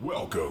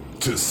Welcome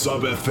to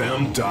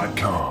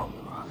subfm.com.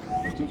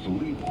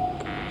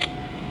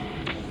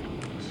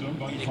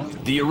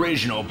 The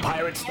original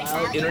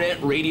pirate-style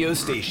internet radio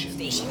station.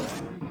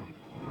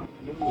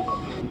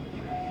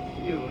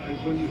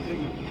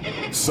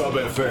 Sub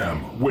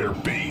FM, where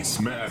bass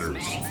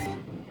matters.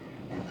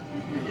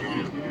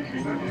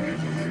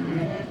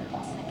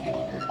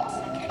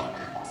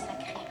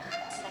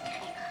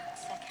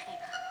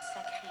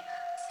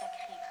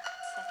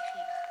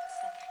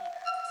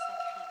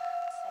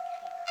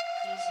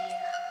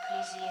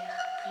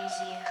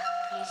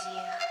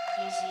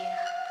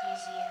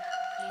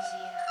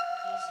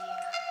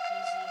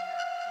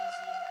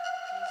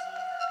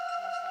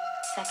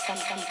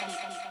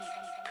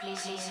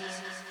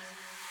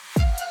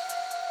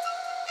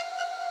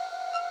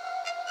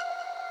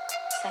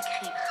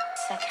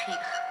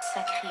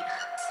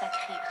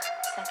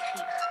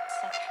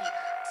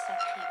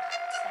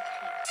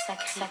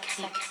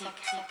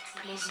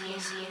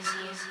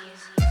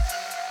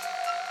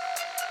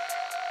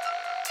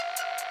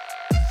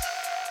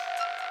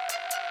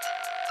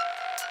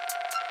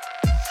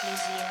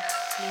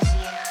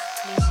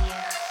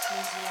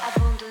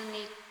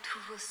 Abandonnez tous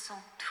vos sens,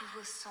 tous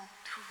vos sens,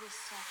 tous vos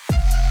sens.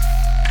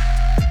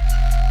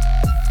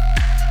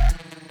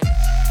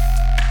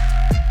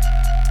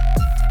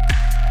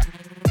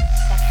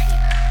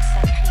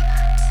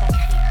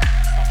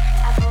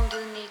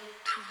 Abandonnez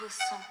tous vos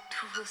sens,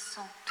 tous vos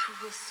sens, tous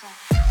vos sens.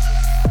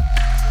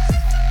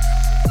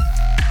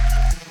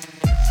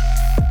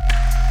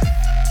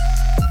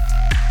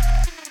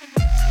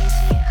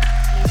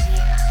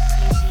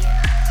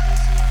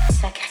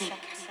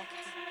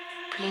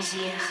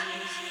 Plaisir.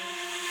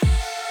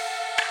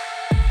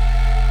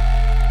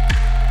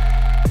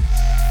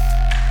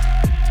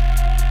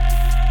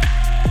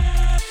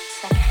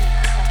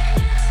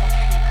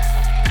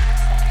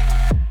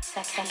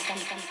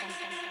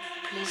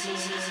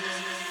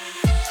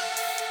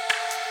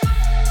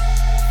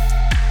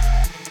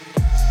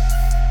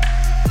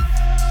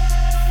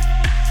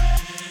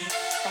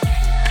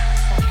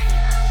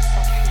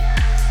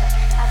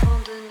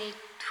 Abandonnez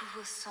tous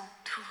vos sens,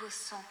 tous vos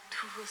sens,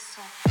 tous vos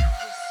sens, tous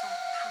vos sens,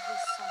 tous vos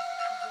sens,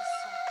 tous vos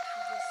sens,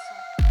 tous vos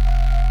sens.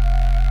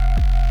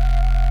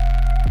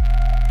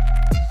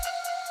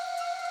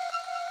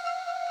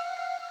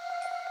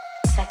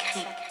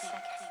 Sacré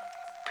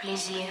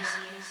plaisir.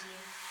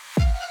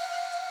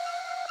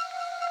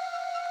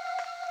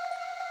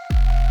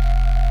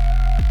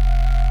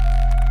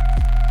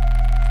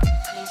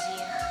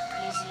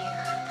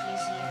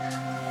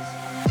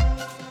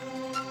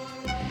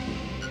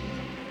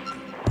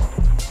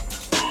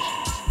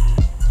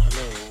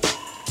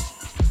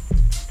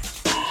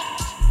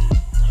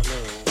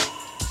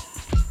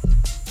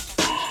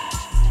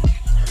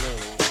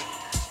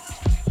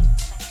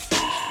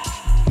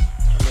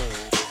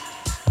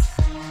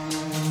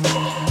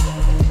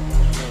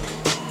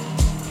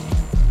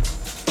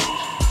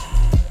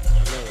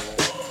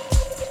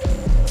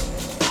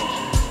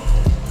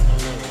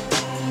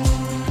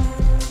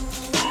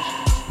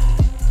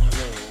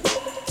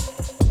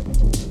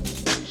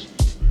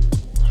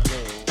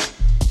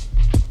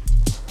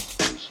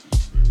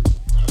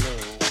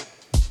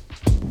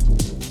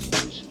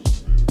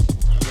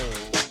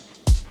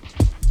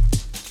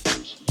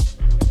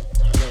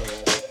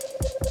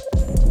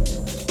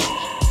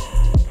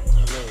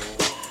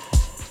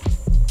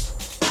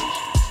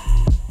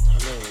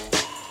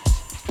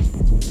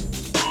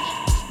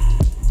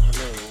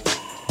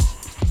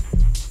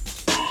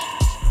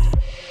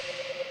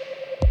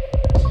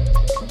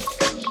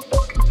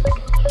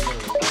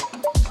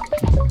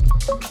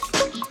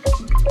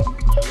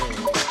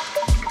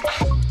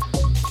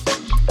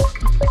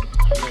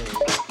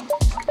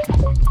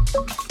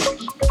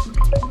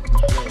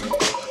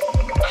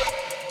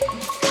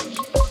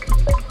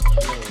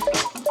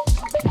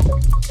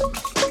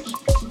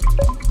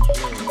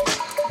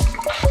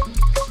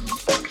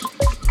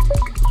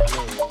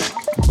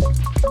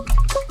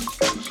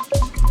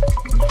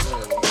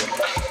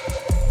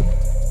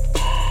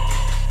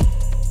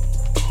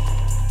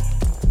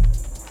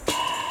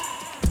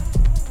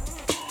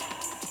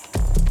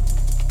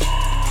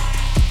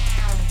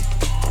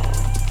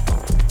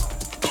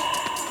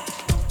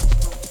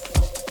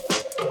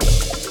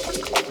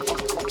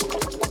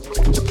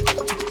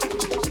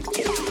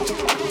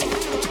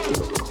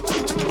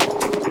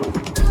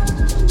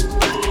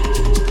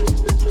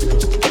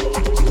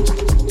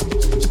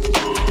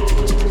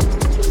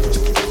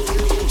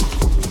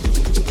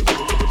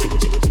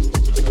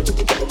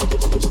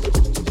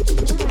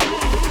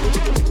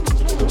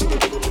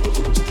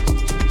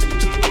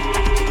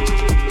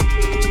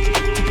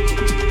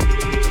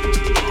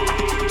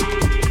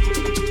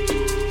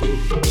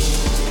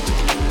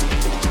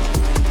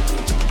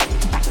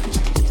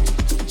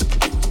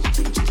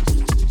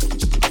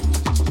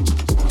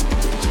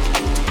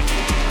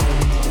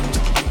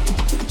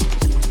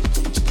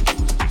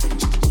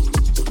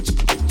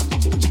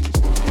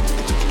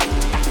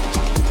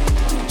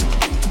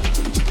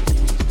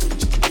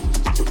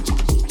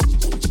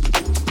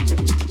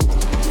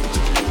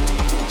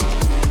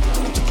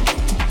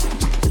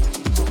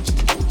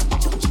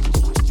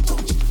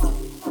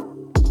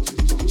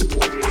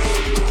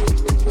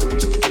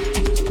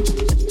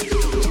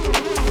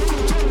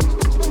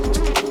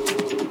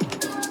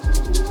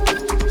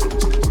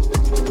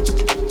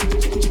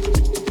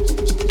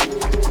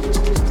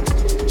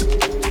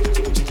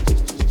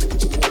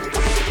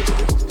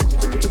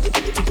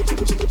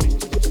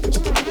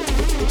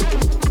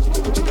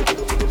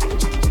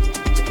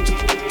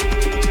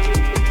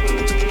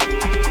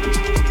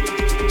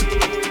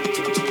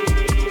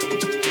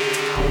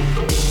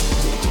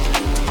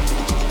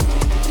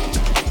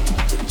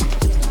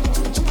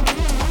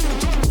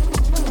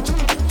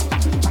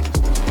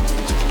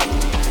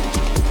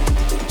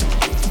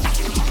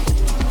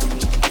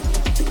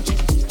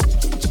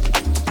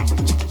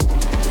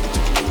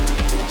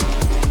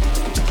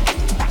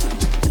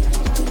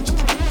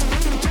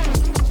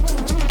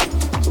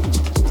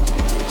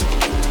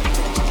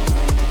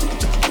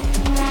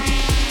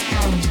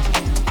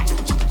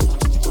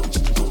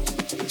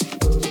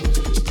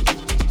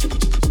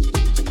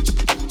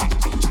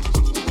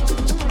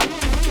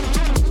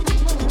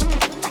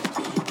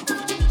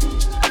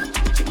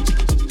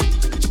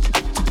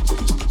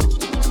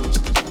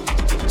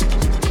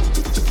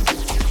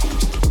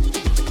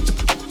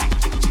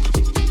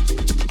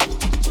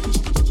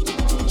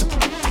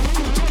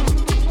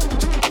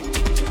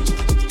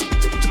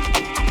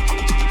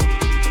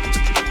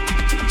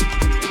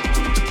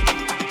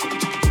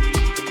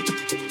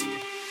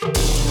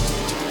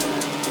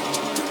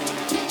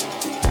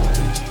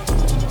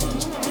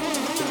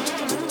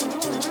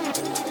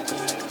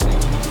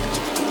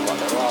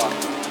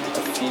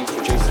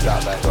 artists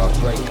out there who are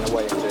breaking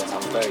away and doing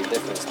some very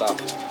different stuff.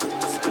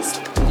 It's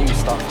new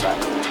stuff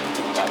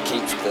that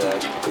keeps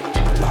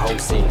the whole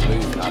scene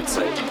moving, I'd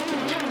say,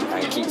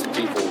 and keeps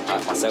people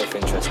like myself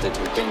interested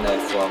who've been there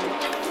from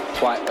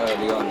quite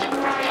early on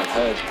and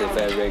heard the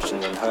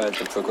variations and heard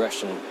the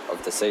progression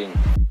of the scene.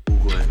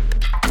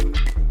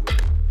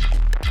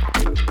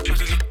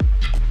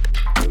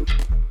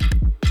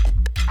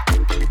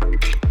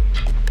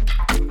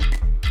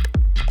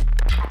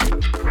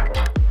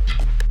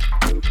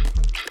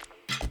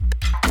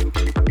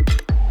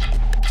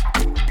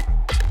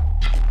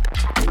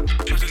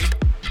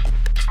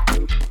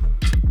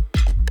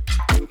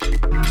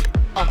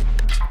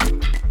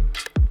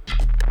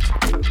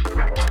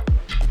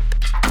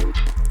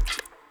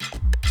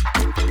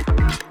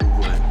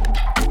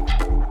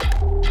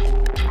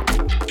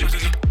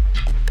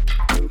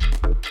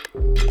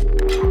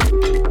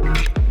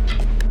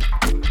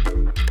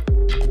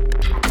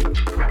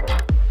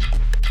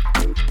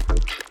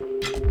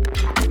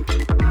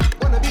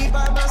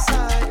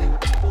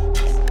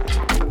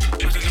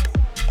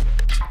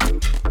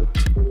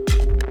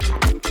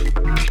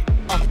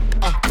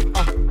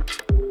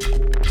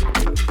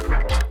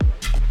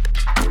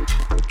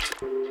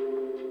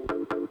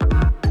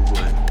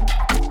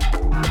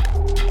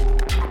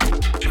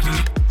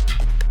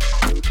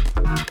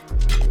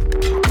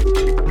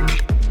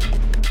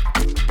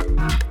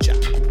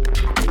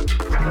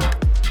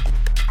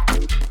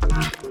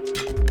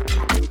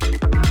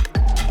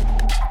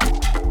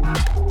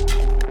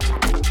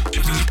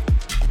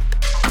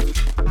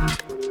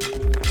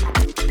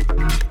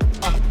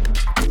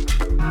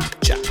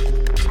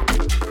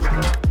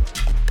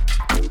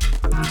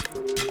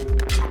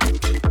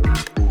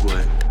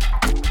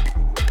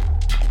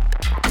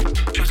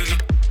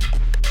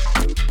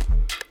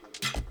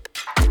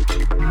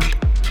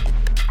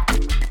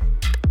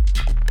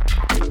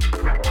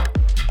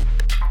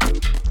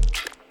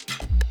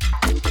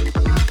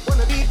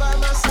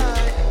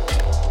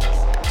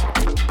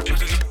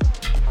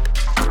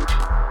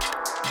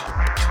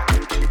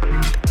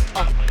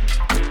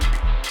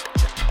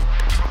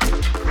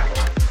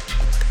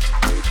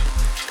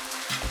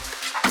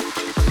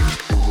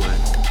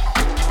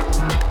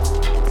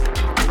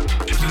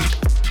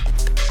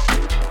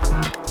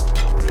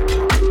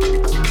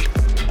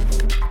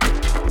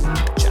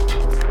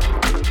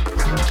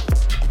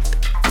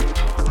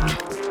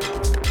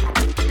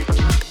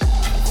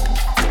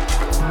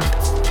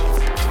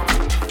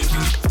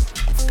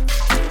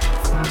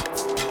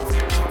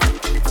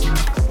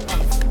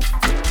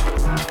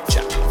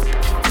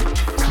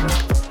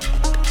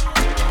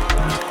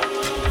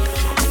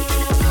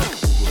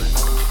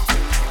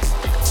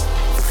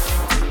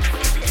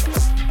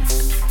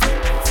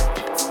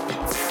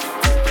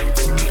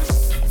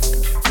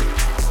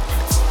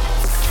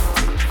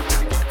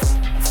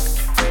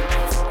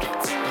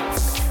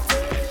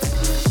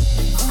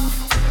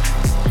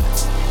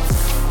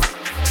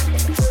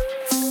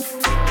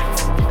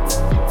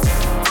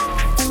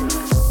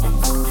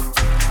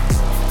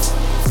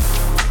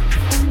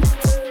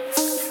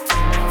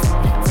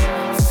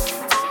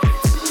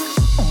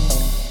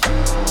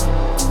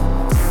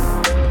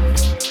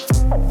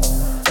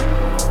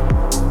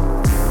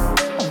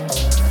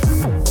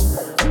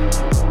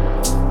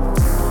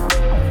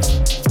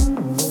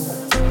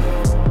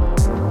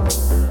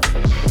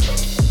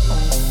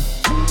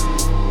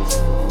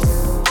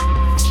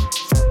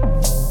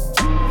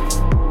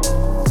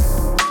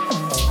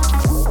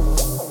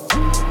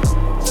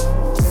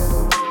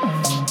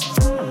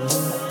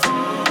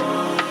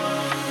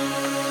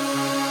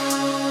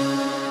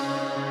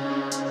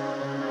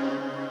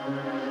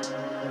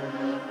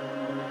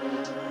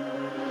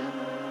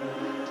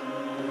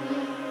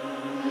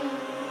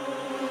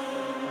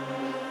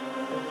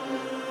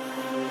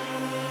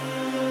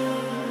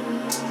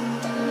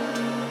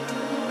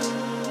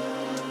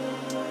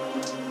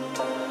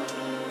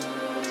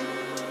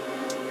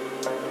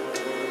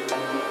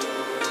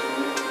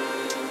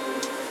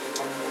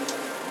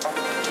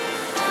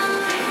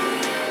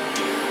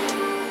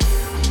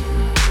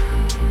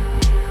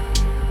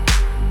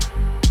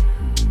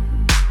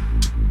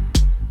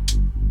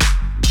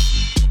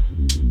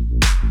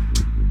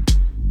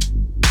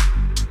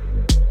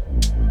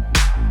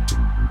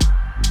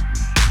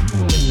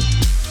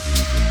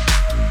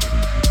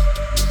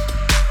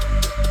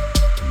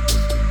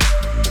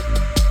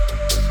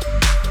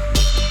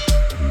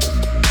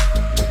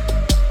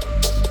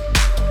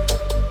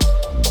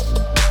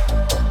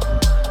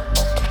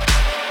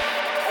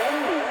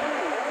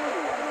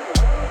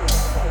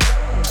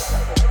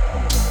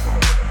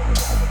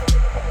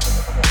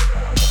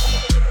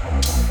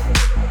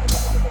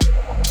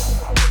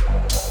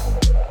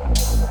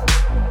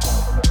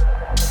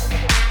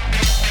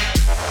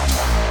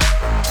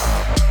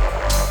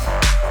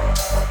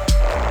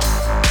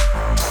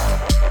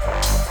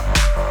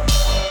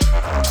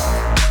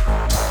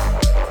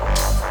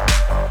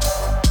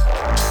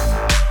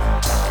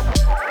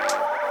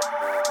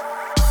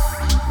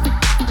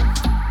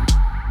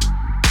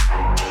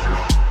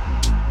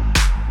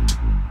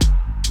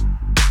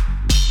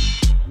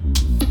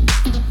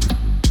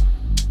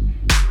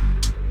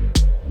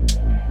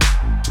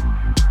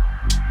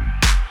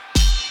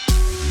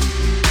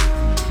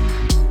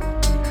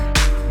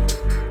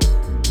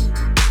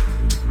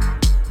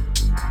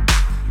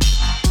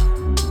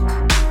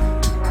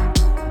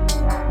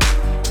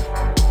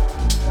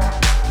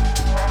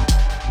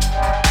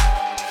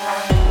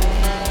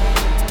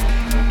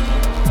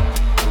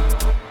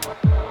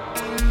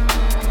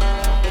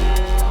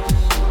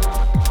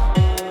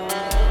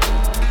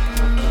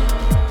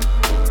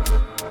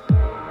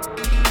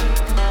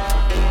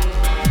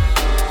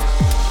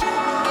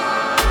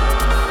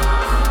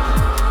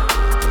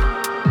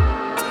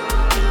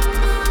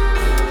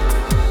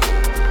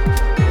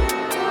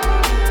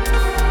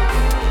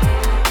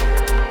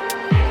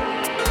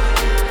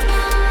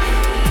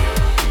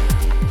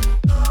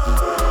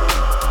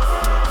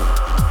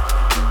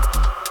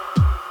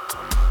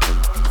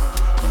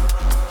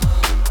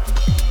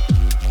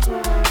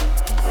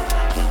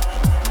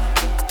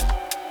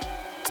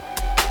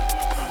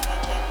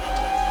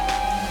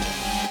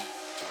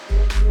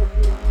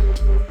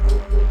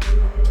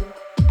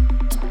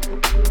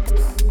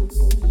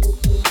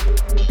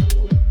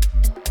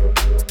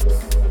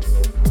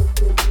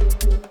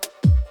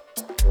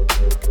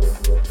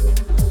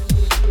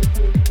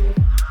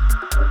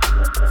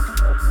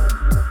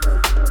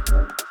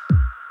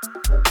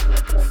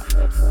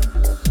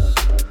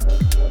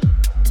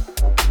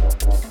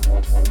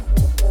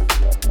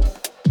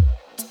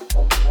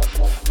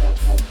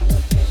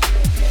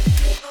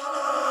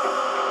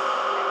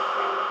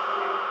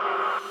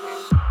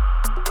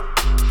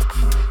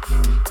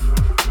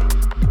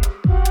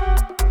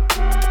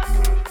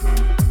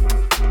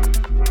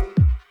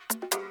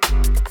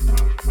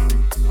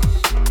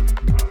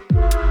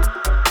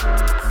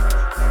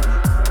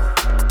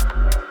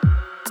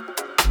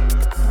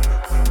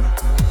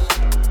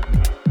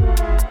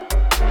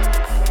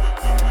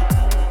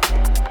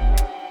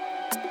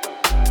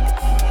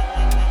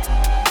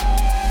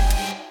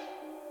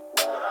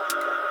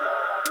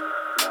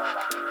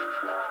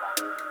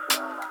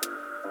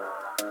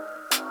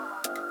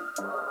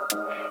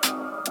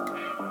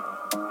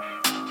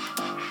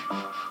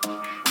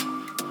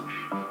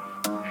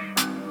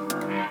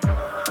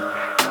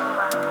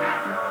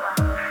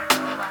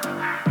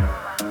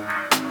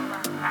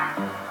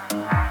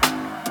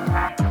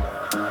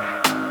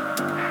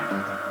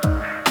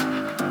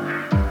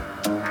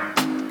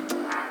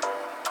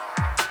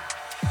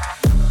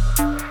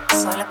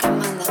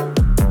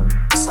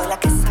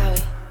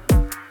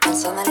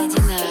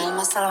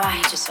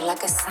 soy la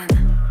que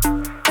sana.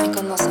 Me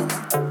conoces, ¿no?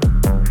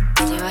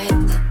 Me lleva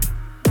gente.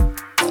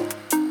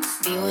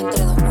 Vivo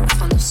entre dos mundos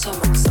cuando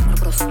somos siempre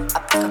profundo. I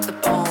pick up the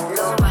phone,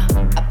 loba.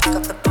 I pick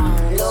up the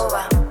phone,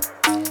 loba.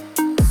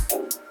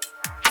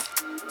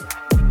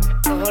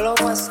 Cojo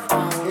los huesos,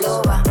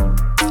 loba.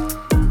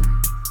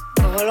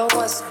 Cojo los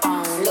huesos,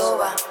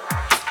 loba.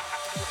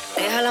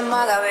 Deja la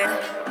maga ver,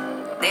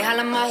 deja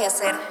la magia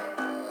hacer.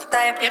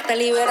 Está despierta,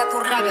 libera tu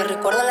rabia,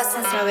 recuerda la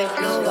esencia ver,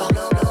 loba.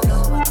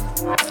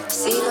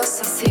 Siglo,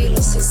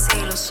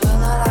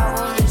 suena la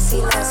voz del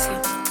silencio.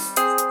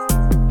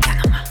 Ya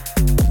no más.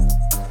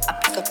 I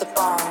pick up the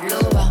phone,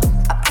 loba.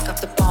 I pick up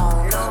the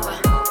phone, loba.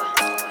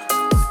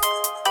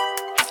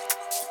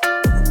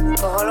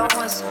 Cojo los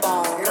huesos,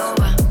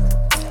 loba.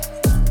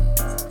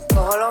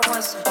 Cojo los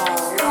huesos,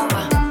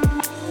 loba.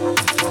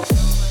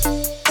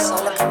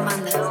 Soy la que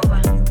manda,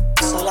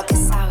 soy la que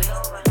sabe.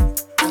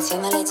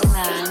 Anciana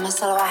leyenda, alma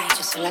salvaje,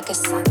 yo soy la que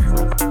sana.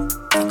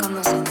 Me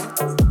conoces, ¿no?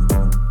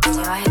 Me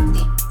llevas en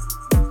ti.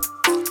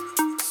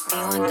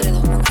 Vivo entre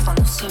dos mundos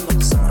cuando siempre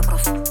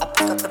profundo. I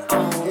pick up the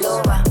phone,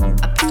 loba.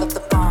 I pick up the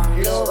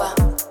phone, loba.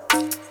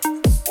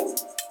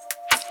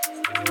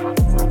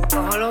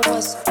 Cojo los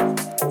huesos.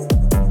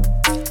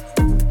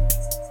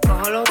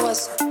 Cojo los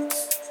huesos.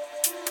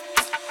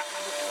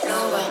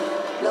 Loba,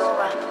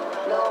 loba,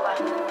 loba,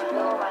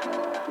 loba,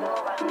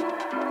 loba.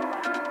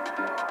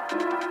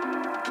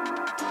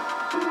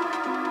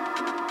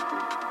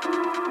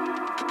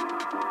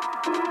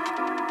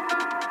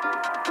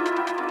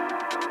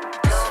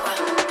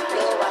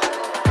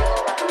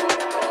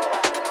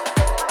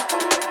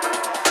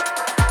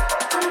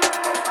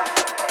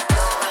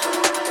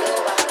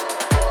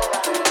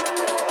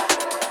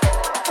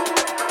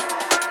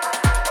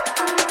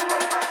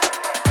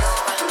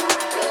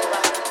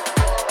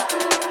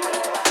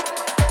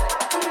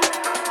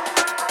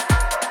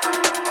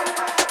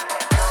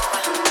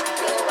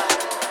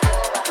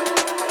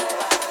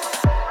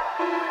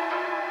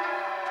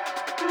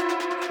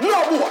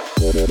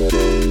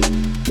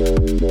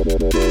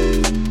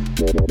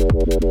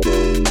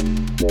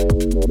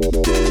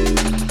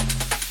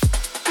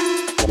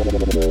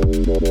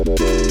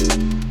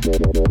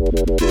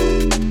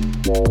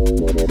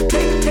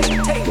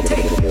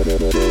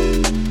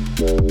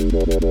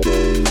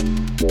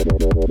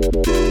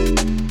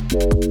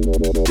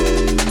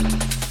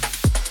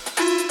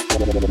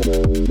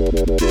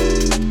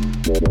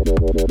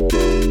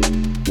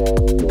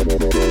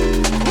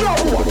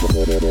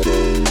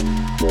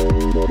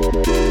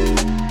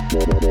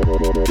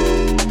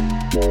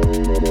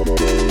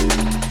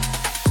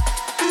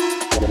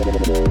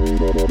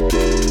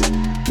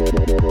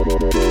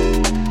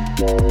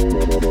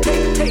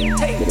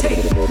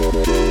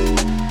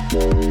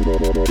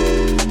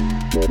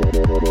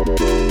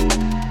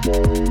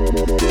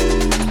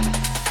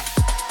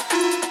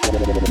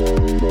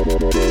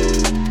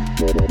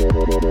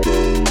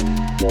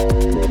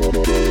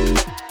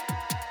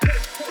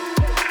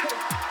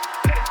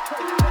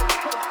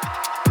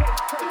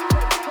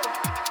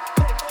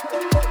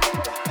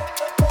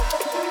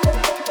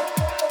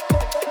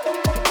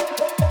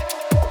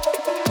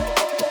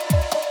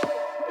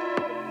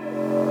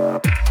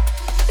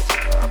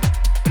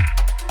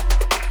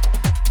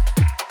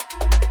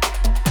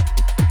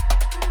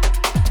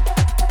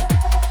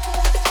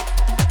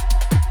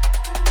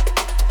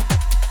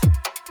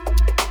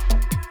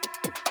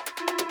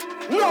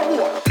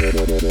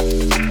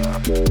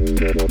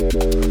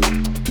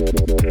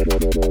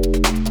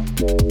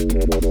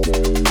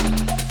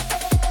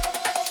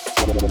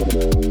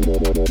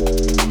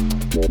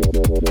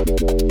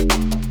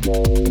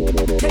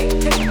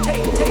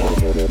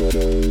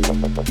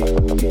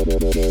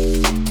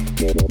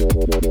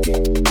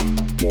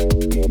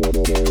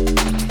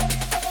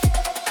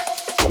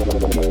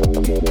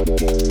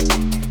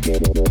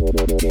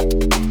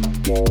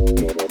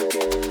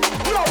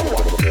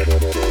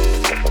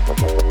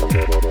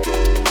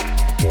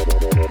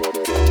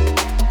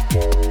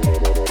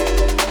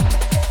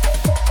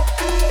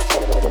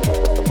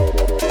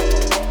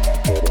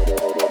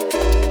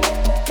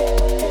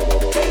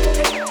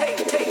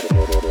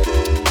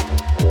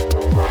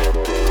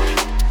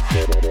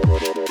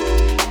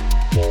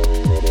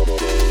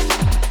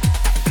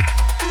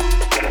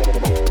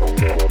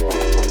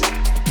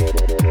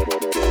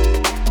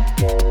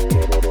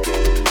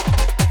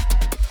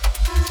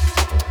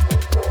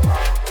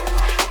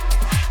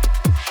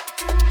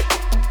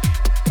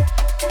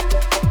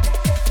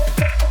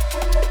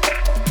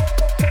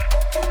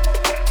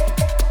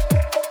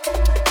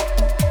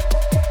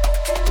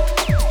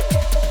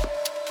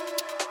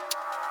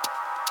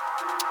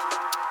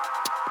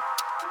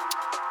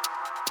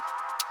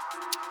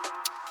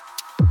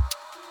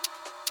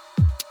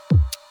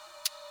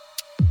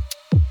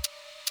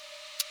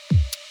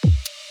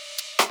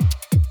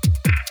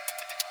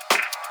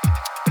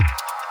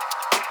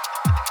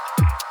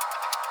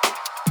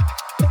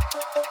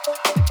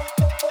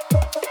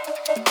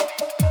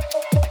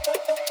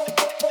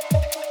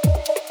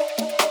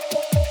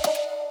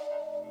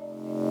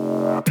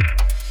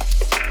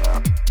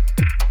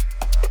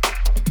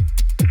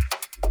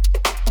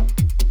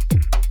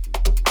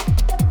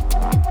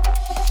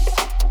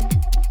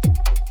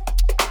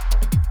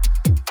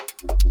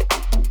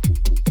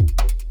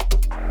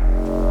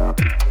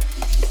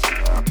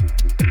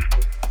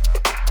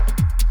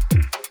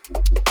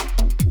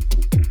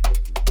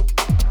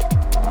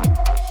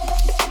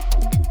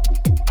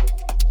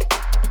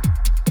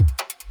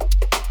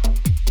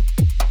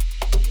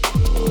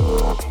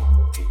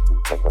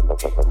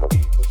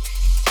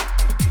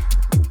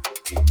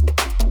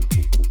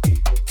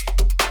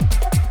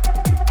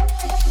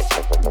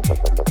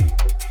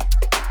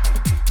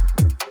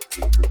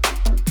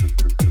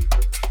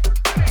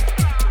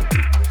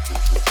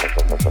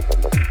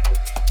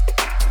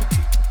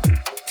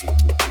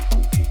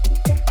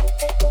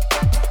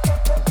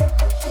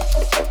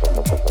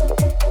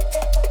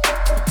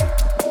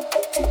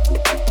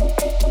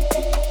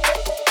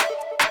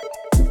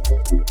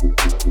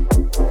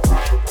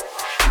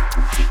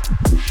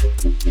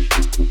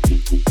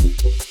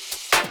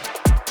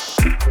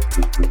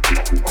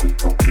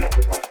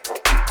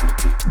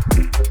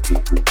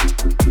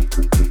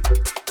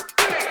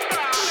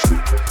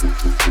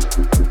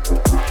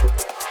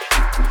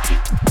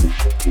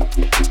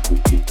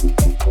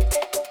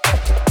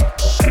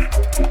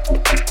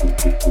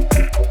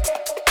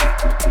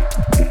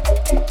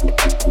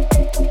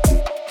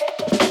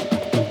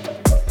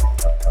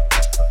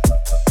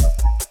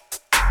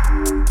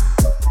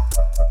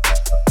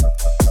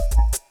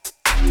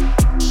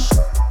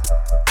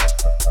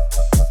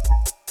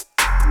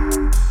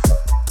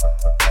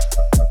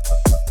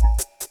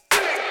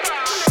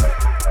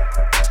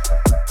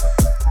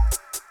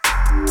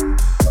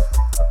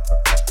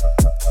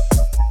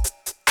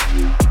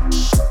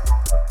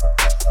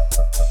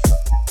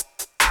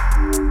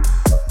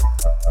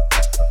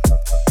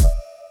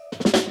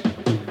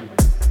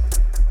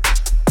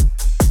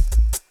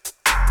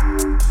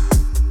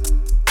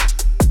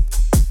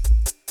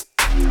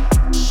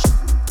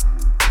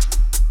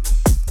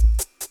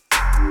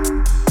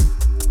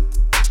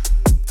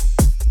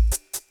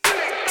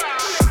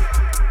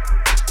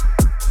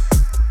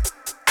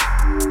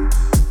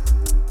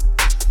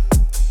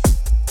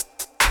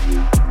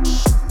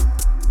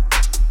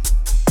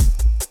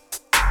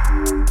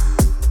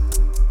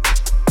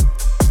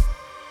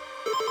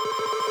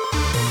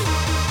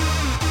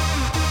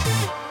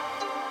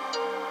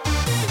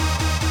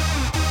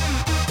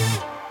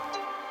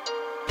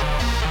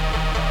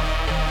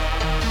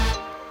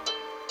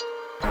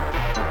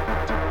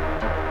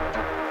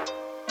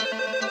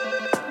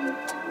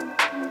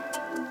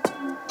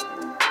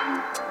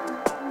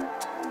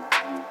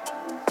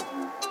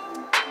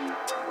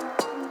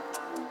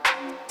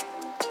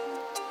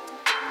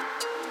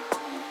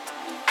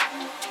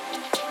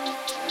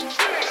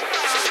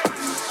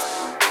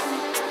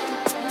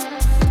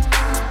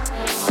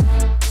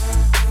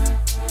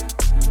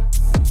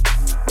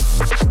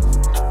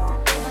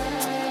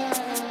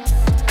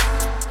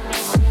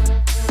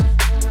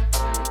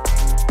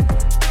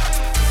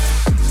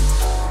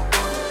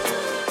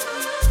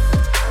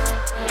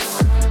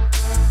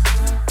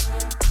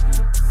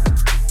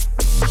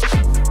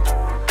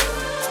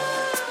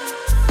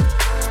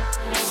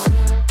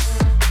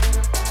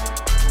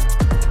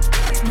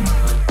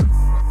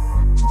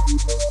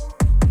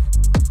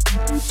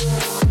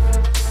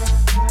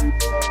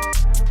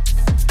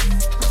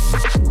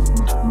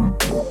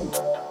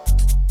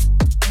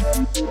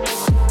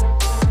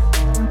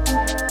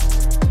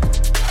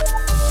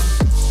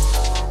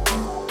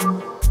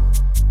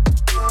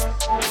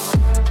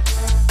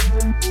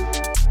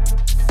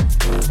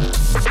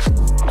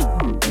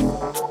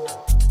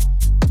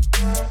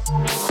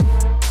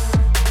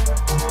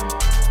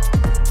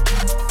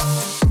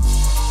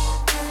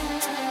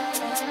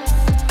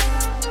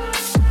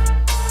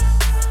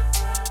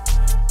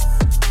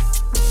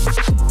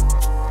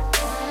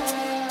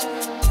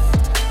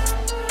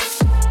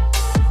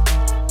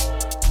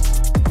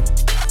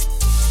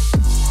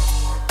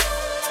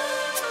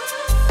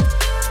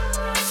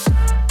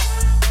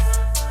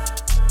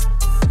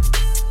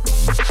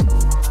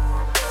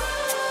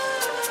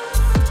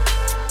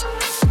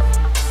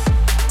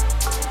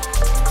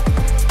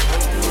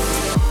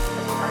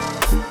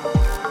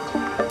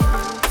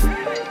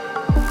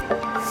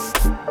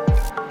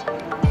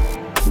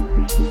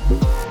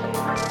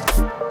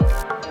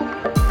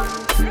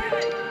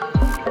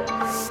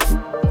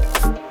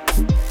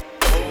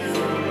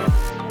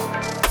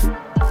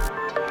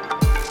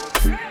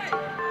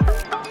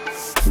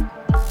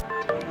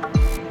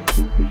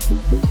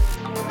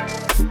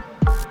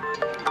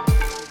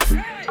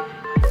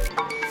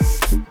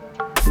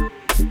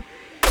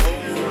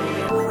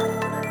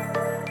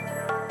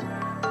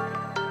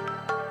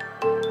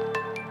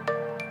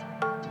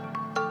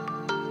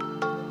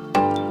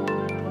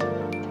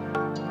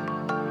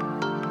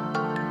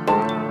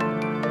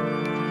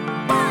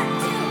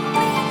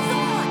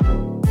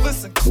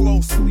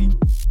 closely.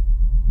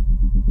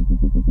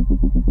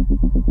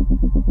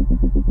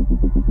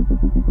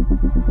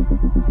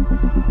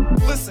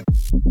 Listen.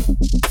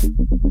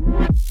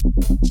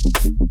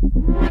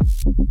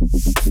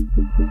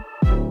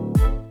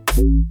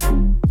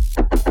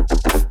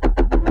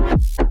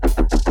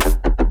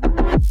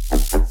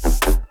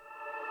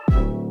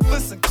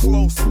 Listen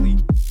closely.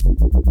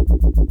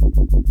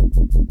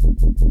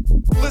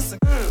 Listen.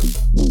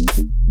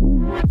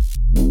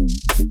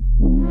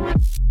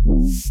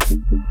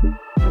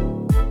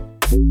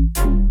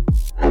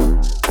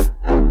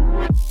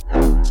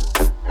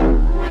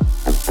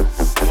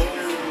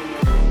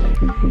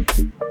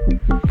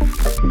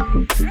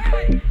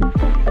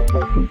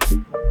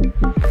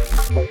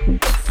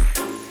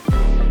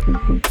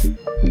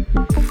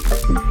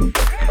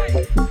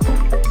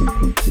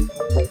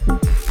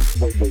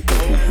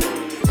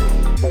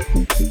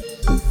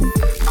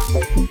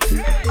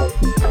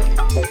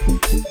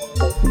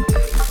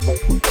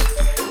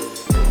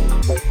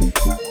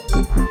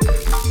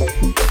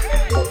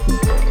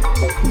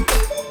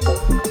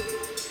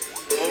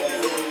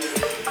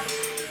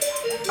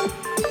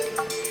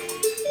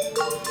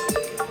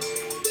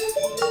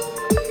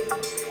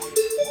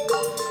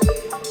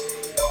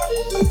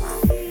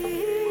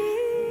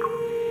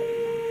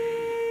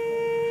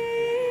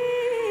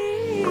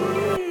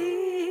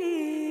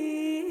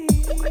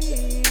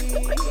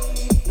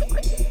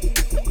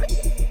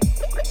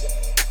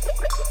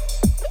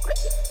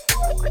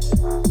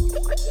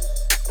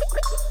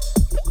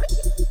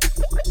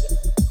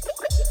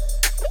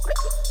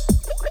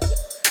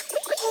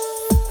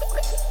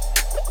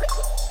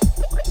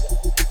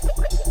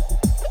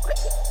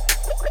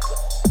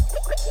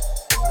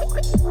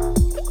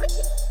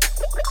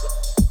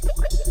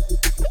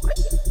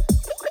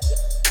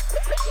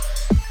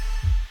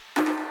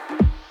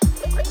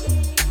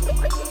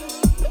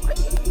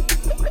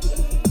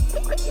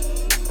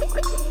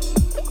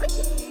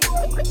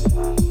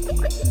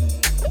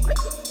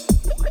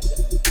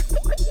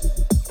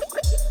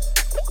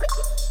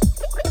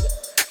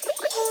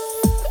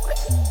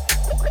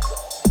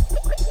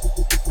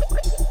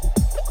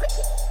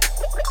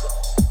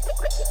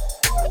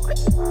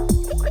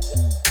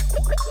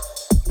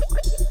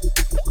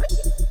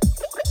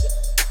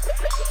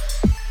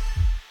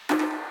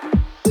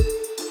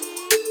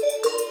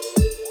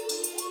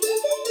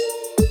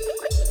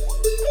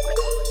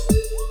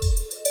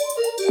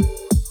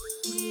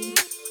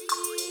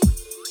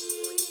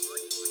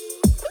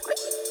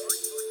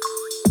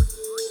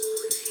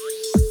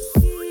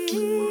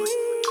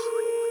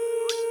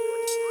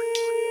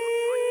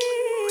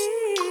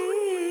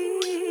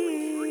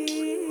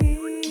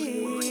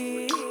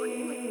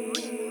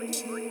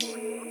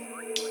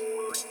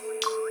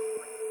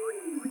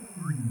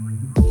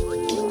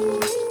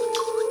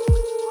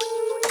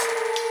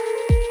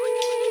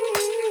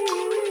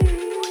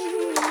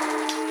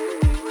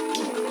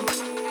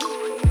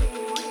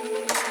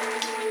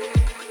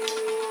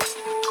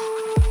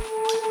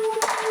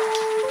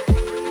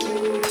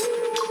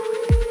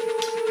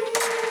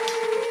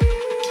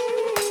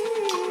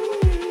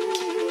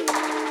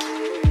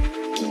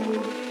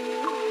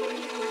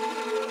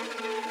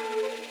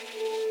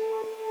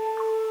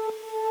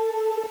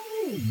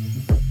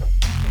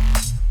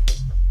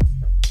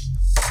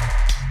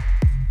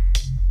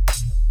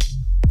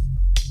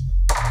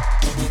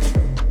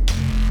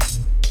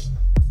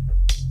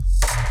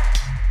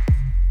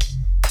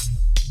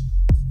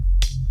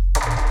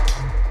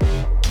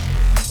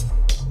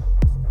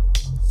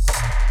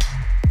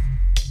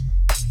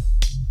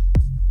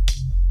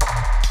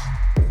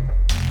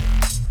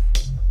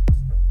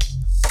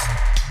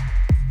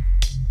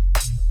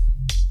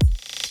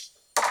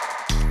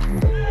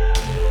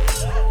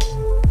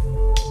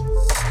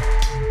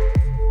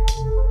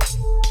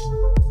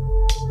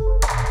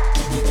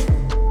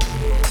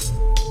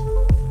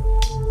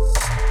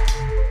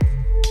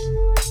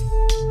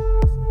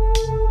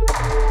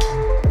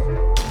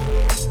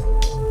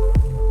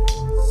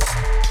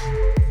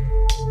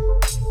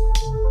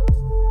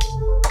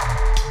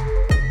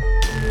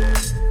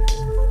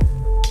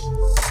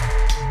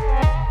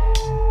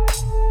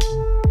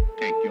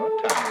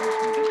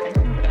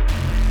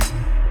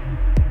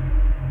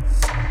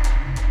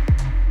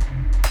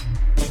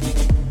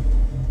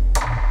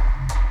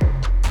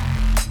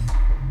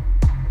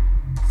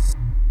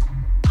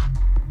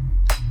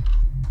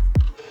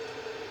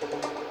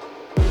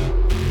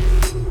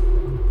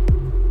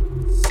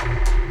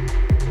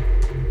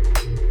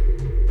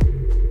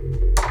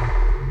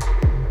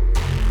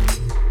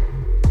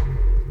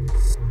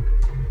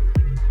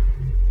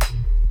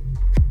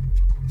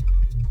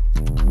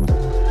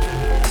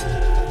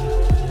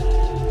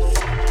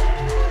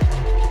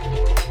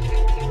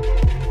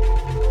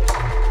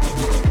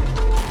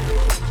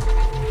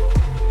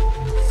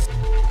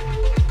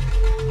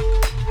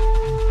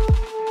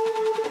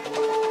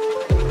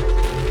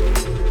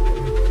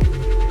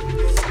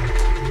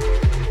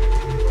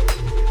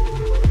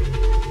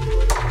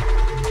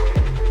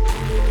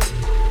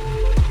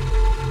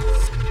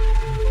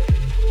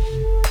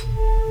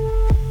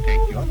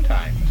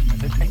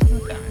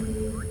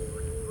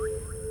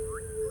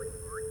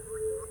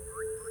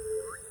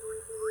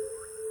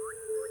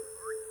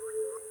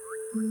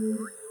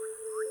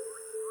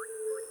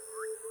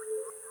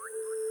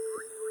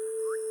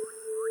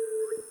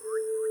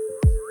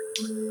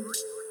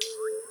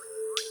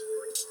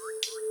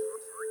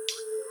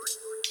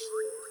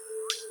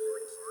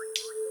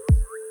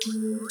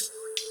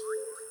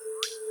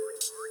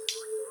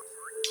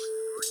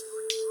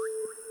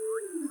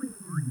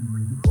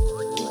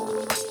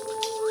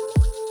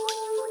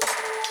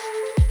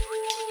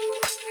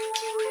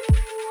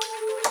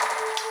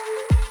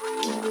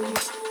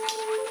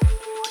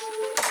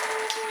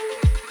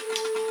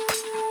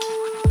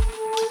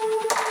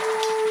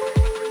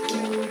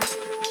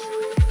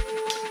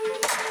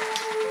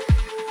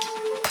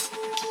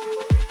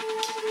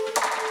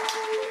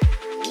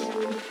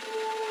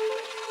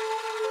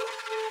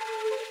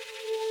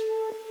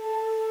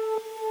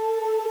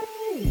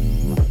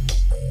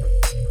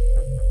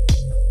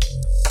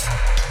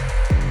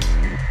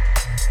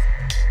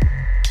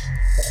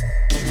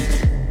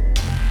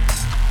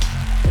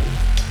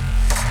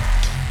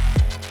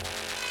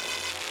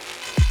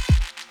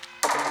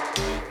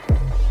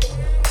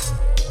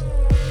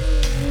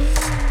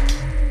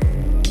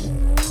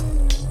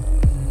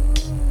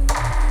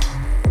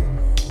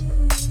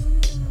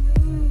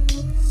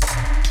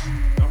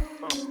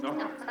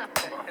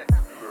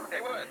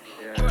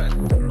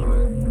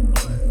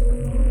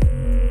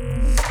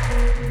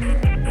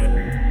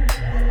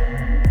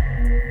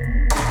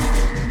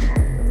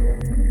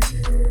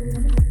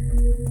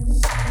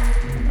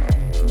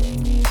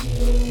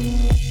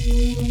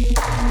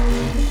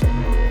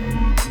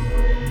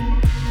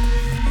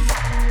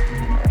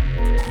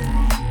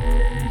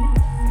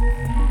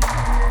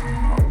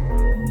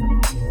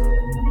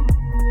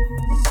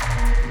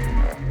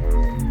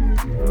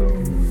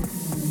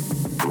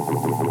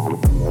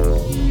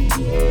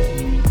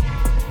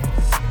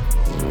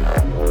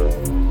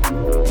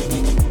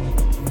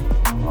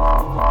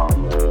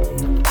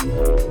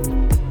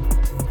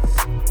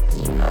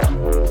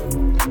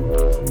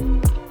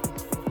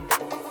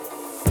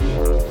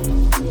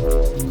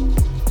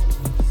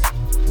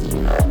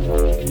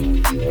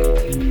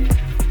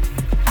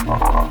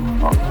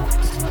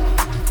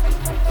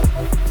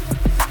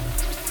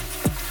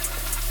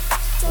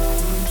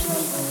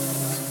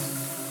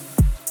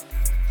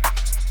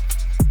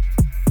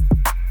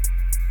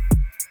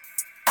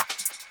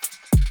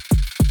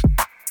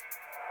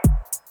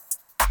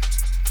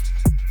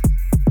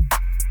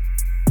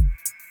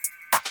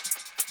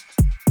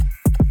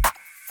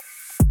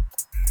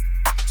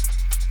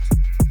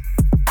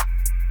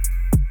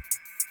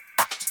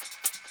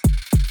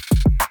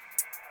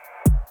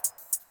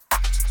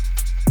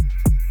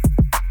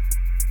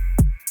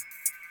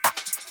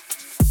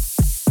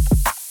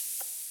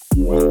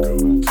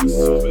 Welcome to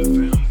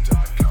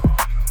SubFM.com.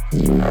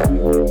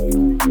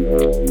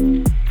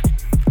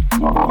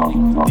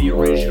 The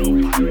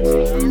original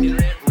pirate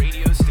internet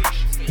radio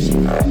station.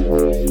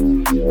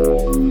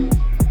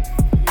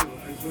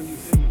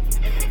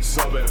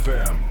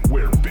 SubFM,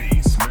 where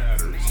bass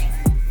matters.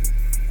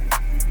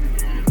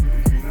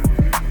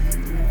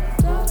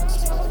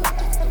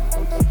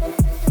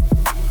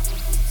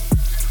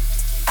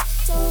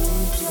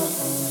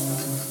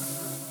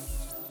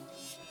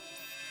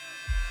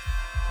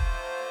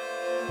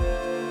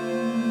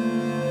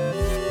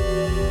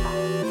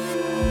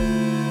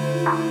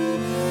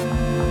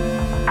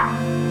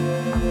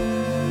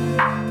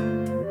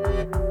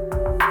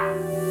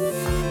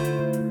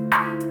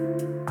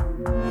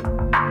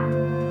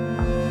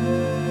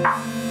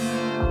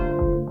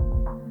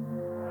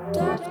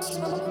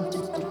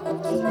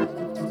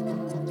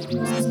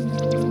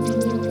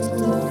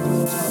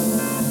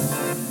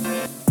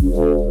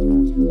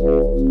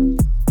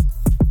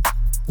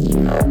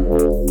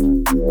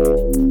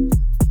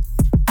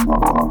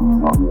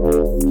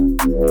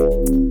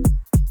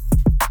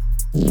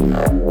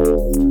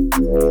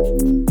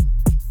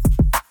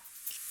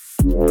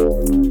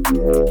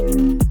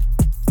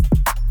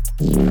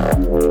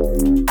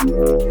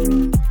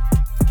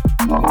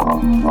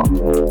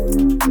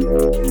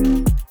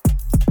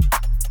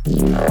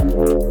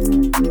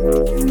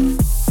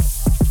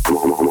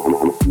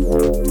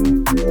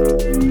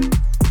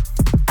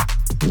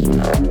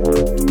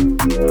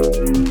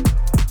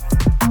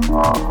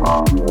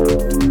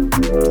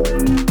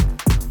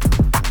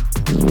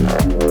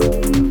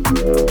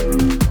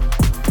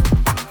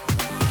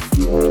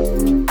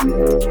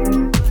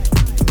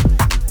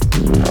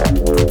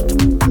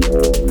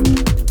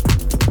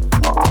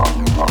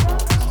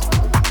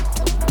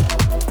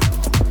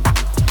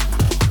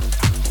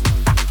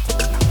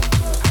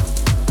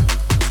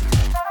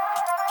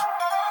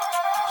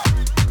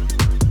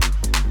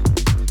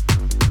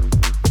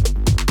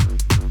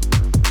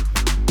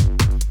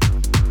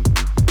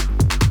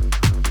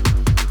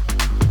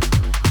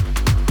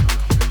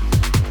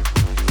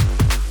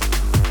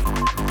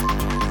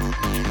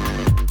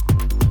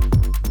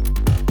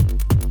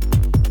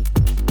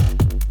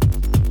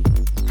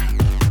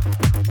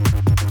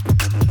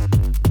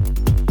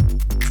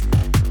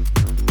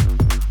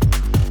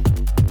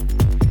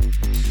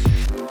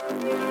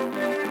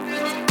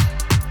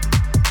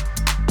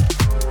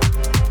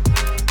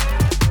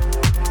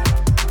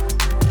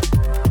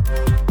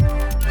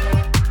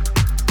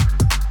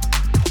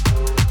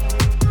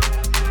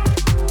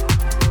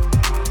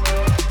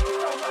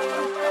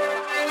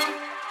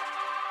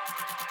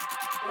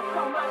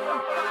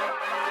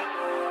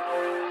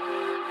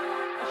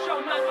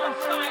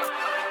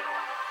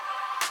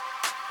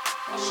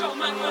 Show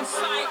man one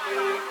sight.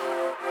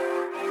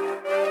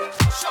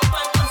 Show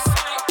man one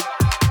sight.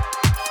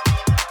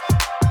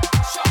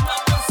 Show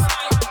man one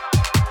sight.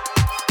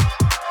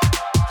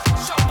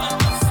 Show man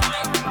one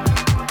sight.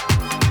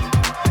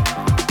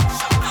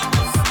 Show man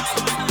one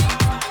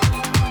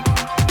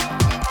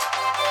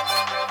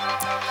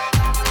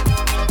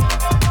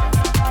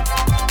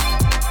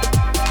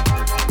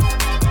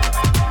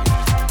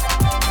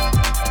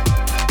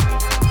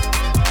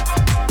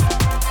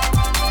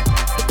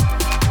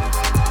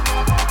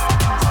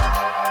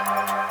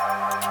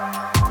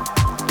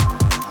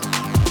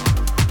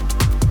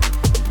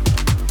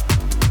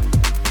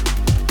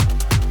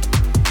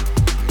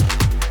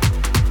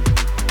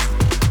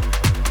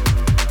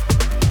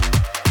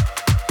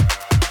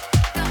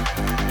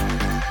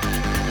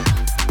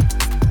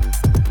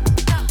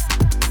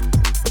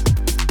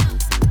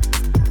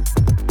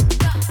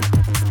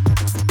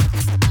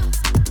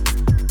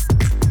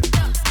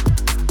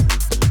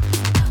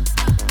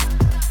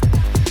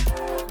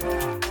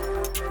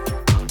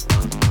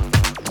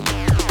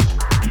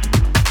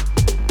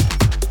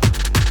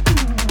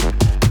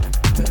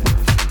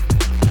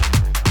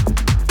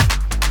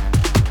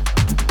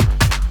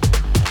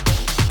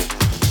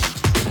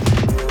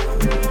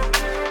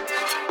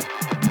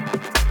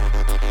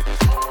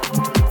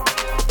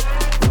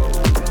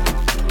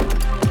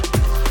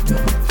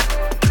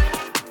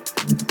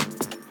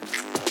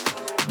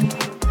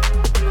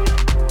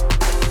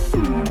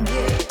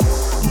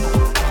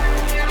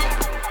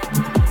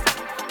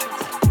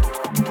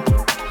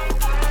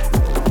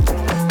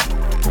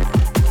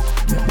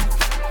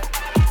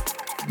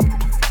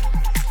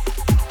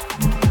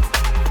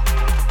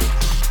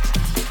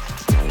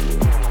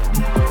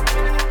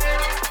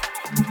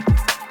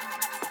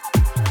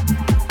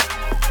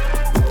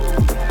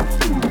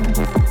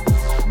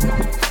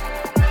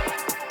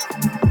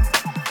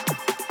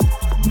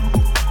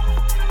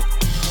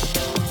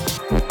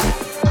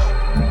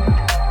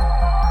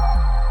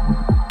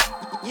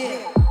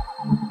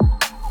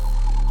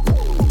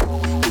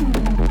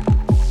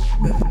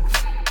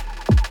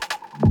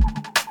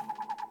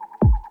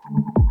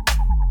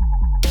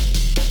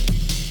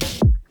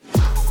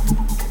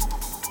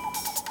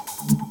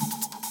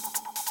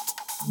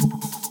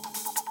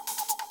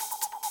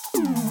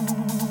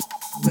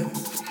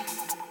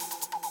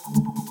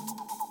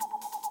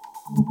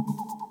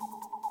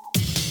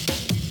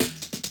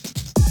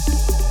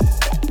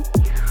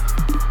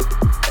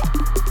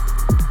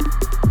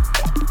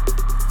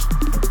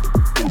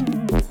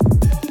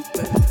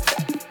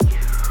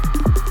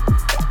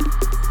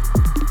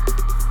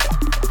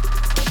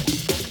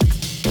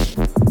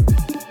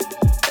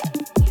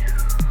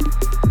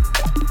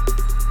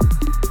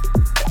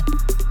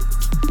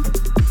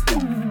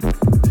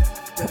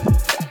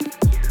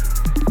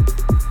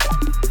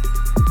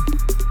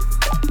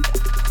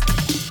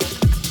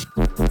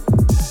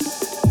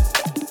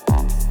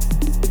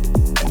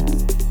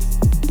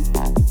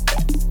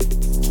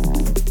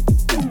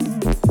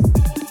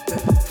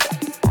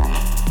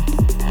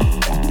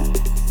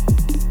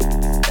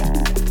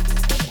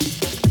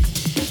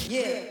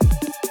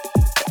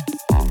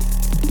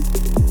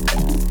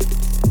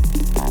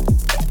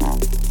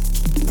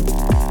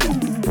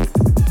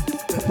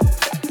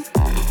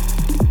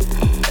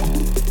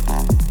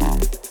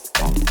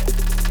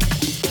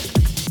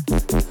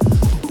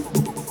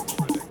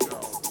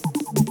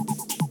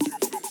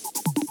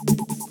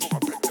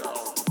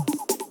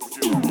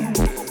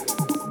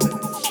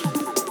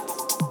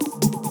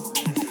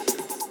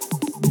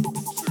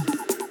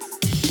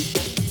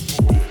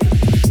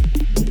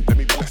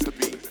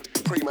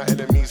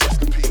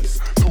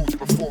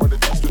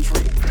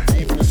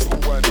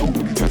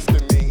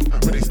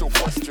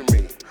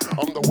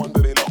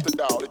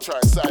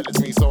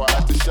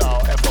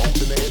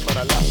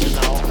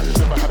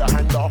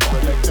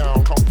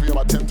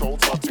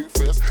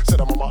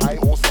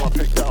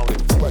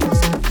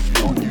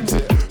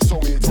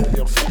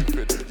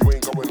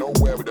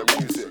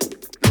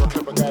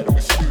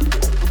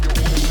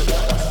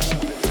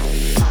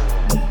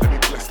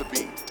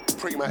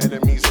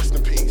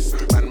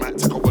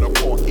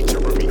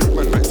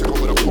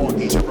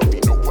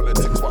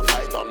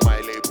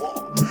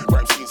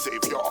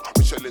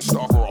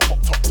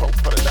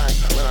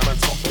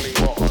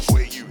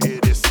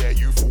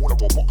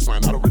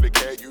man. I don't really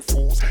care, you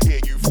fools. Hear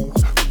you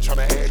fools.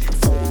 Tryna air you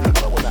fools. I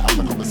don't wanna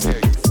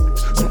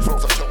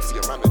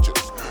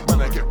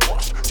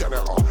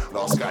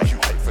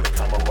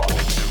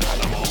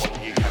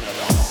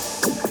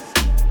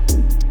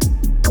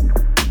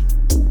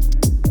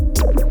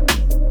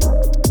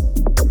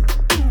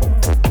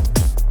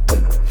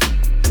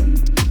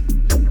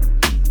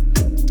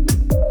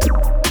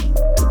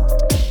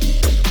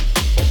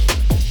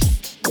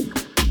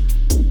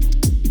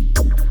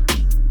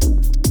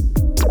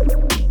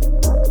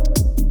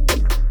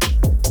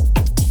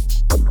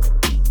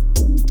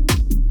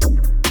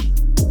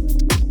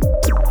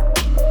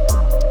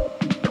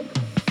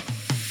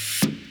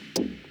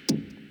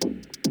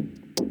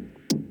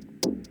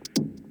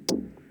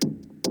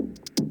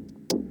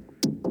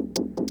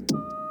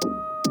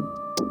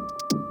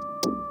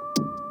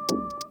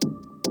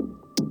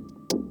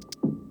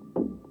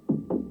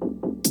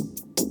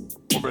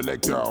with a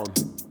leg down,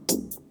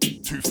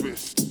 2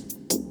 fists,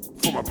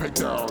 from my peg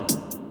down,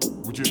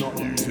 would you not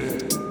use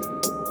it?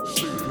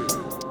 Stupid,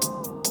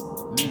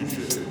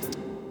 music,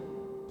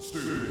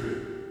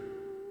 stupid,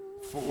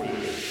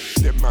 foolish.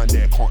 Them man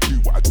there can't do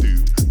what I do.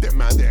 Them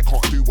man there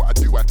can't do what I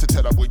do. I had to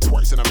tell that boy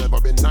twice and I've never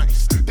been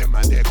nice. Them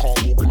man there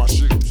can't walk in my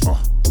shoes.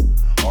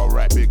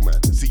 Alright, big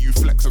man. See you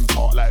flex and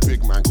talk like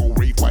big man. Go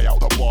rave way out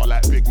the bar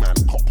like big man.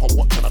 Hop a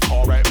watch in a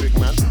car, right, big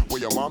man.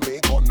 Where your mum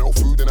ain't got no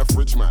food in a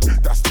fridge, man.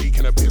 That's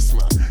taking a piss,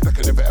 man. That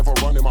can never ever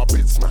run in my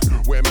bits, man.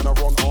 Where men are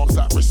on arms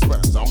like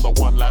wristbands. I'm the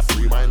one like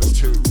 3 minus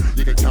 2.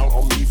 You can count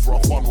on me for a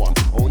fun one.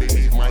 Only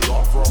leave my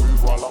yard for a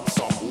move or a lump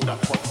sum. All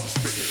that quantity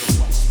spit in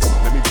the right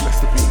spot. Let me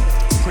bless the beat.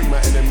 Pray my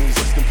enemies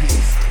rest in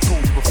peace. Told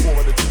you before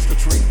I test the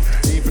tree.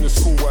 Even in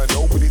school where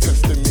nobody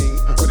tested me,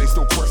 but they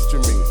still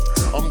question me.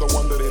 I'm the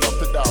one that they love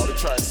to doubt. They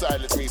try and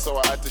silence me, so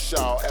I had to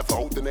shout. Ever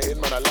holding it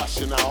in, man, I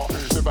lashing out.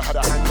 Never had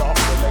a hand up,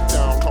 a leg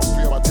down.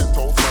 Comfy on my 10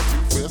 toes, my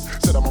 2 fists.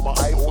 Said I'm on my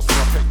eye, also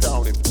my peg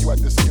down. If you had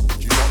the skip, would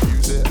you not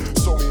use it?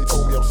 So many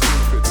told me I'm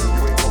stupid.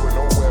 You ain't going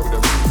nowhere with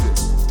the music.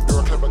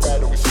 You're a clever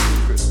guy, don't be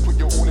stupid. Put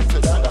your all into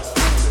that, that's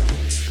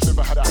foolish.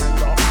 Never had a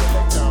hand up, a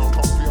leg down.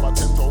 Comfy on my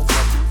 10 toes,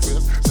 my 2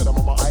 fists. Said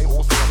I'm on my eye,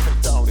 also my peg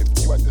down. If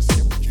you had the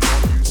skip, would you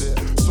not use it?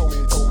 So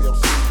many told me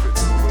I'm stupid.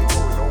 You ain't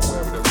going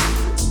nowhere with the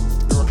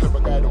music. You're a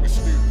clever guy, don't be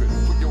stupid.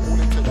 Put your all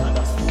into that,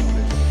 that's foolish.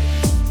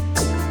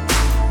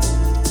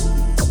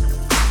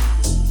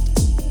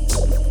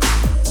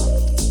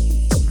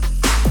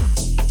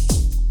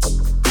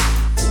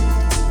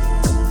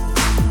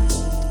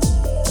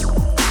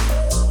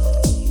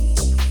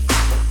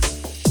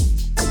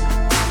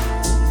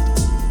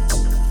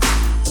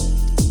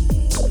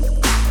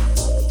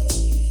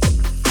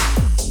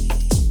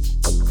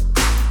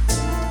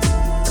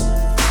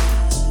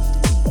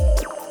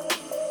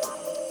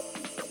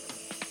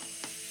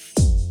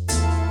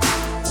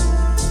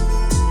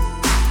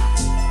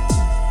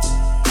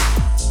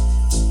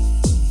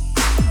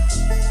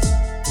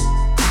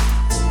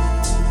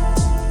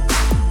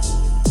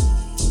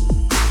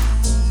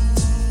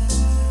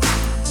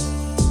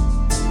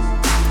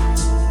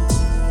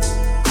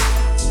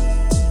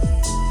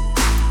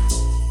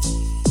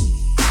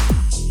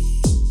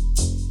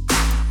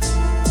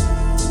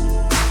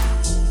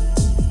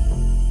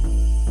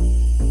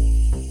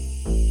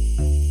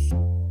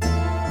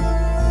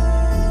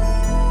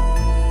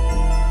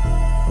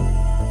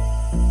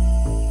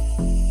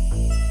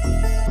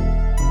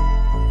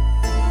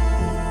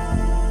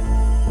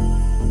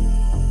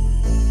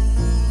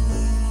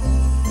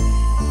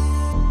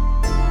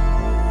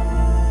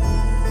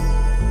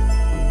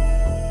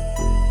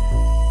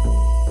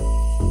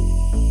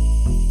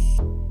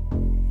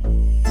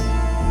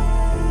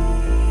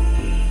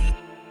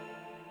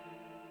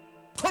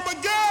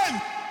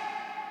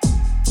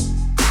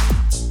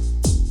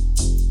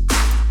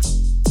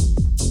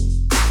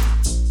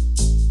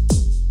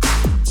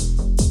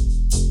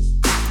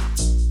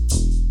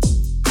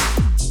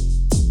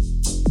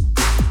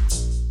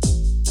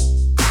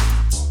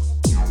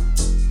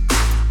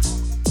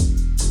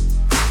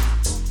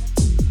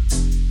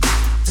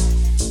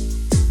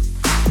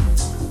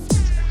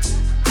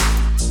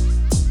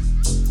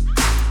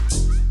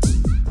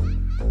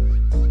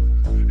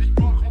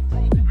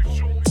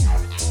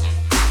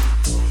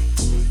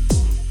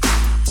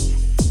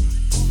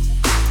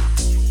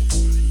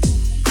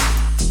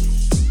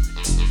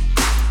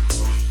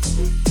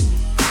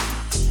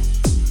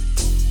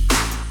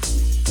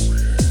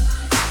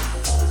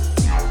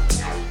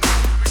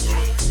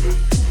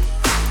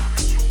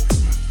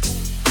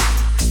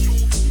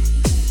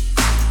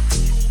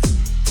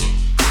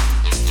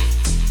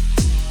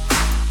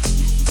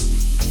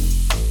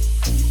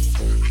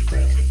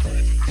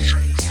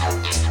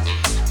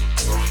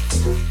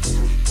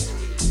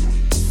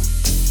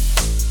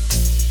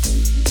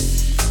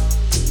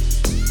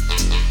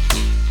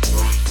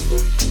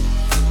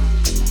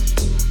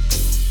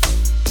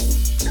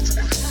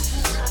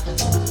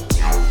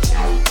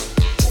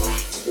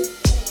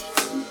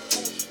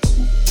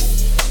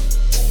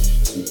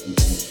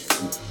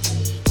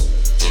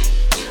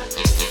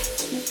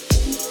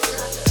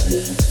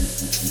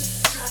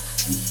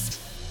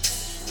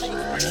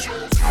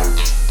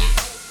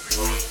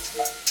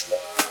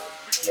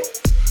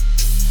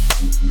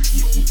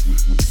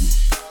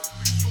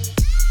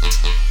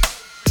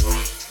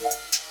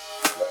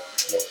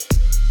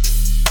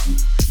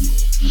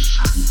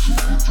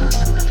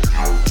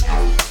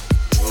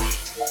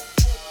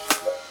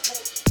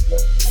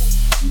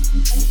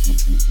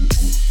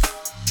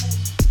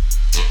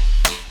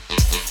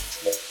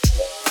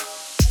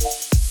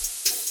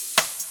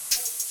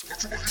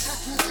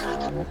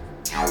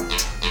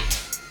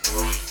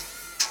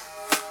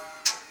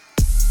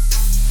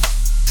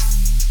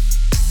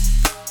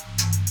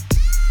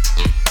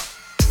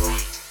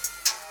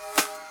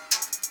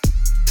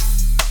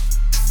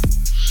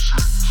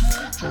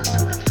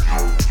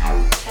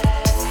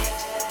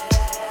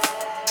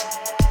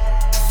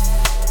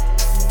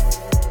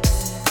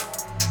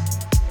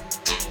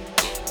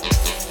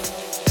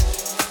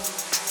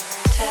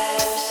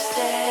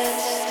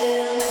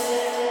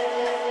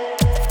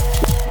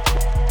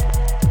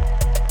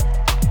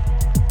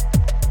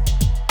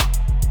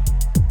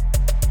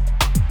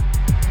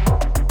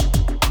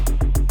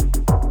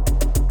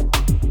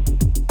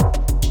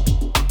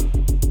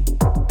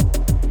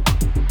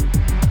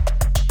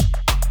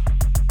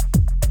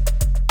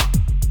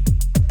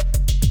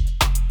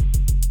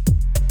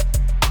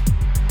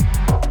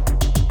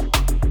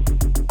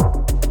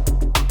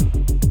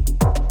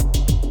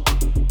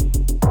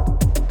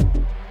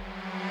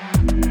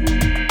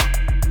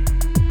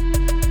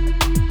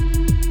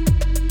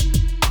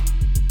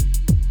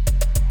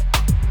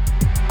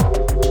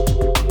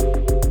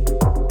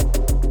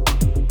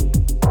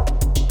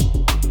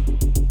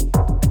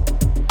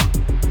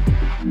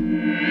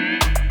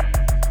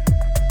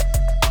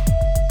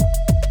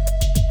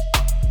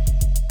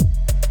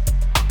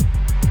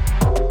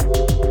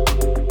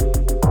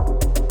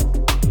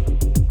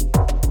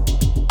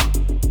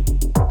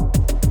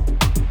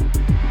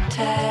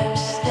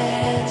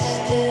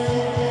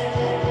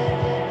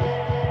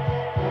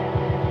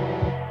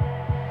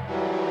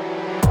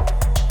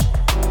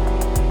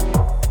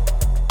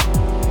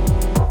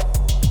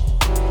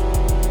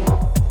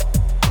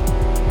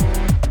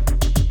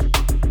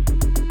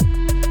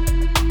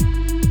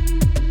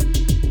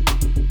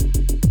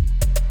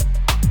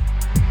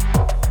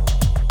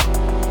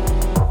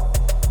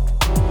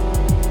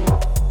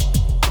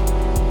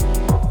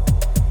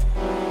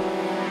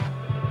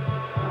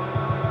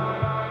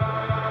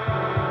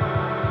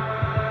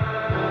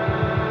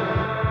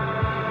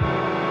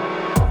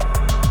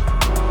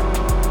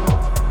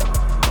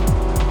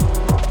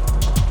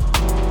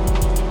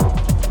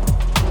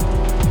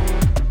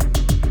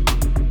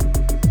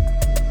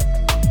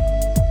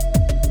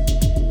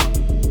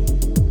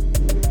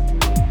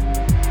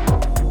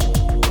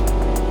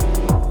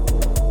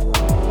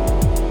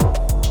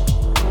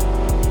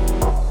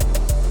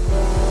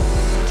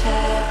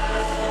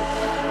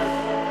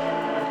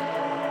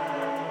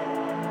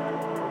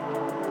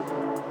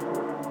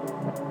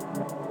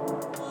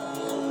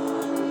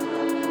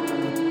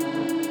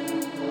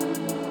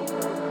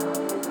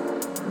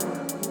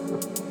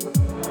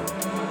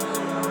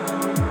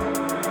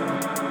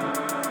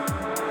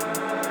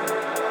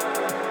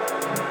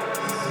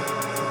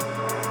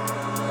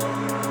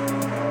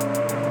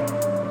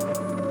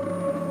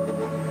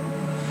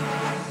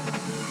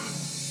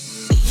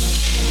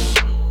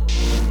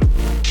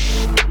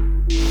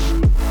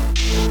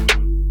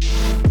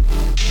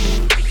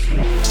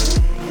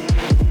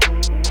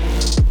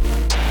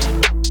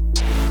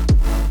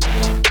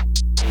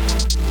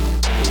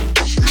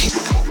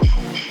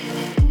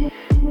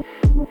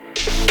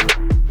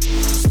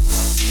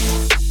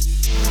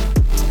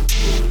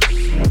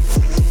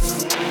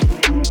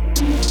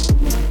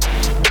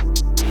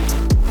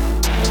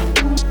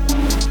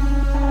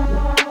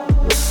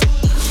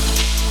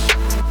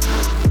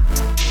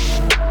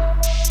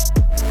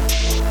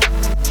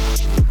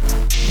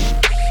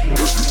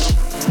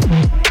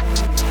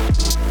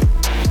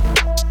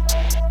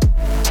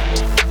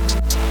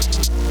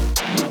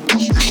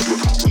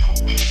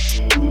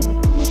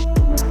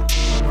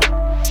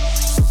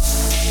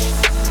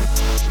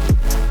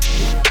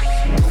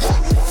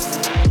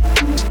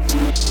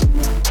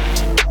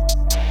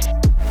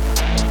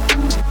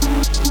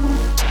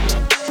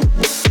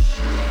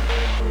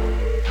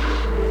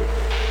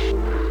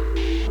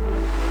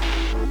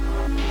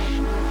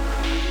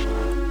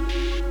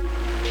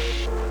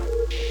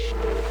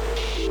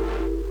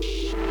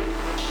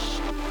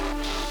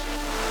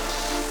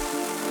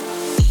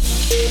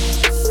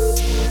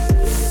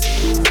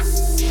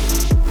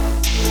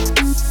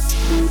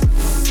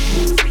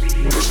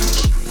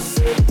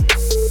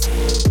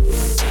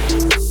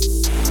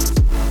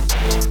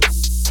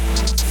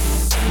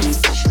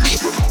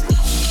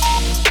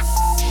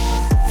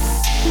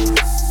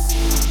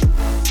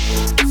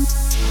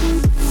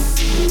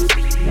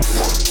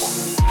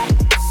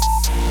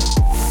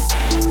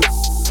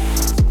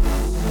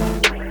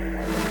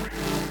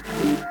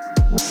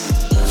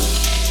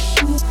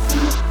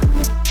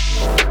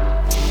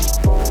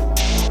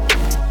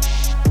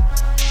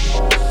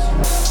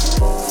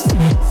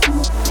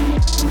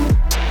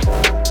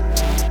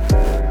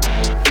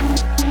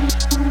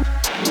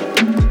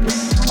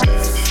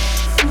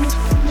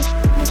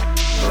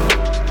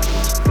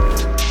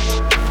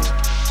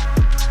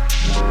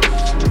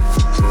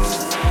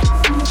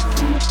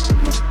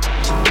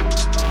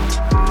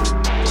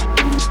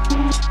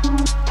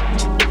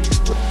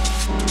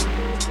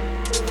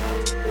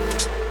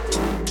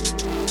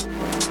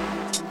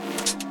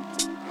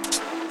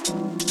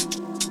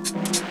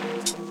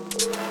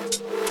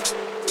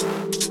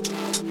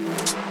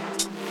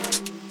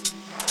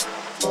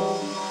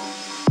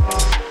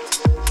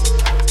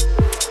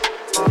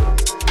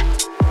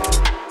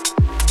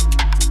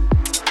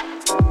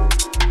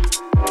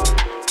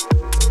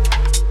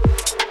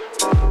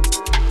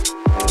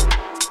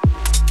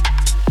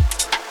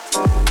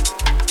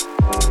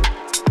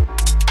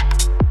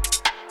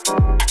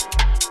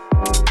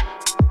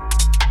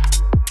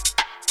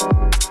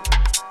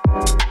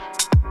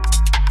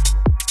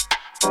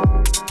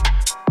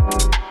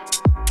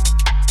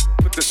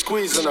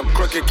 squeezing them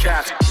crooked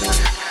cats.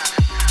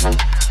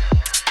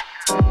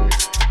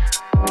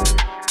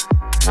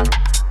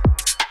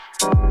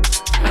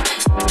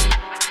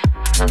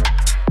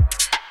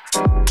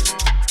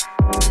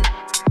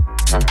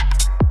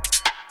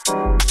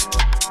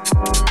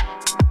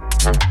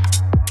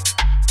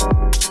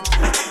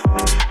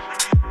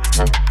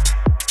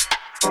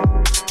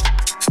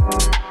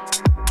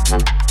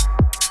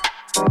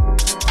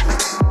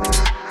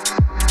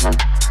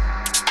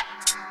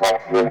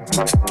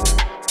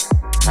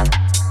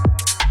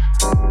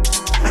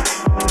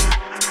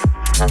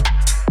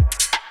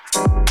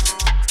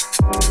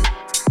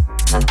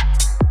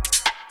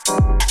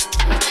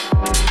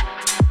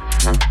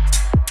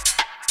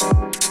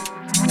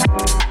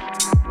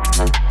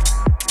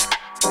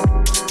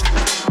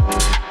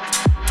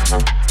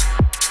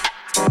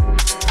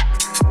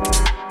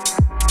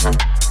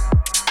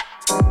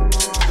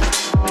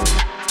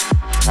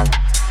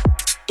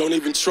 Don't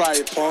even try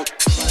it, punk.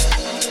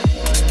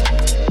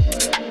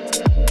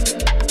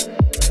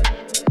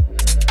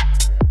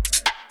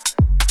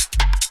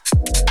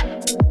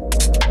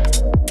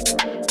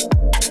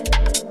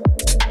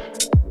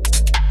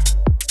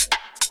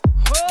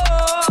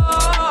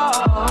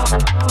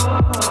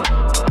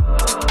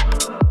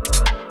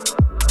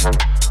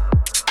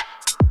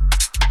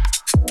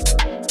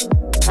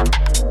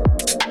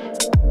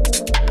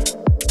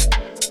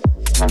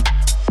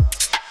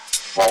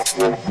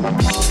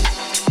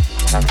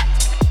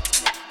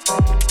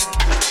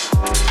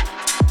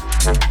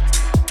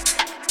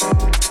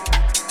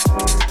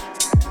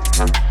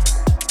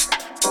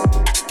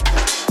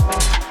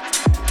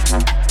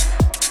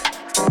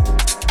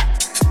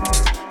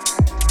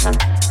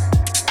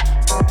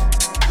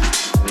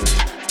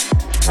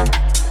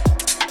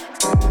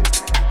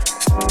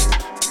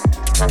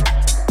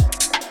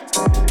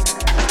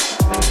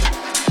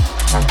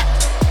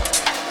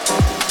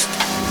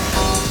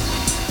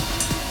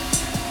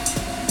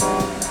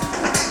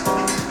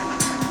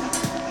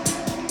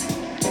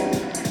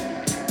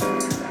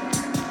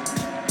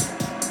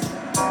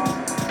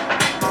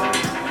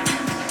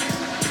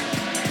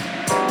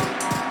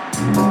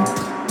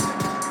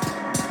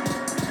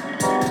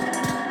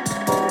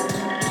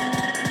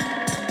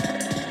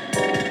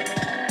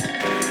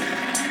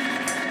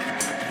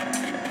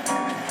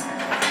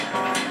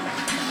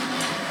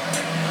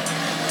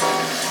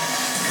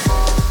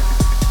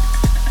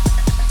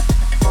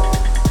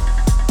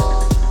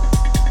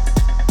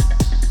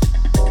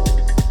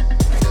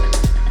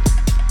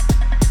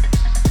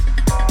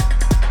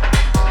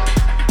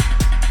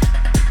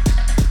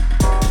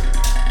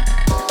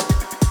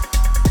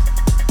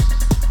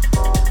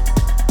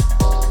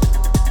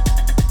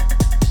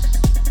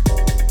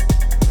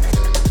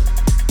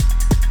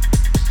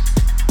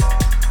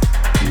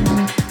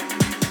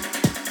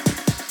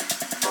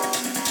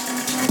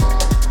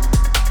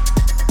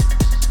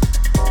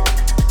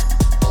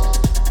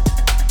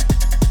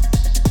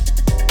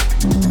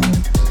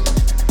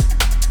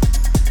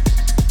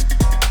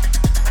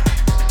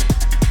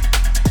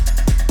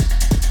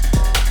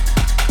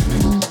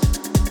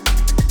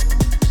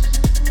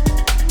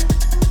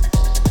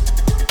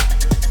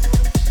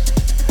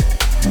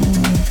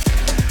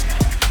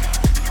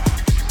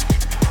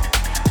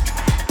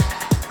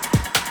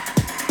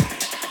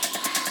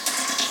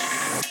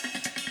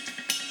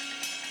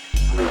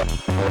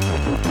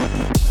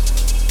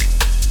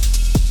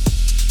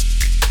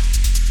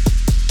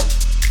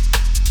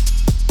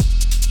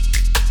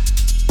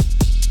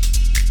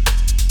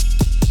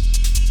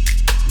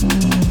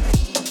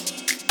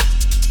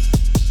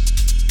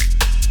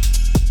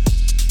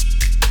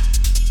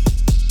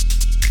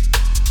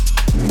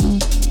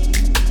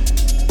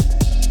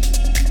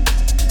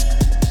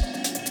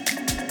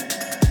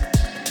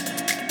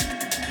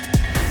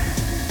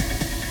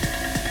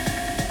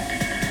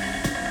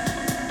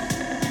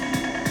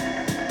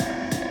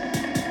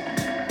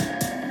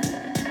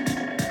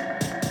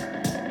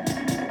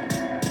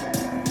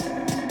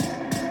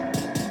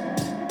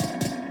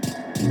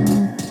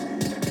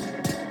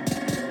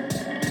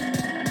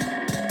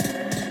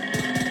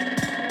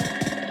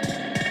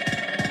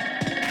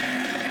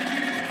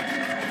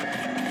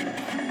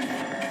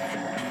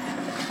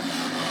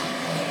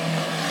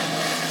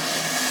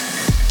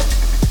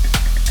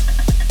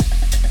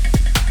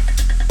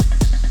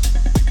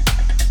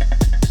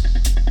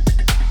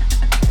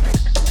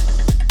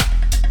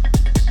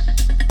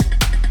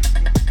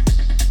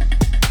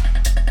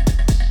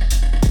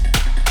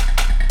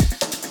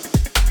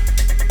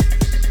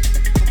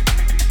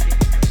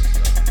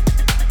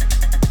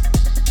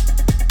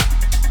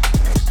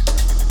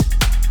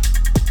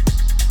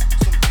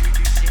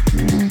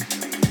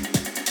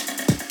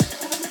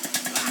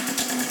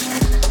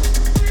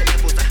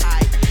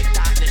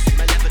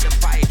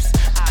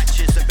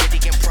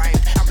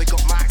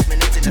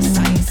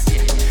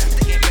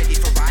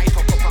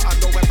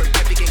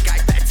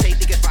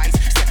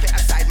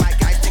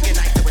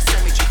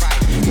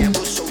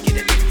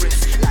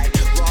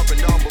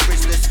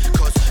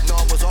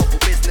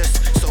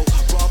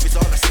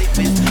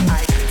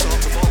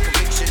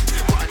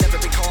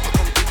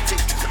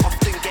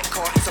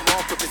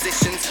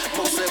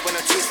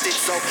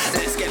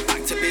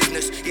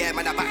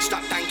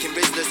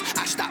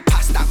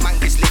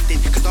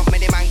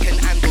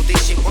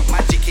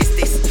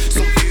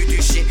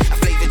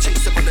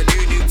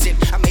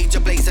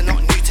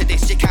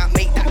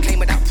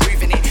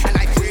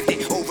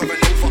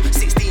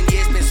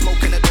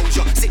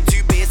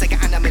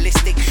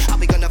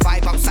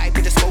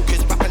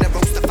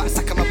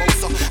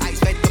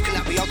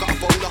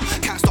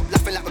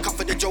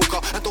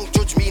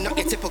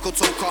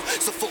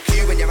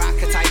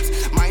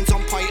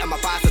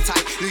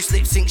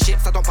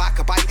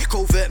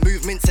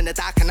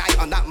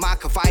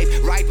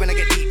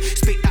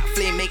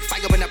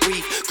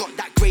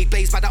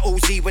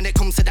 OD when it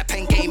comes to the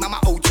pen game. I'm an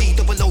OG,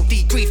 double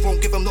OD. Grief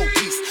won't give them no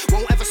peace.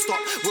 Won't ever stop,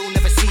 will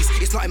never cease.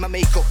 It's not in my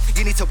makeup.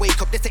 You need to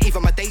wake up. This ain't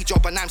even my day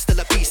job, and I'm still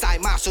a beast. I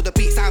marshal the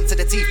beats, I'm to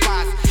the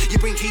T5. You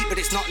bring heat, but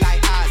it's not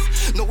like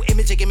ours. No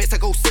image gimmicks to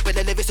go sit with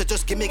the lyrics, so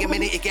just give me a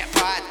minute to get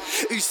pride.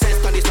 Who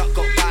says Donny's not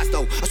got bars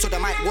though? I should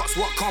have might what's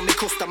what, call me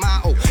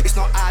Customato. It's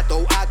not hard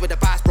though, hard with the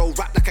bass, bro.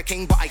 Rap like a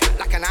king, but I act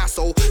like an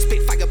asshole.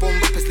 Spit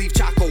vagabond rappers leave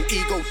charcoal.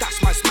 Ego,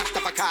 dash man, smashed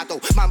avocado.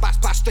 Man, bash,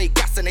 blast straight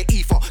gas in the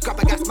E4. Grab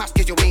a gas mask,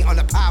 cause you ain't on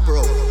the power,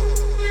 bro.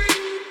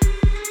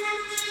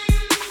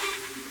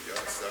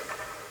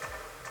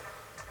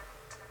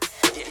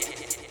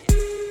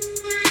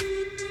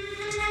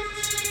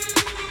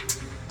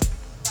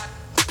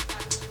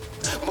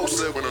 Most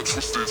say when I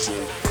trust it, so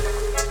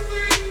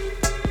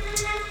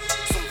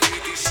Some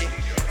voodoo shit.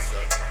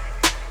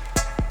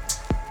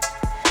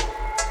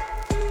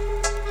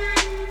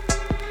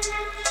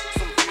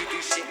 Some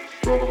voodoo shit.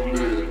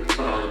 double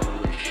time.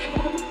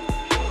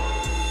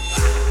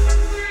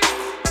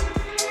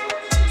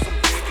 Some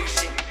voodoo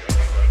shit.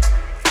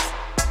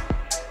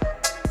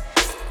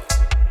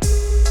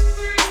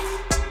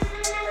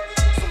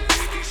 Some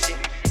voodoo shit.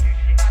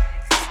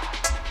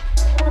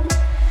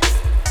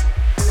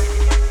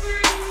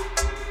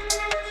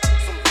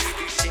 Some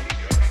voodoo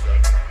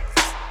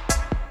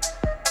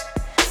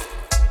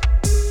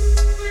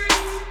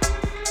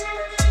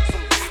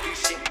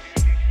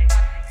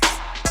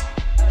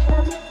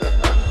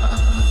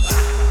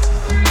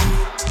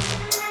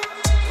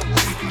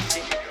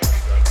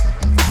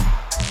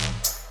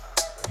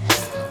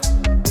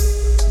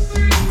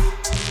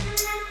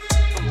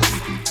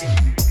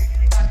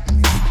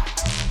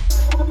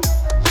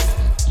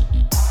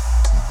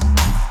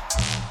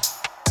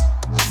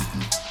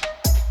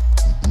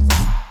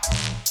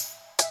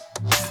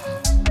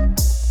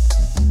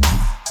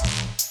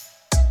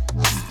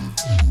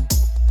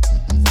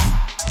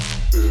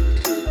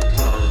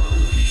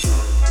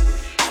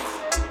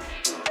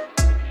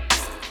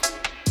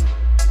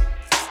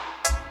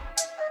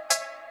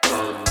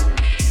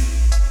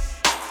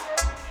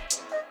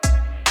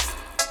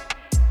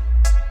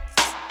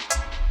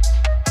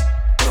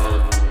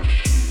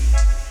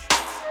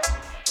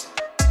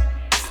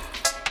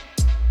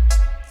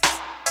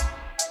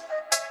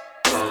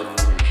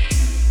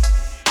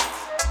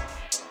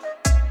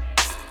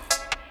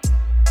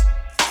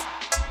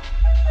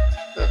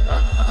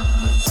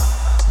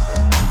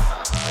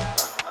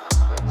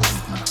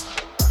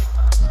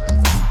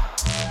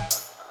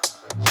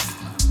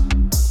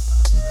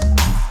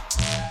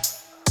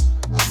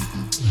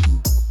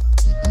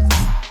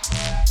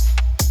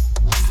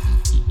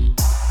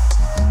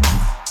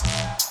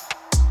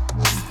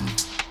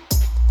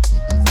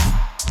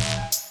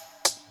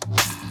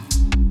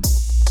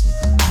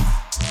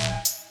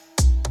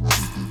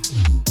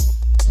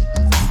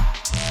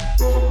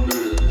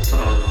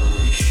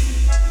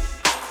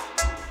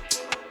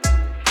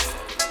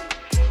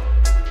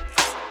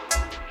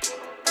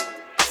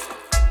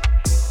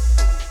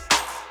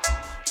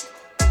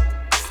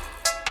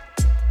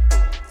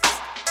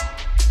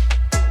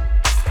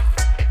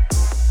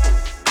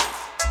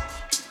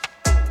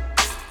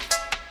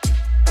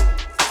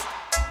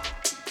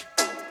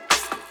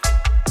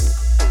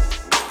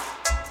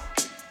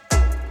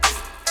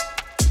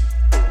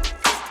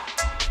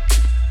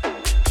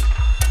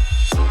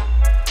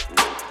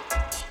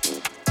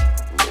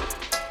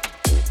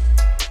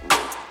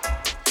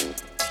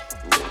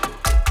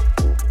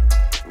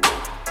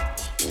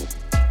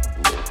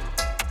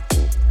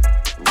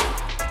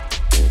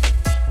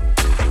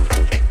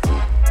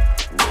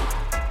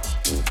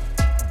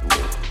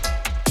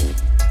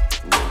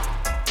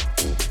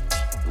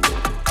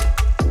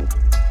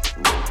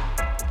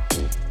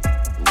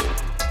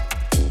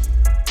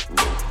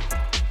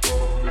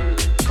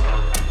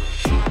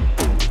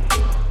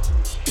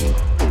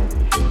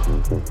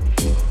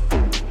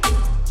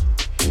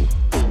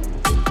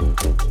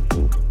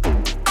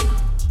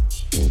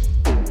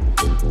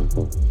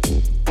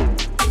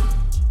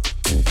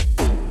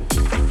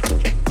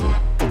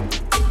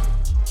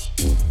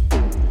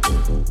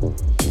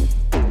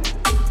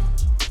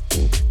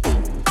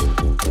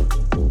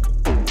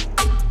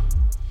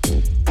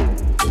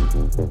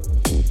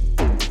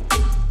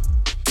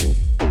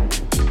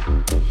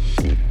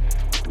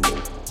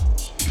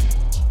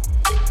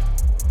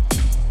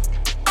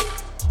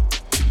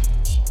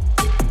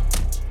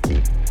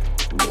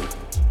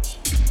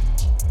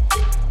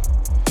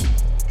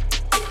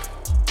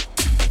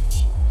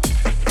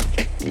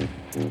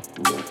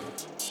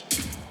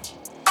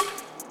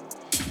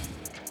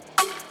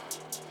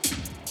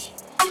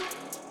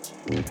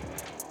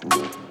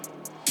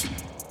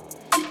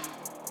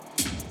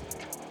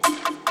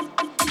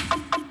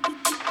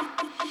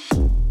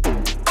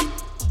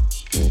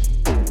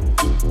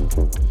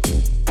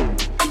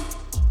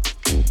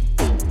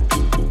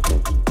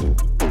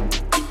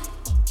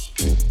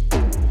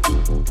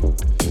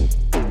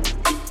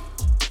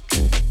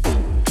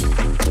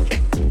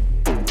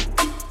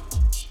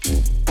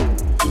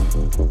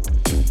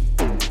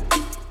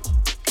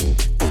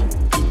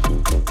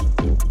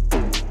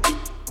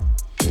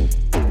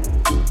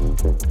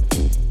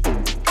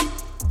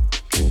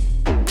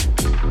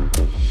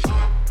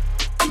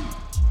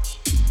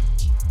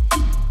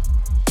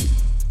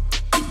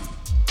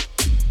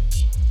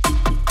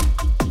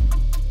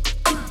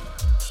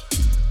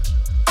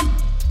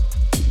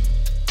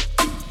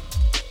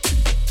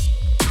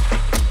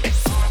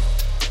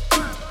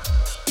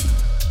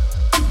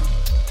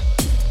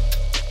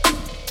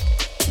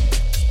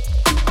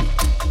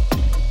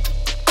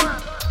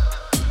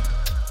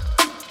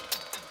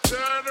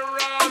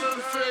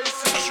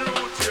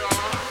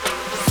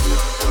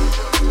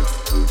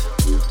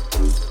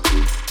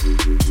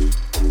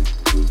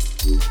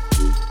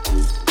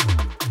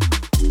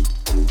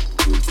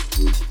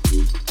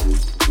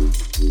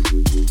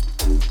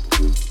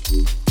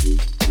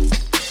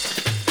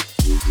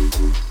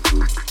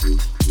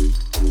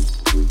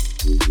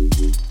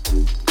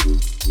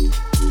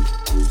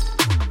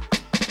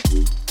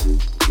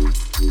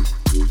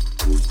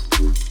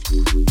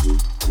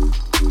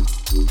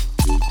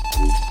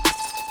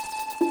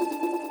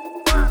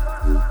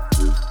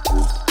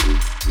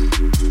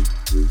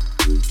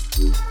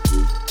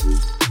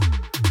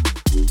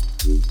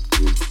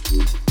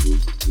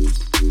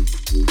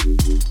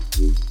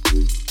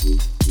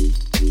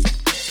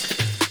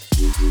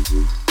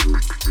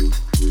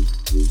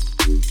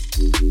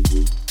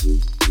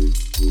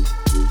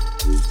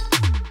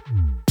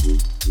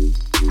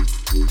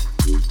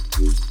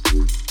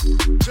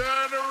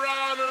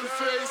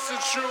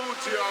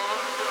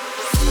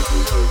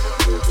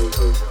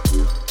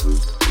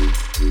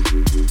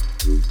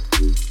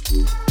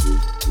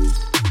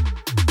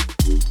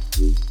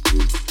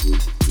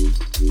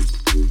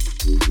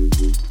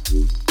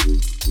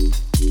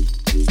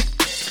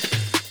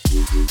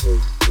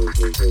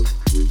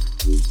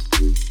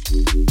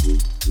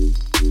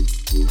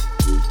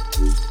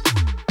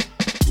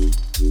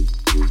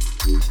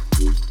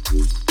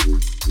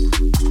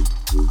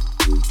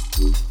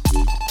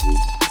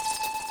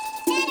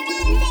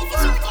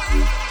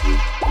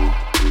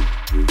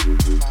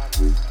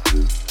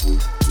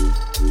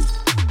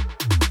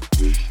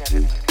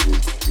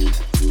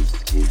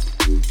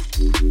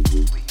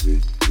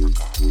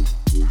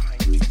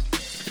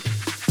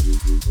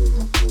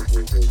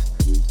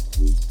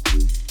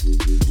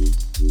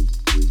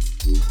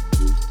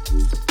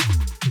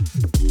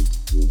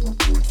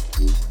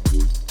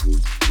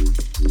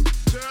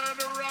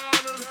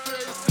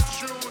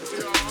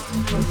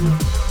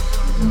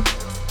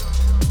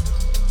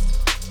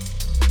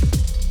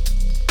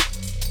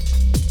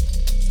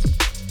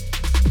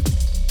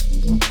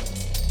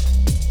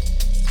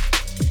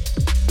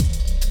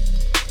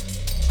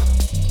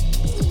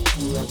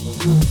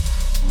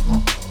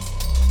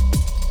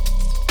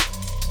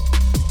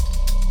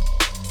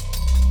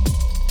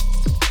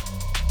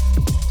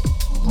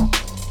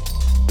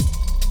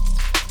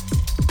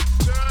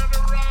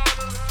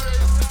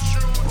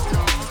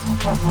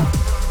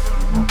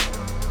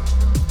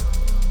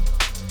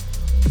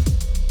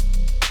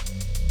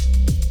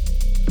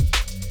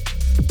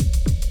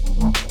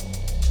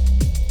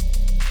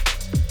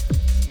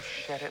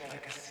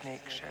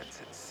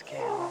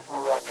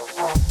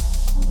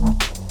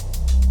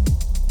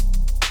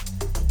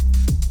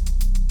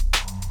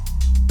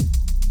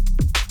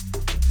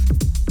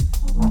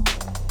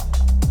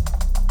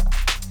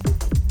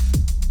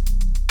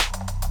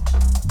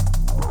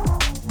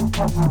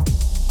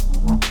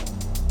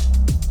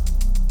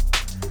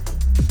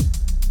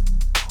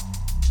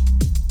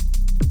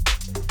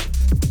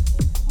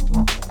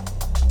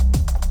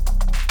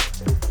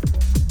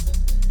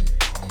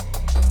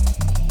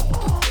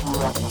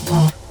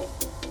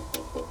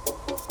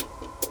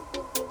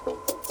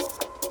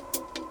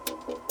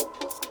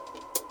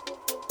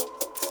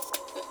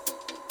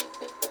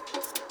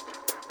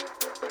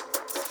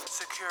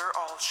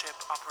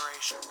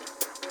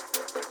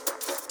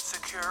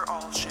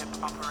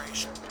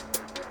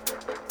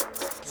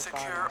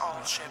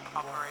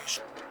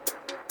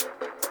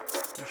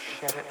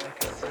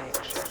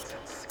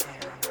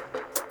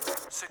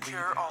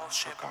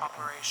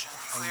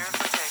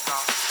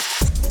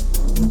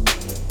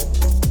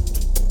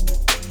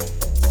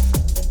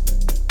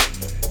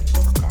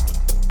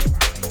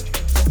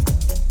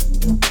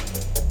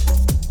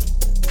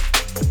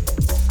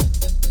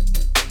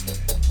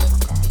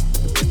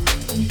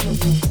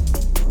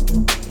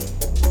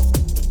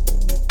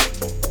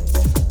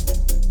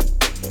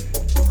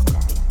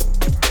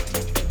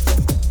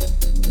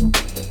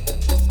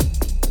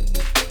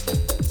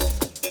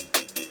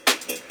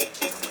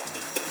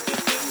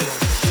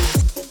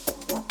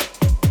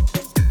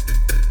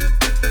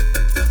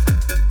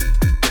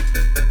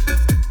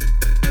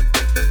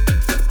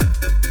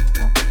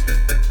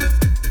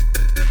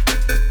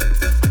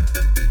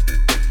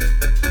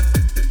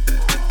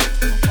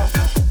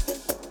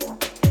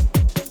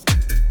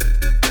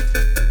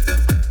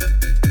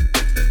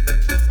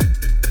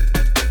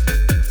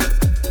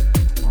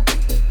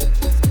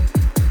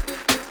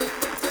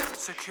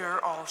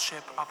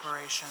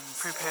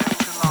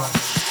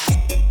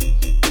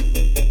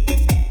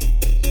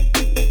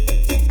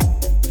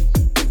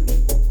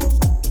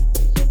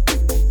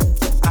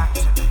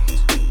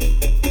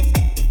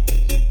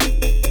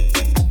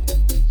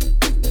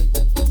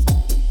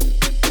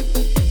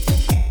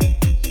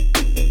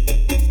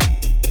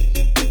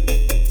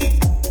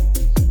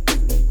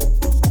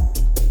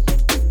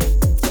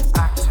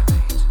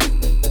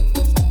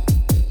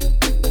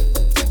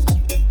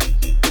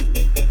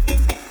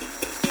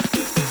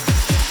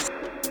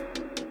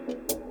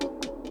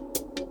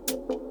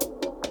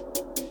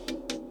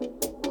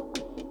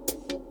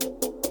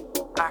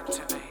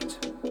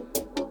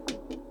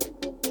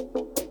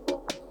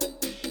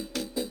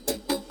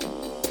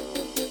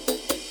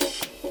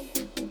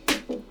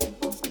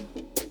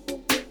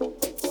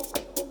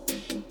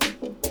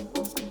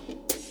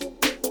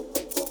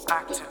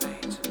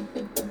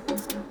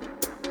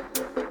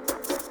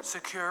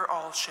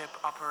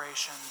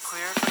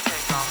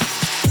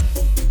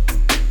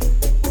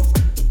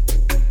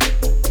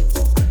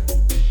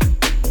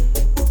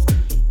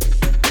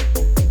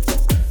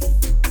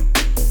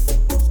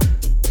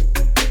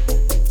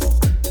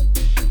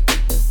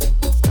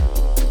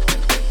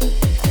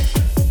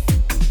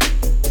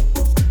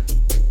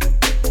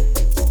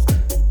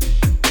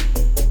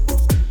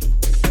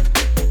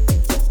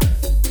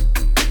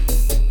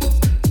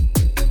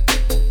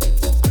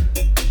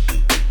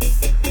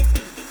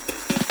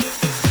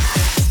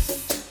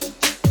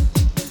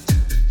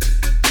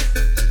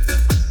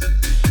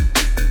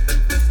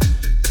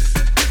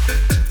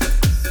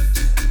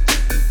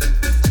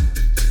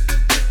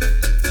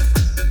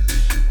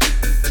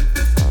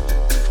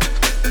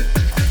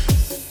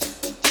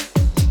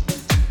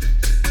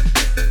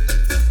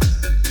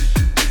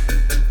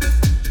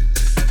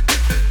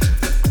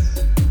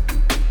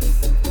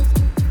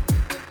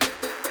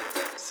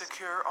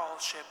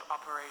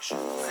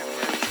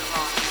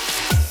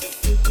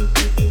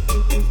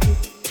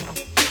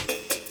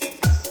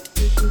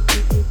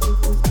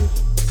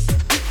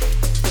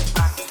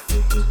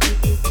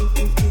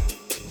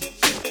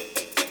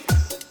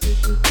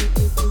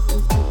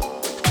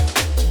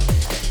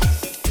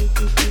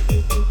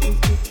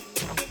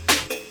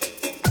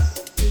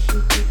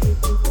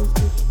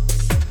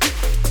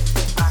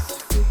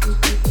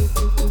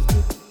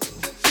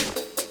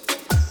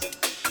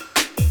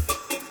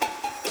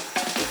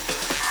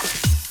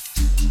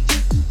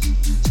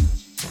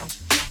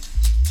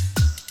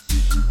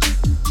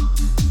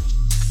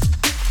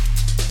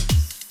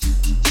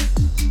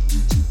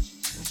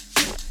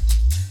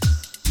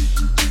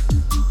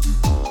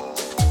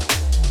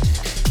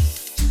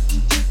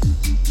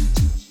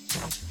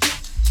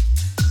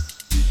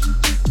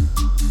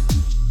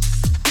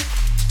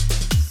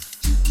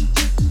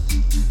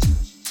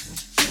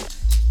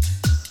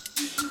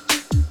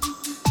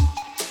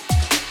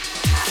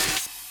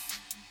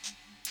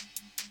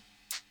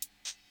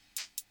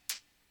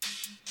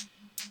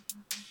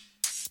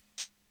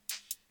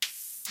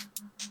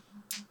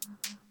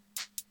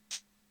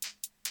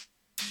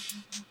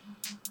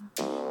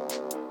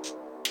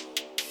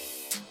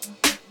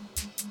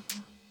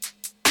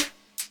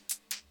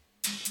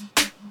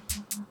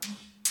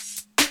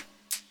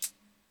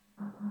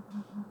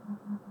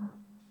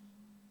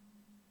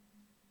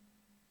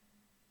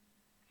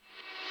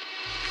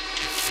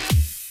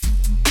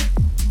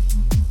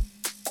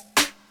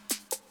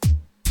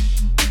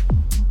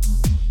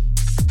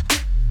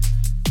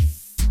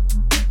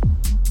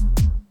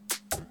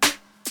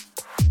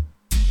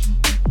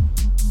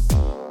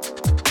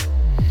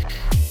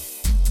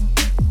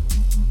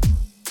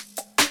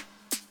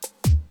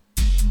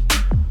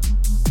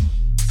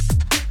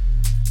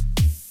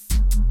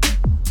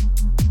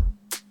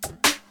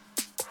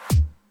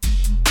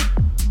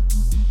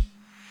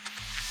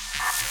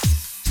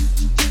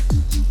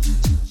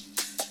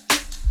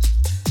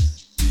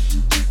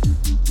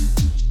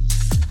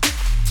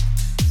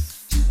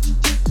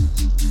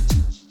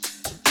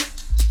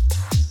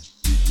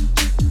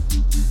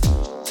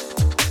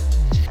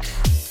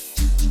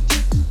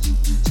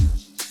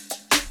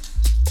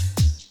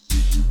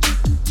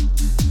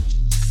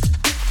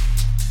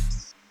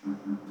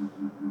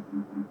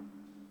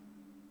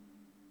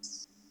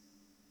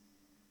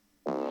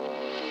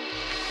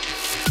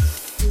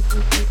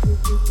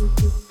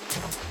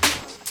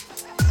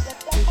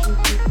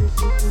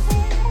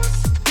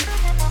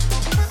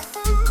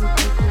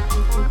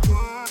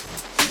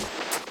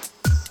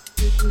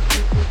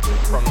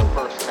from the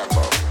first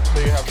tempo. So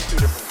you have two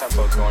different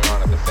tempos going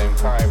on at the same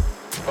time,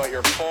 but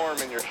your form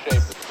and your shape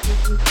is...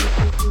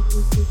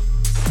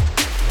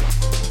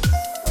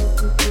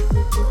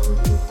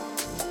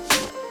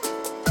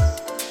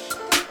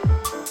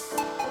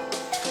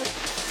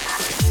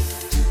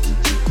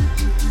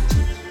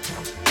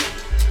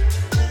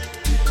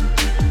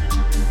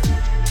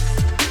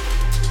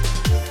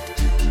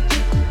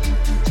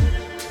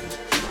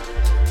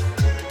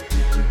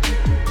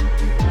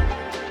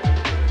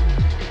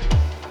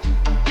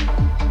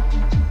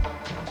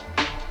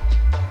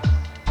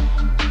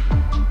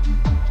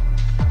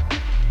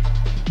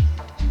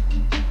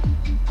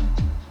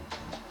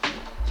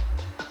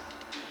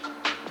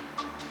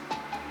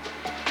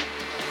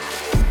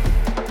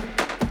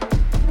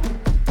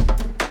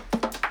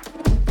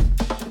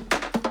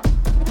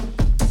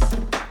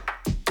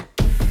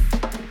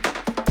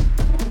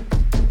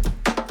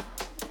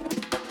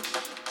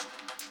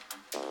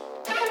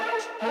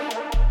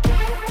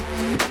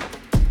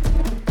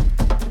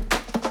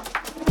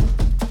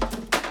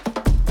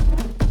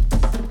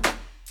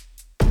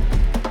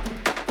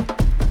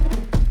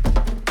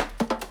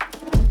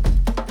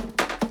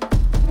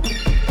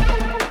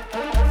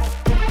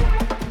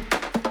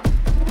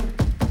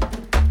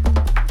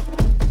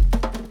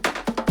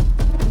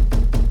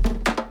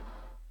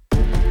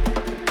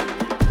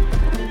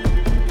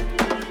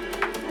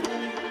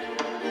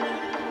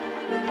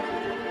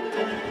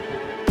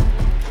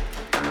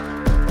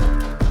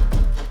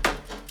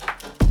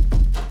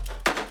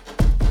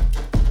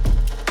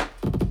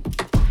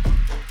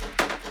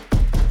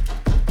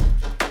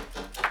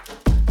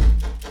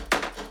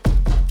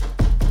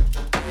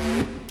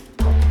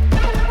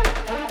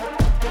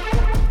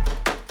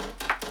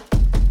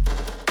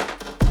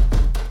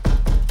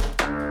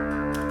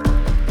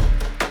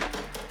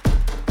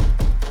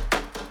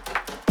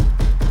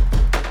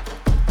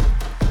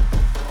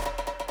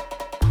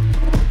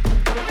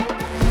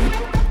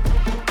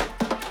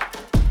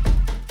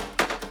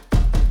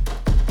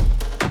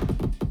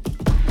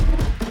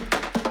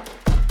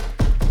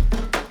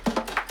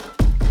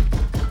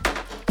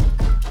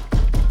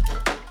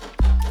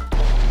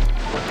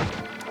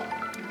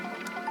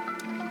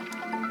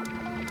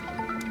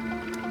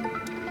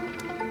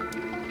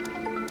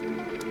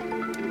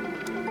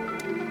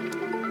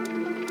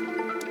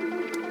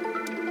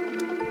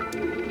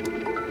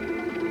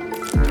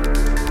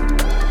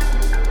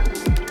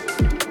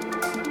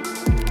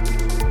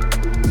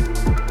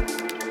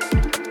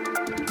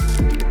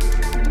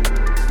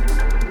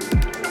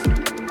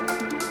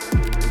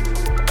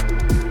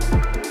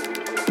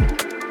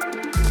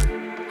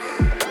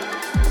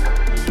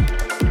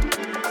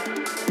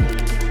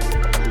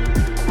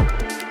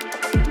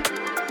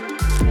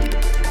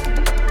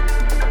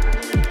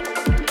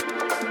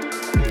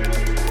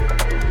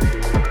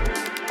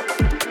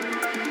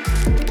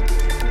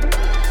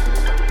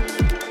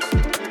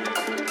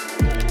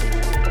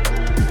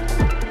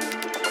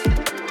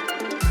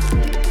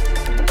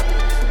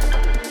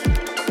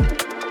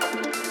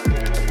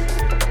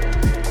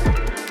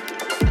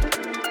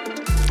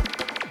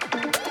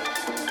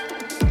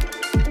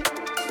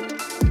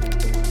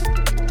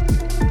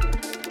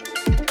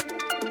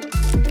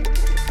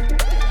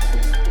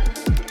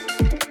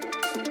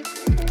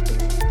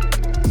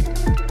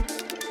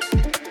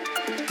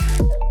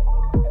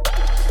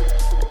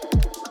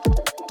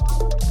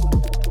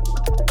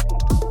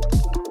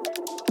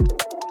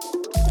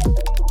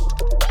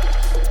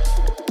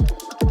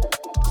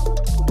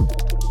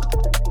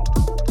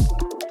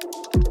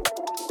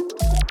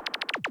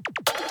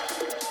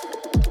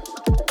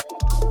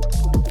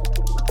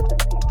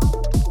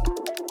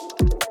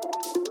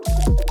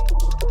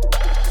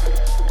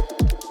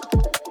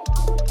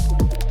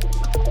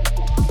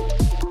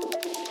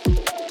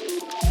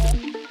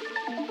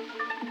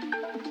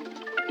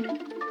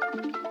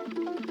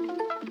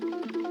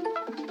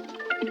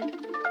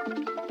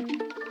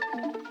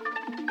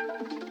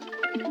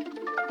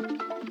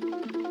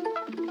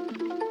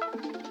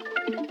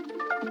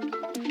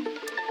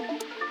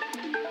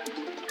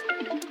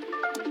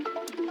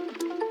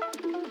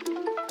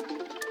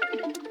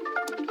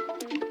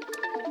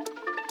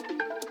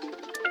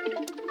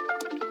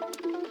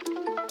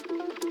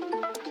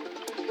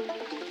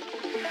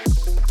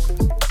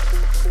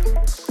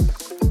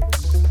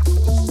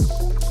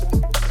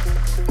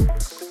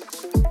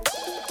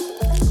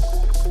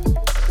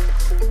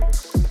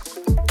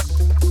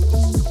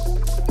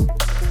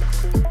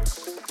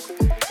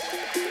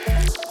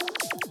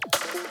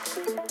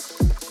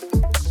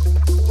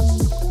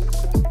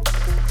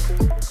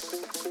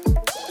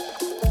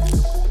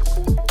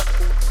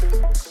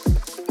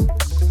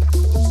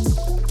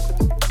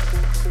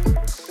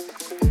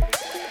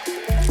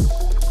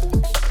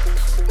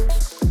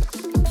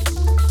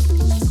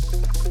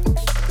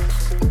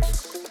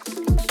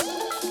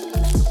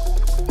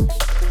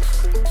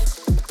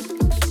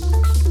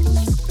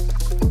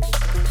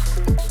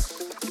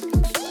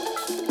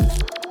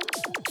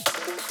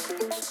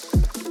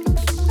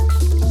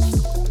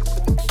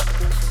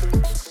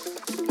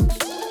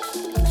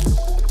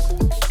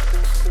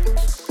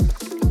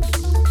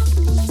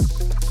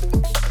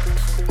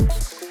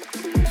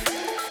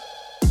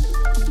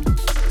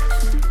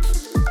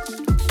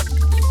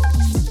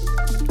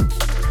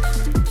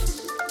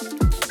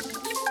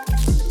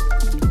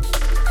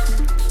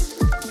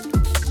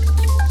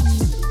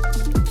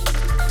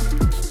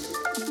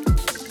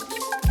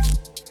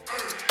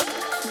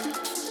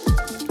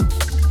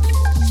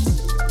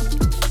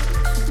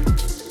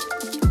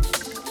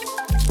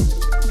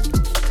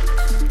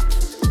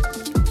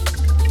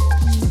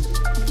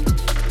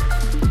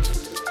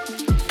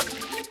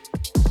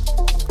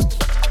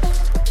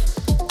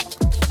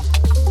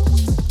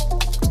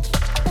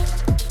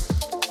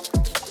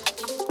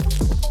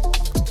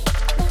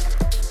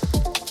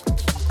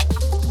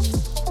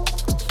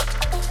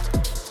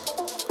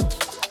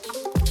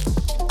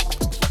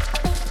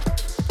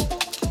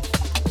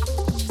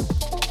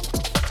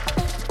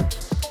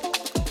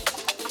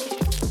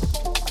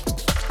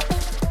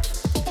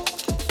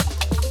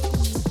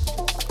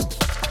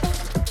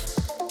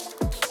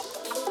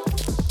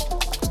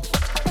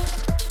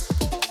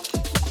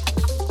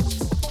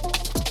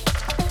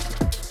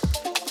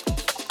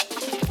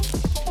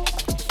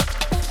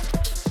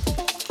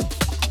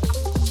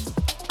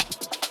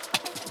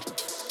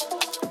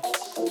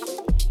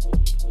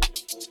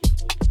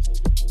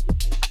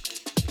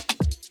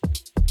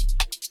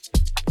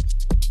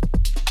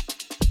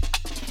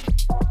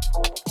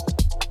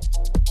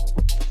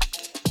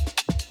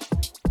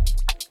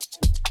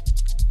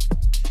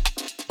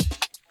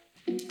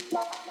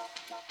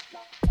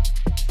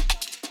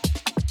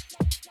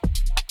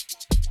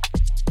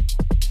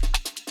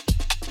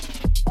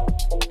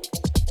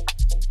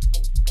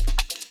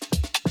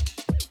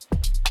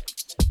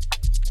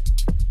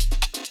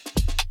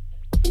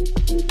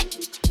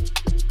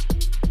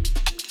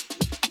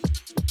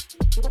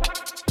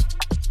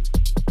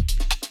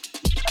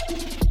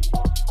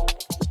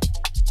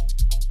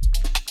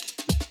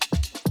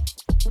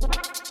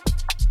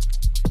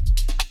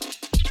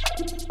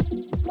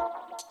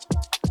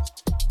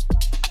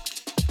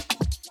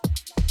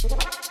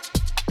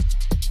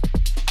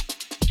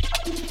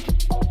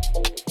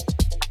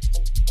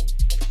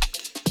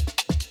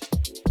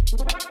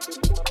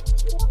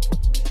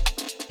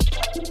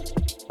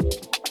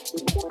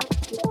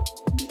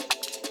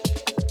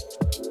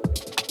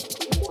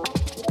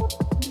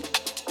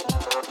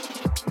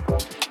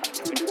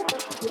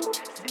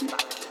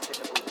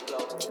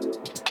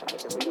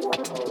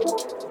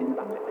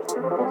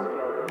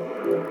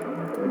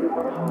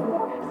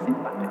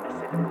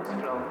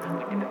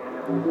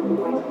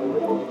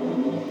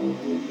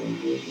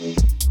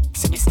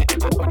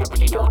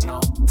 don't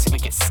know. See me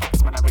get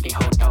stacks, man, I really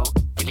hold though.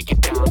 Really get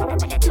down on a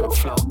militant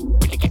flow.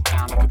 Really get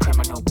down like a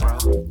criminal, bro.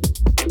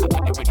 I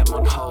put the rhythm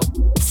on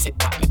hold. Sit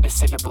back, let the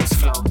syllables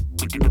flow.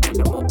 We do the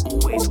minimal,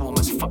 always warm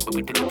as fuck, but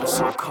we deliver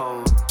so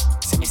cold.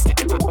 See me step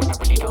back, man, I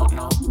really don't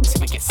know. See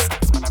me get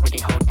stacks, man, I really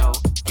hold though.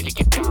 Really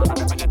get down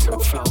on a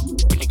militant flow.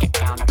 Really get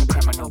down like a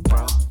criminal,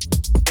 bro.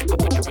 I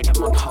put the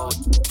rhythm on hold.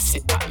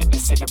 Sit back, let the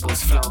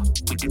syllables flow.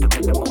 We do the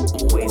minimal,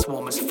 always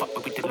warm as fuck,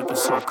 but we deliver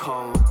so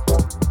cold.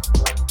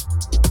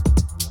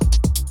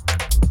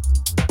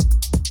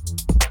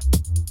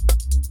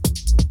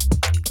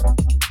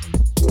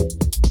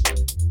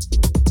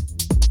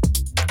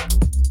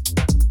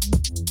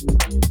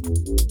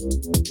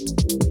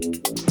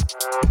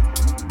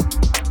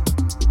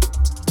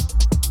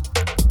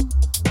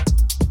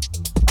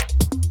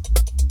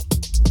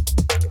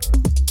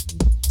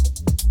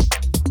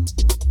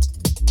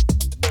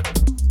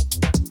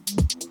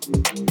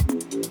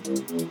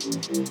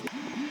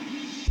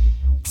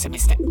 See me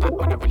step back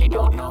when I really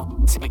don't know.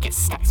 See me get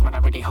stacks when I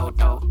really hold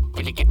though.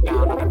 Really get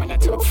down on a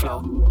militant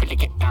flow. Really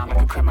get down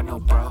like a criminal,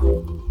 bro.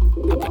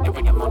 I put the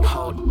rhythm on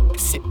hold.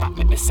 Sit back,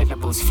 let the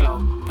syllables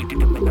flow. We do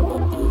the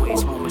minimal,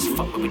 always warm as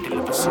fuck, but we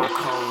deliver so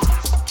cold.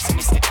 See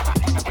me step back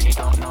when I really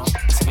don't know.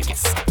 See me get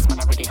stacks when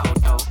I really hold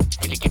though.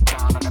 Really get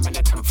down on a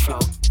militant flow.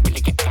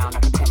 Really get down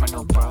like a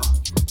criminal, bro.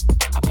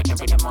 I put the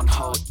rhythm on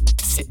hold.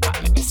 Sit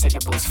back, let the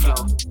syllables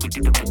flow. We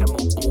do the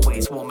minimal,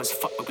 always warm as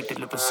fuck, but we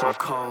deliver so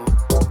cold.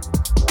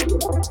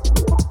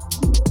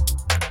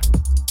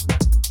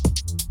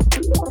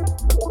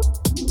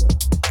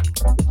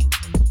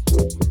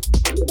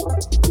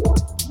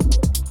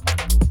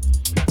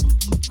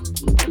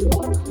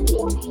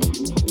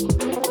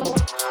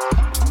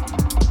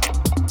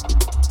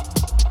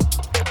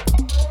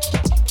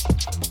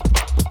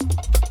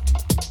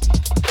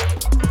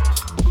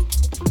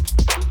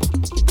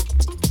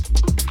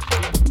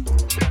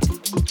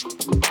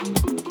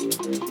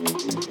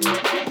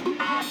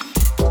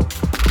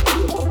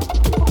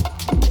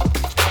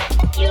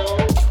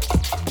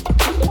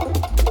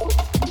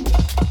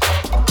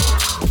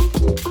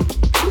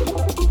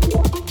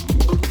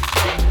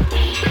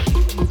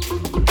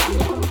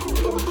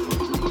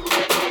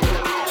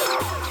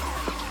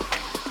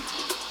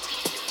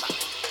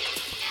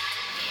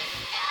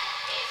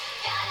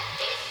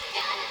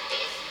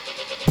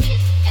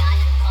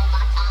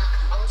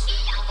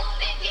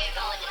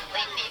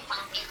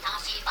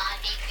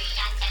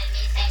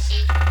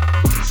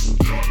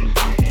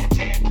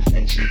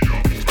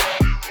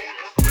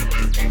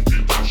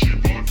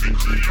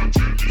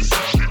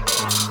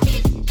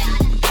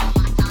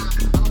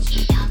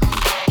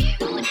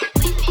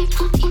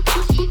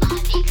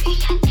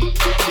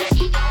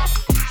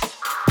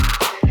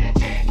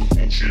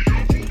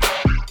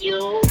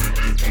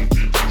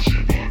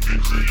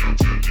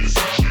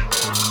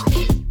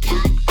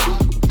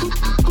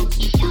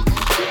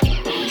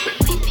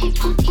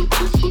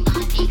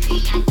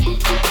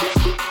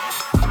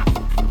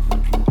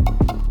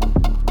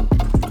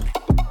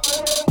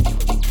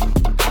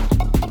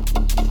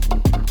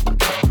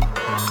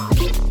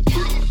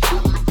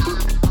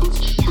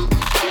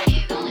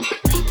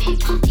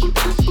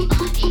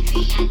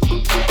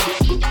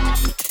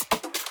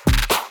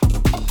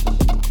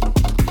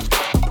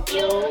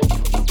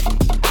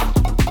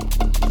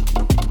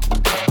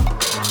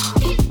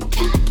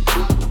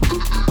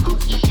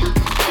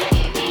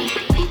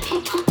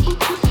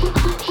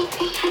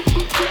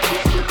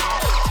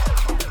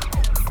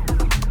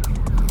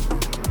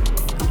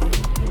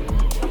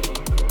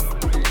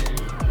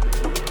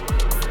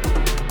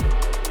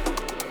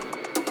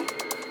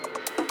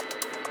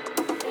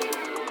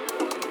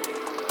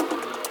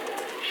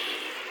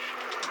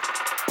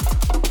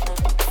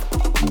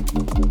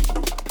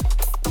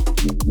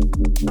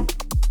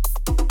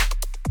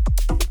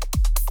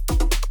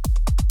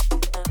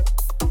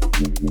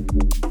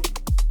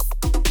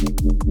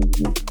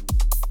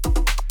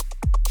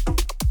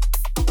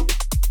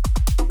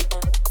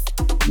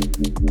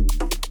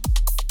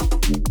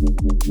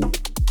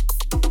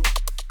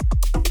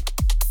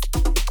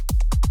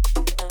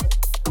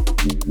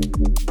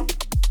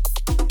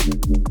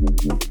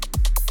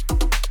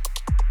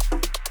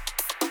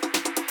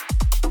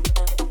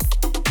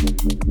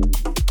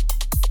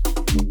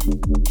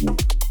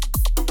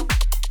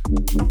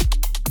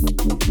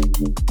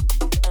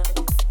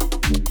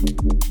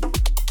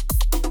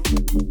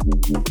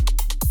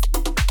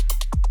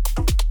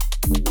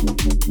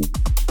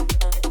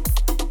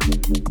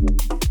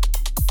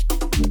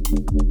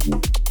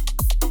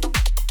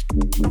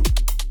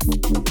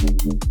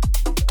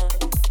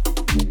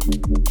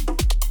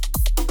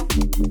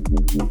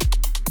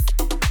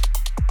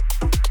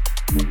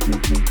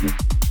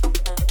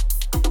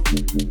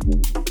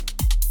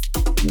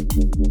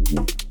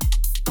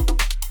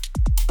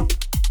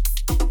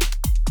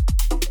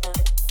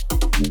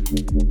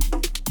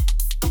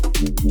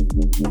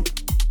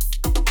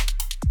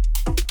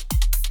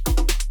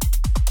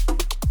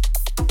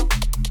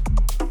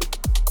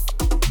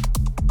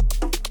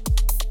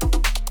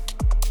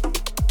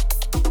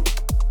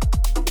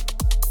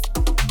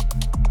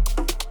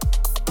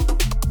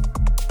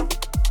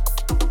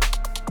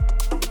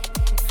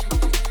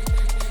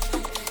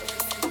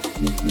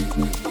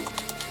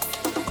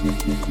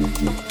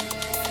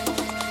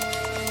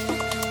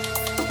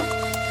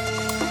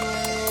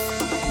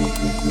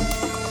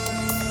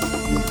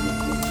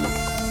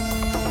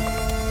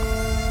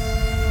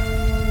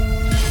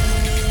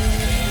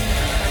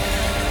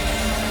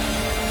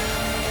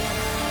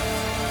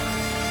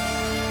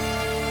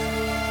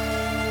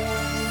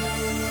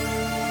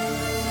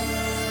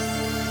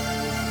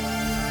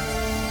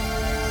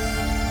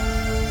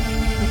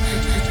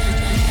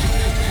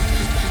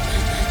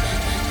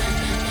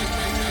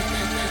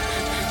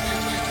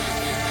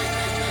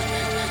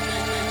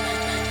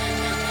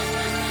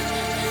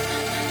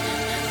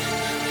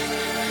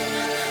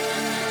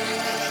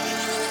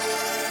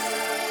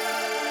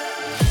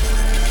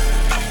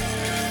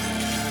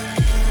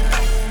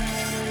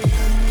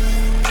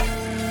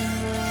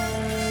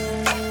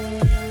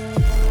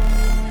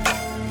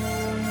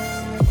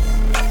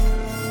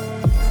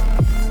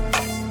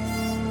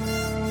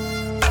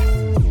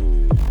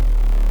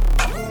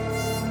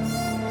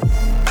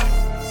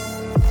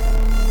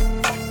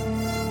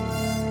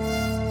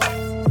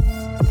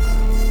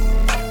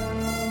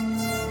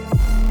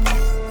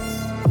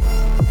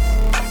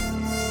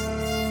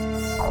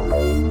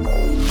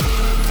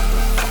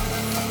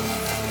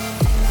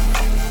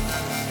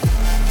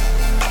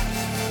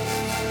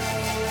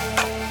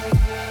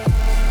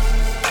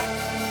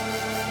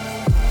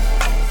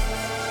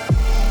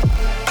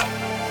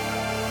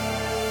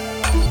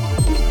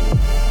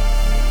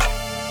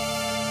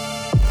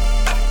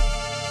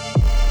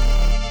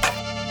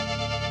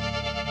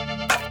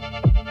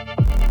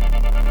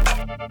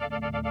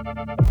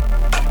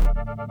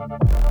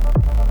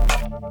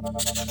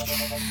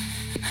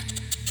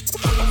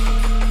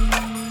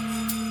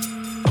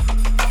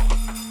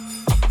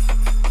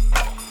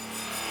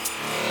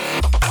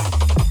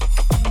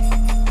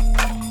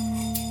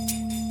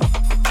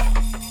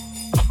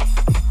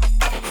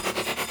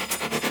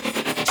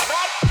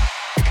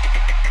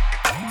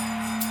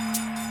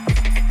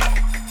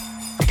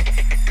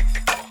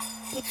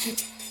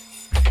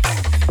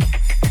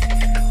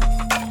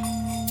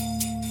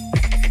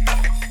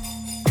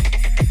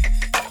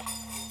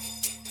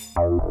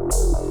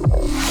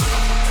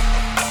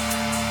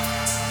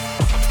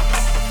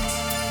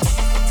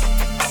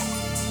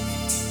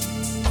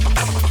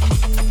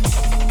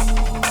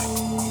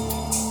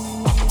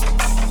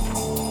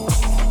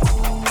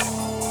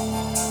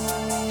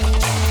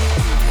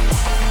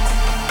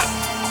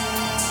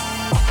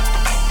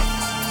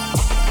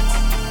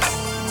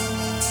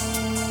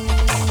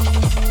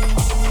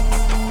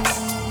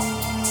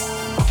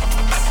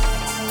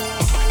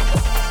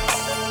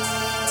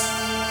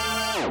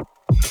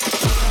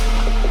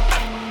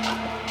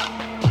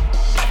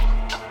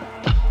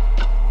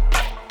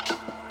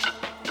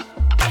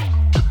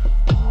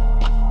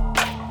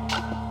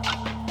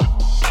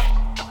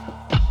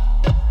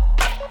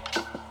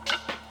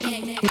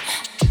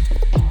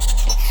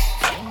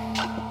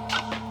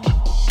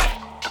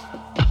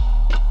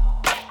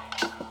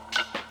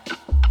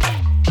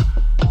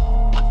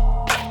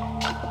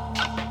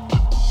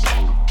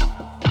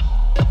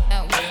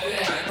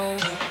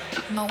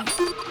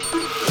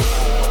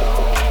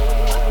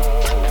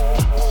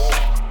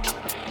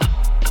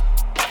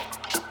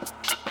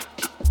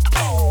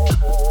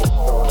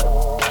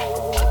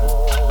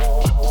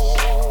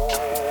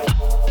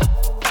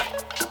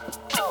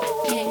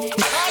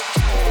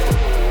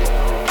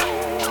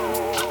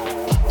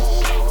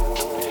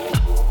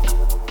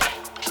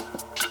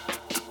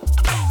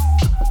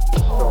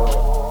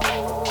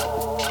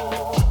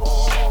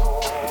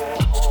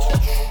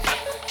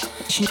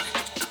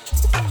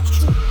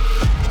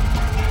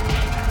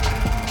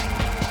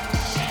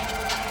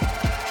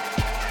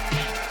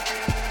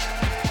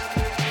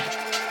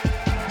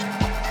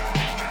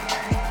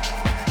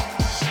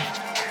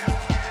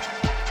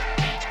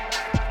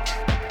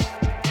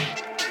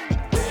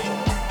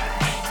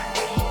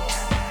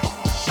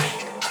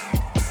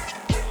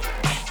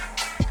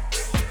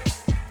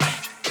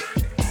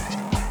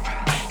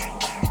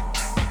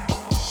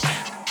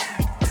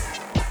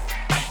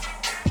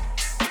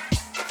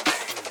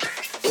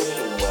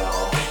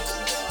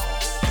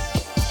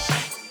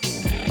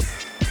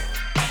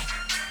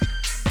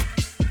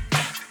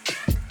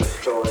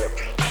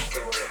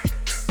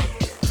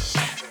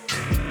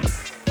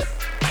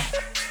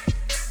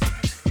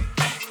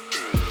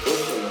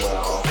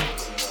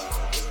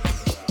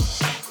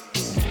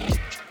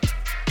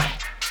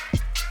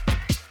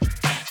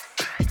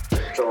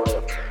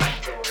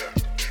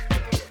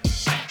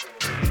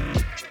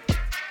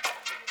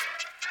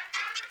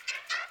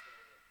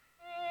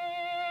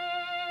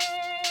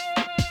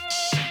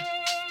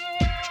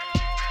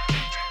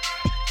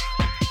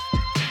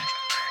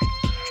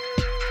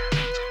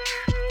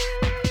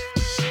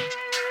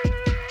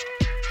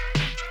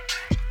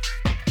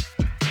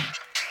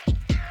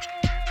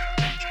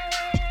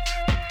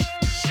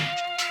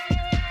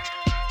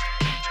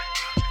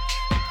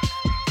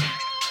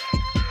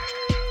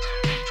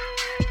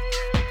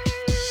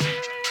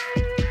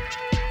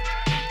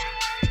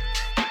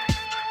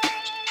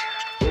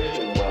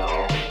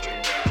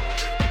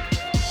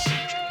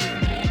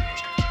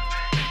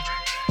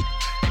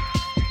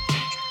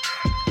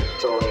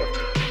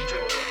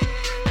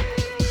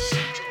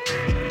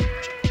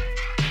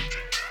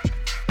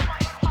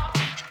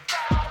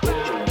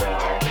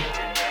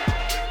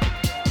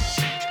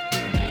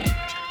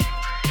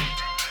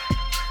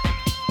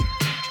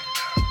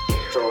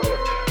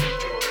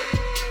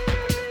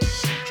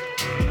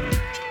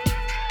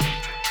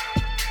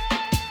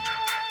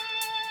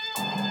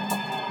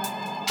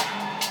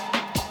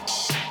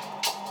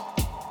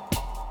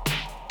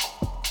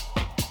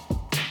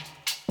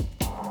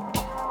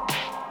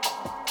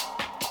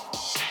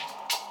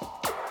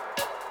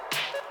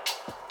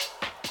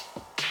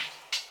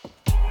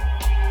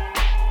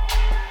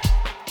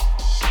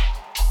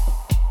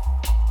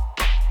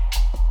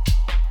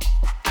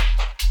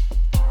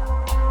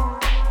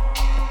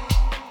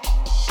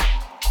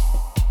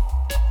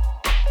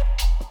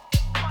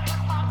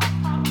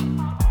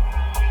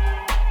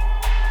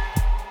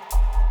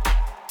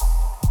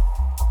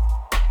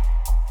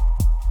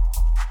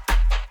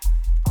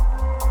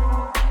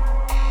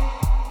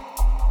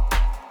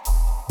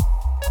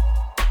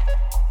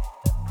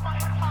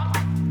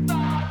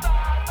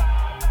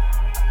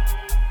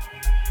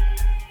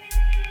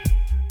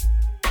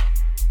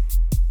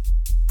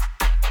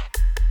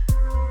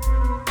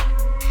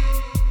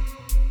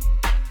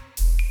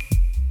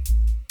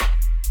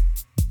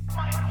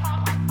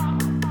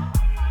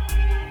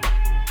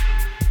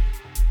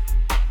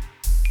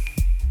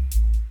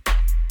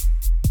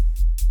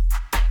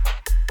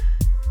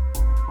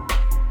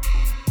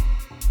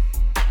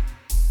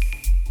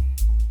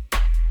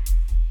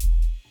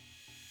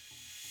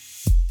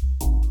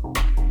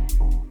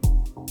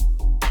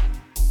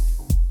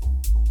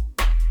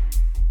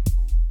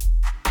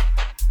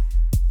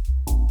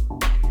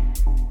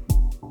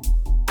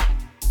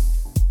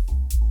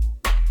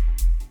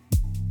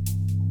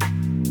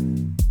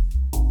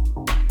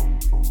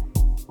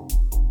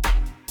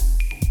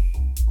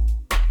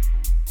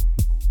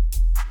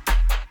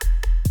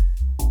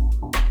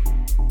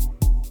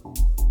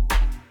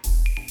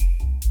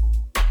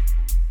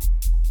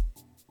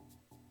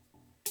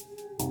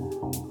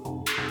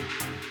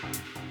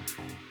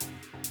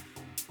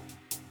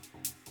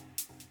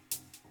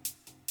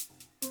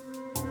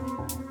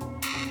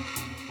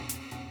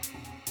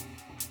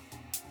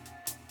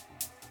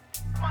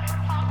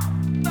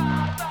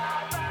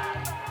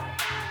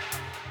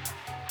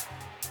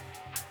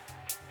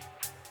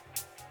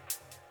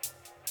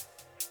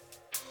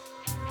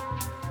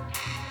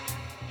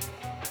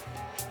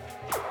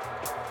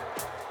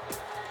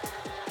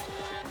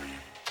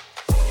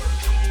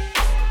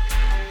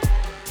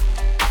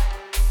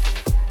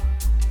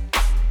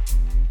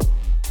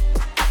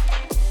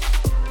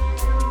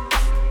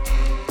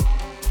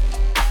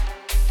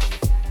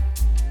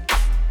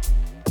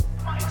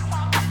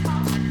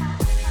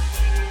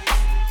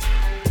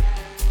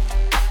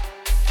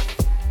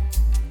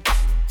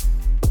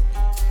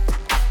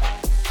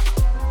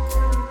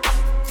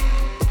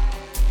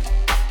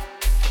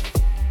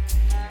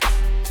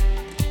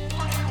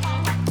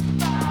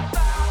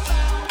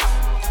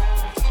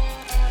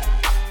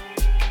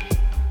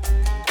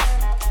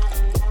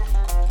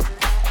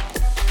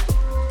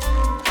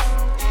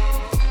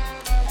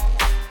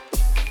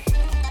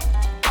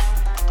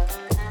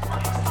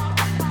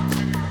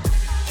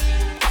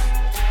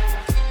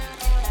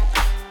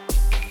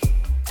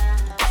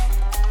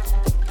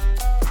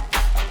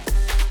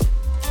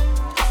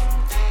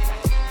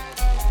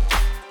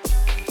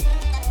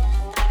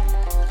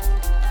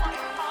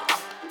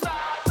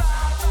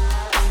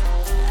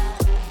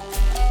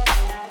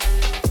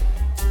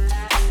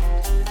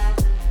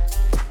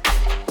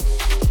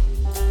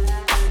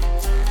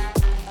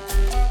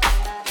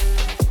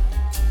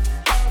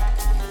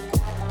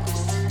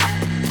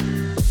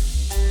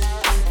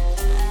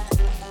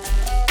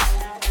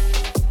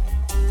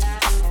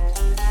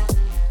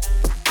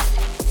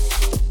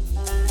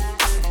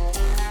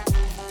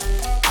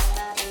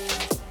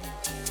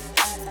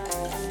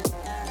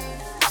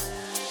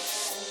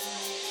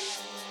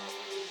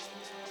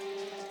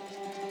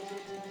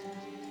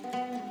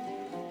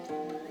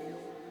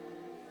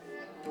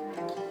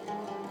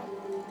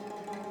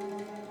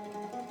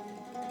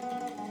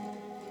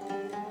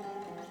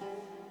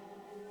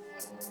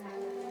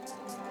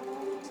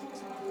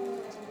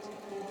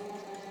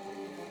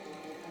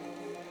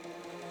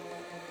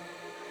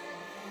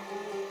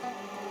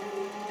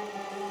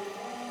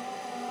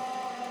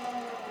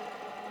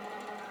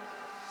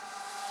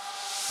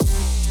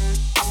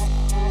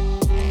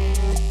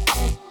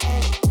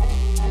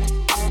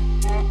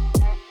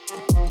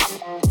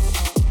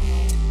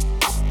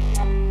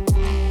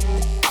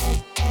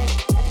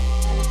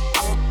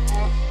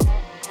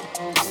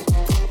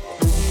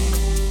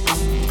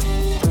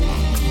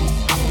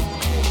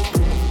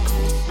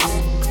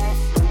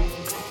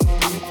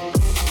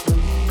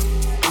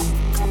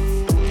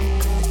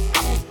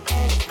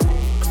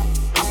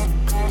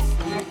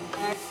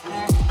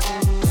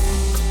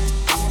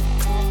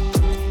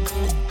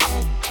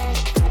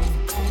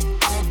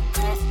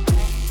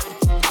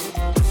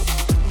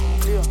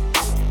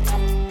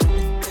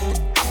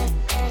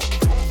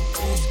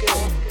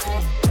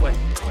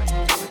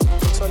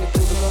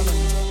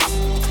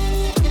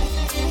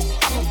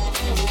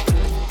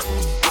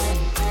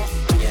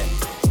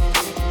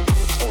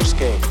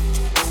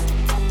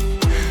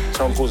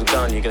 Someone pulls a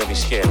gun, you're gonna be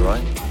scared,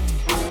 right?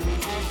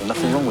 There's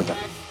nothing wrong with that.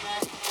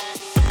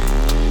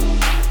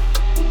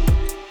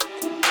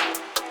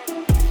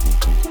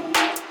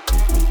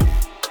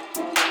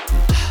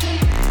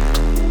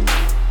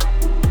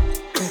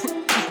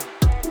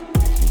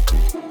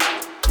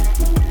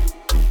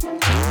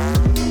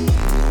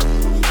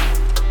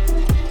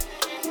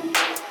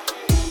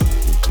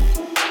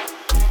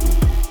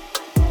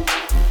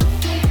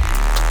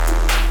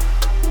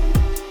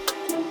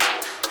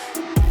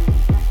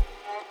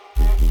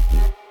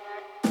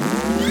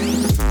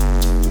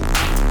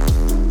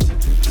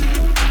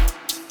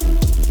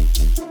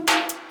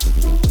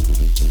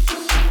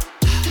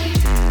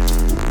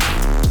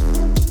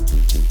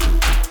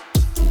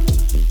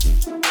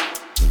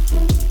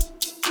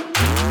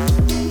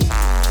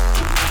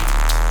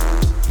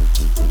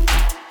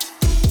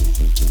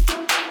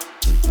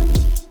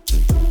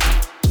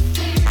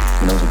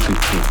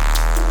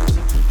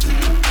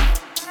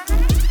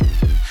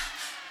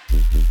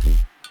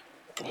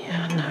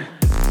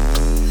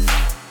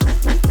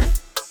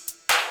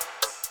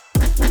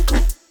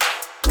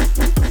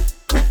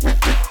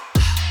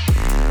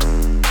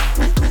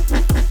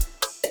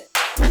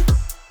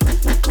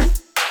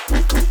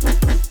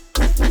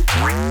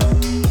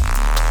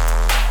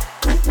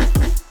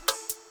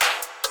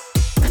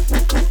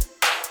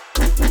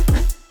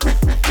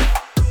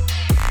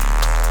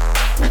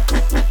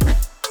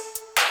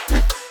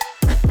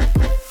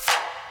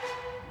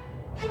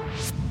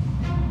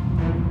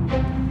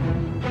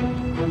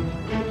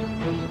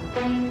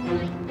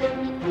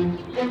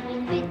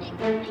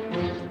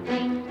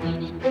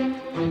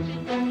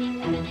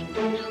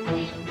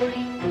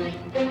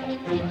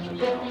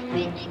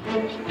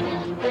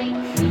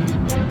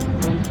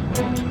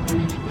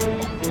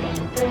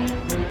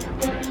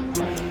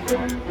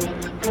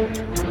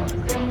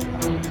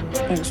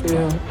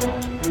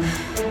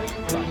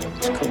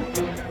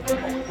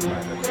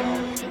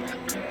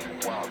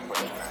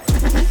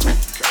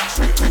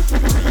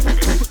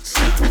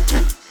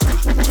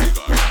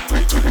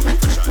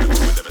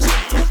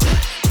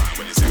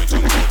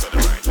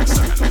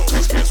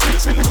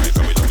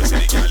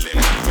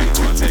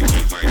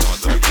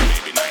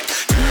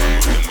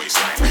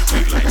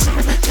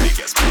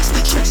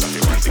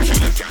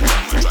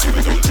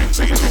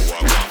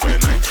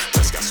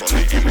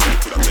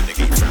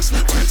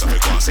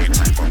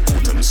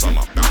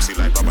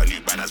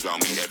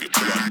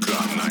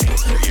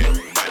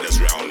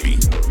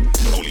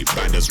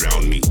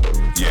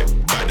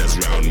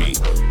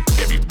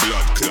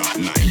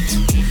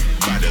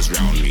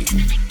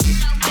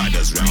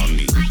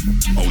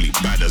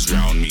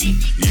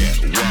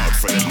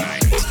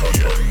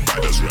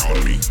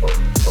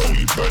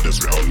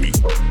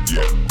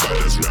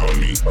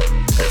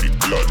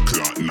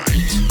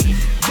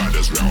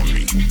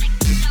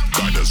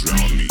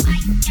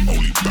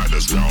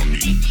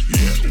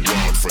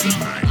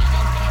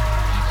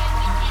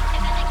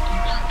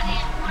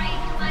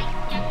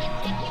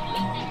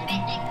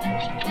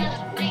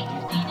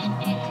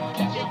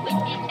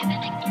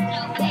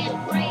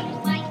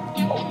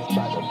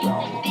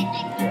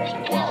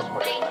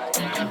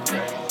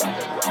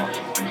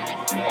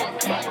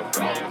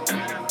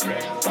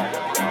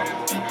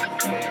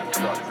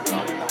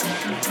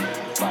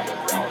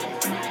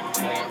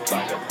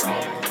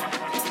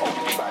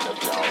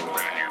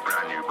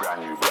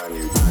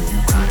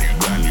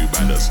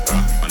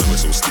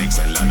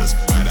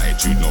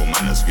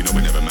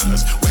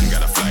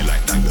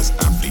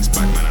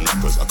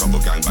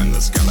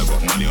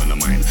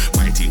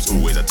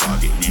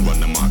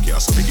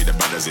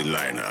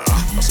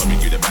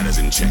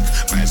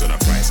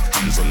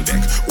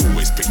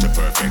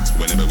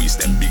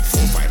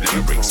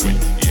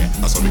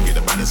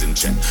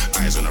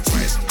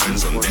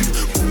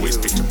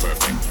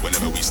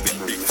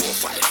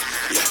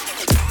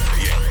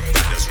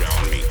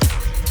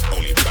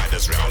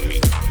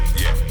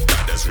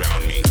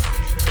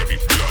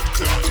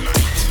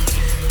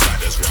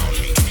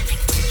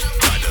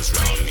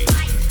 Round me,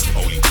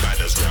 only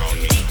badders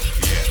round me.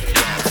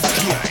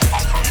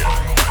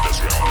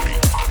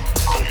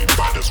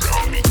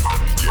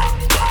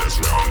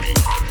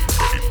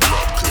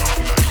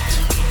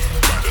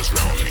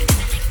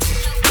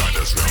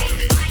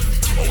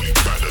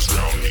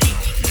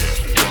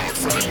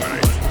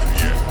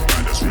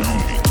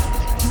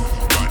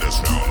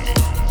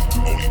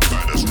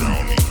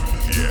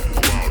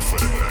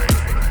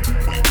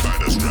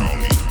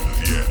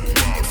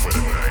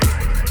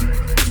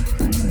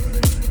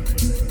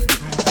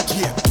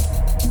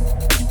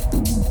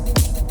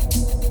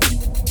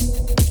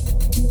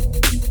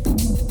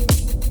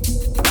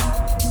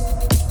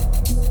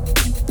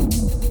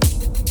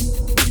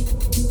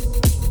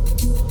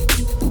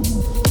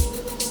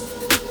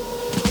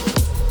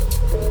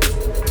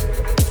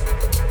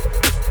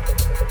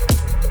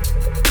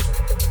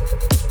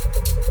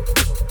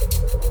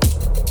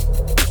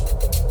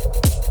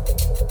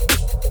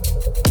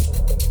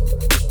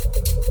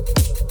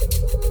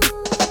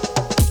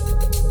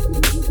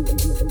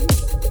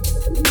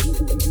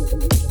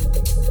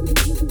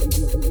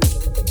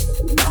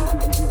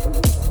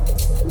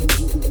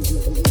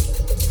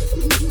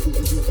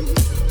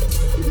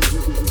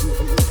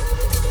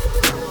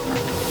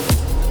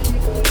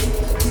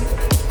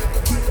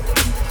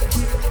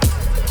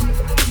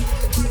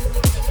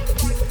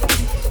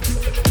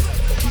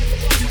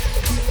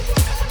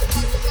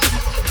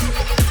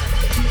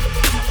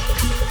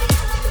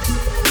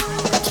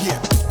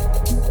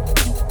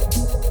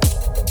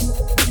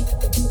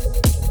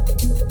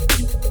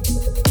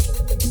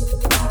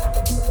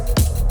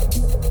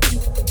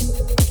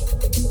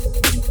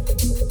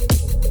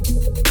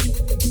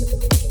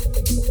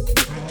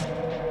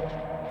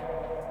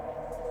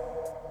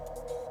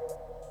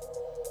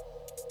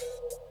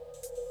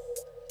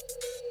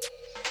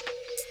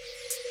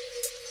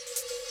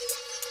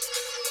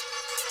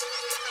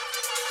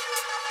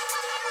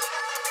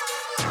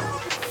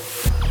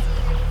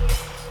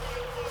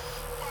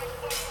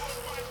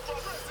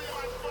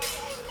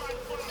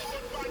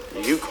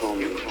 You call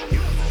me. But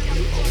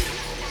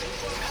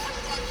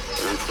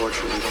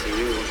unfortunately for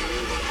you,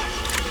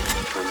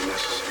 I'm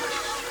necessary.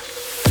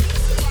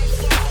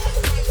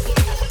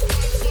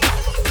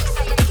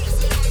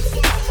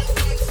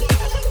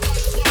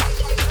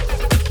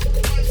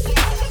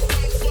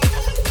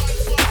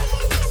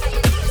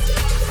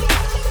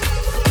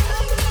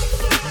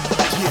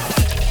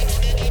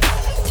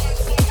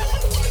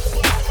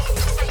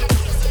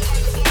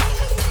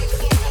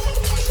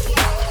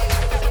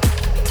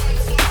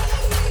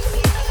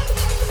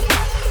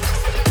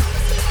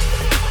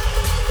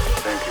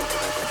 Thank you.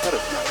 That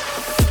is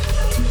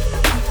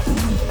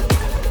nice.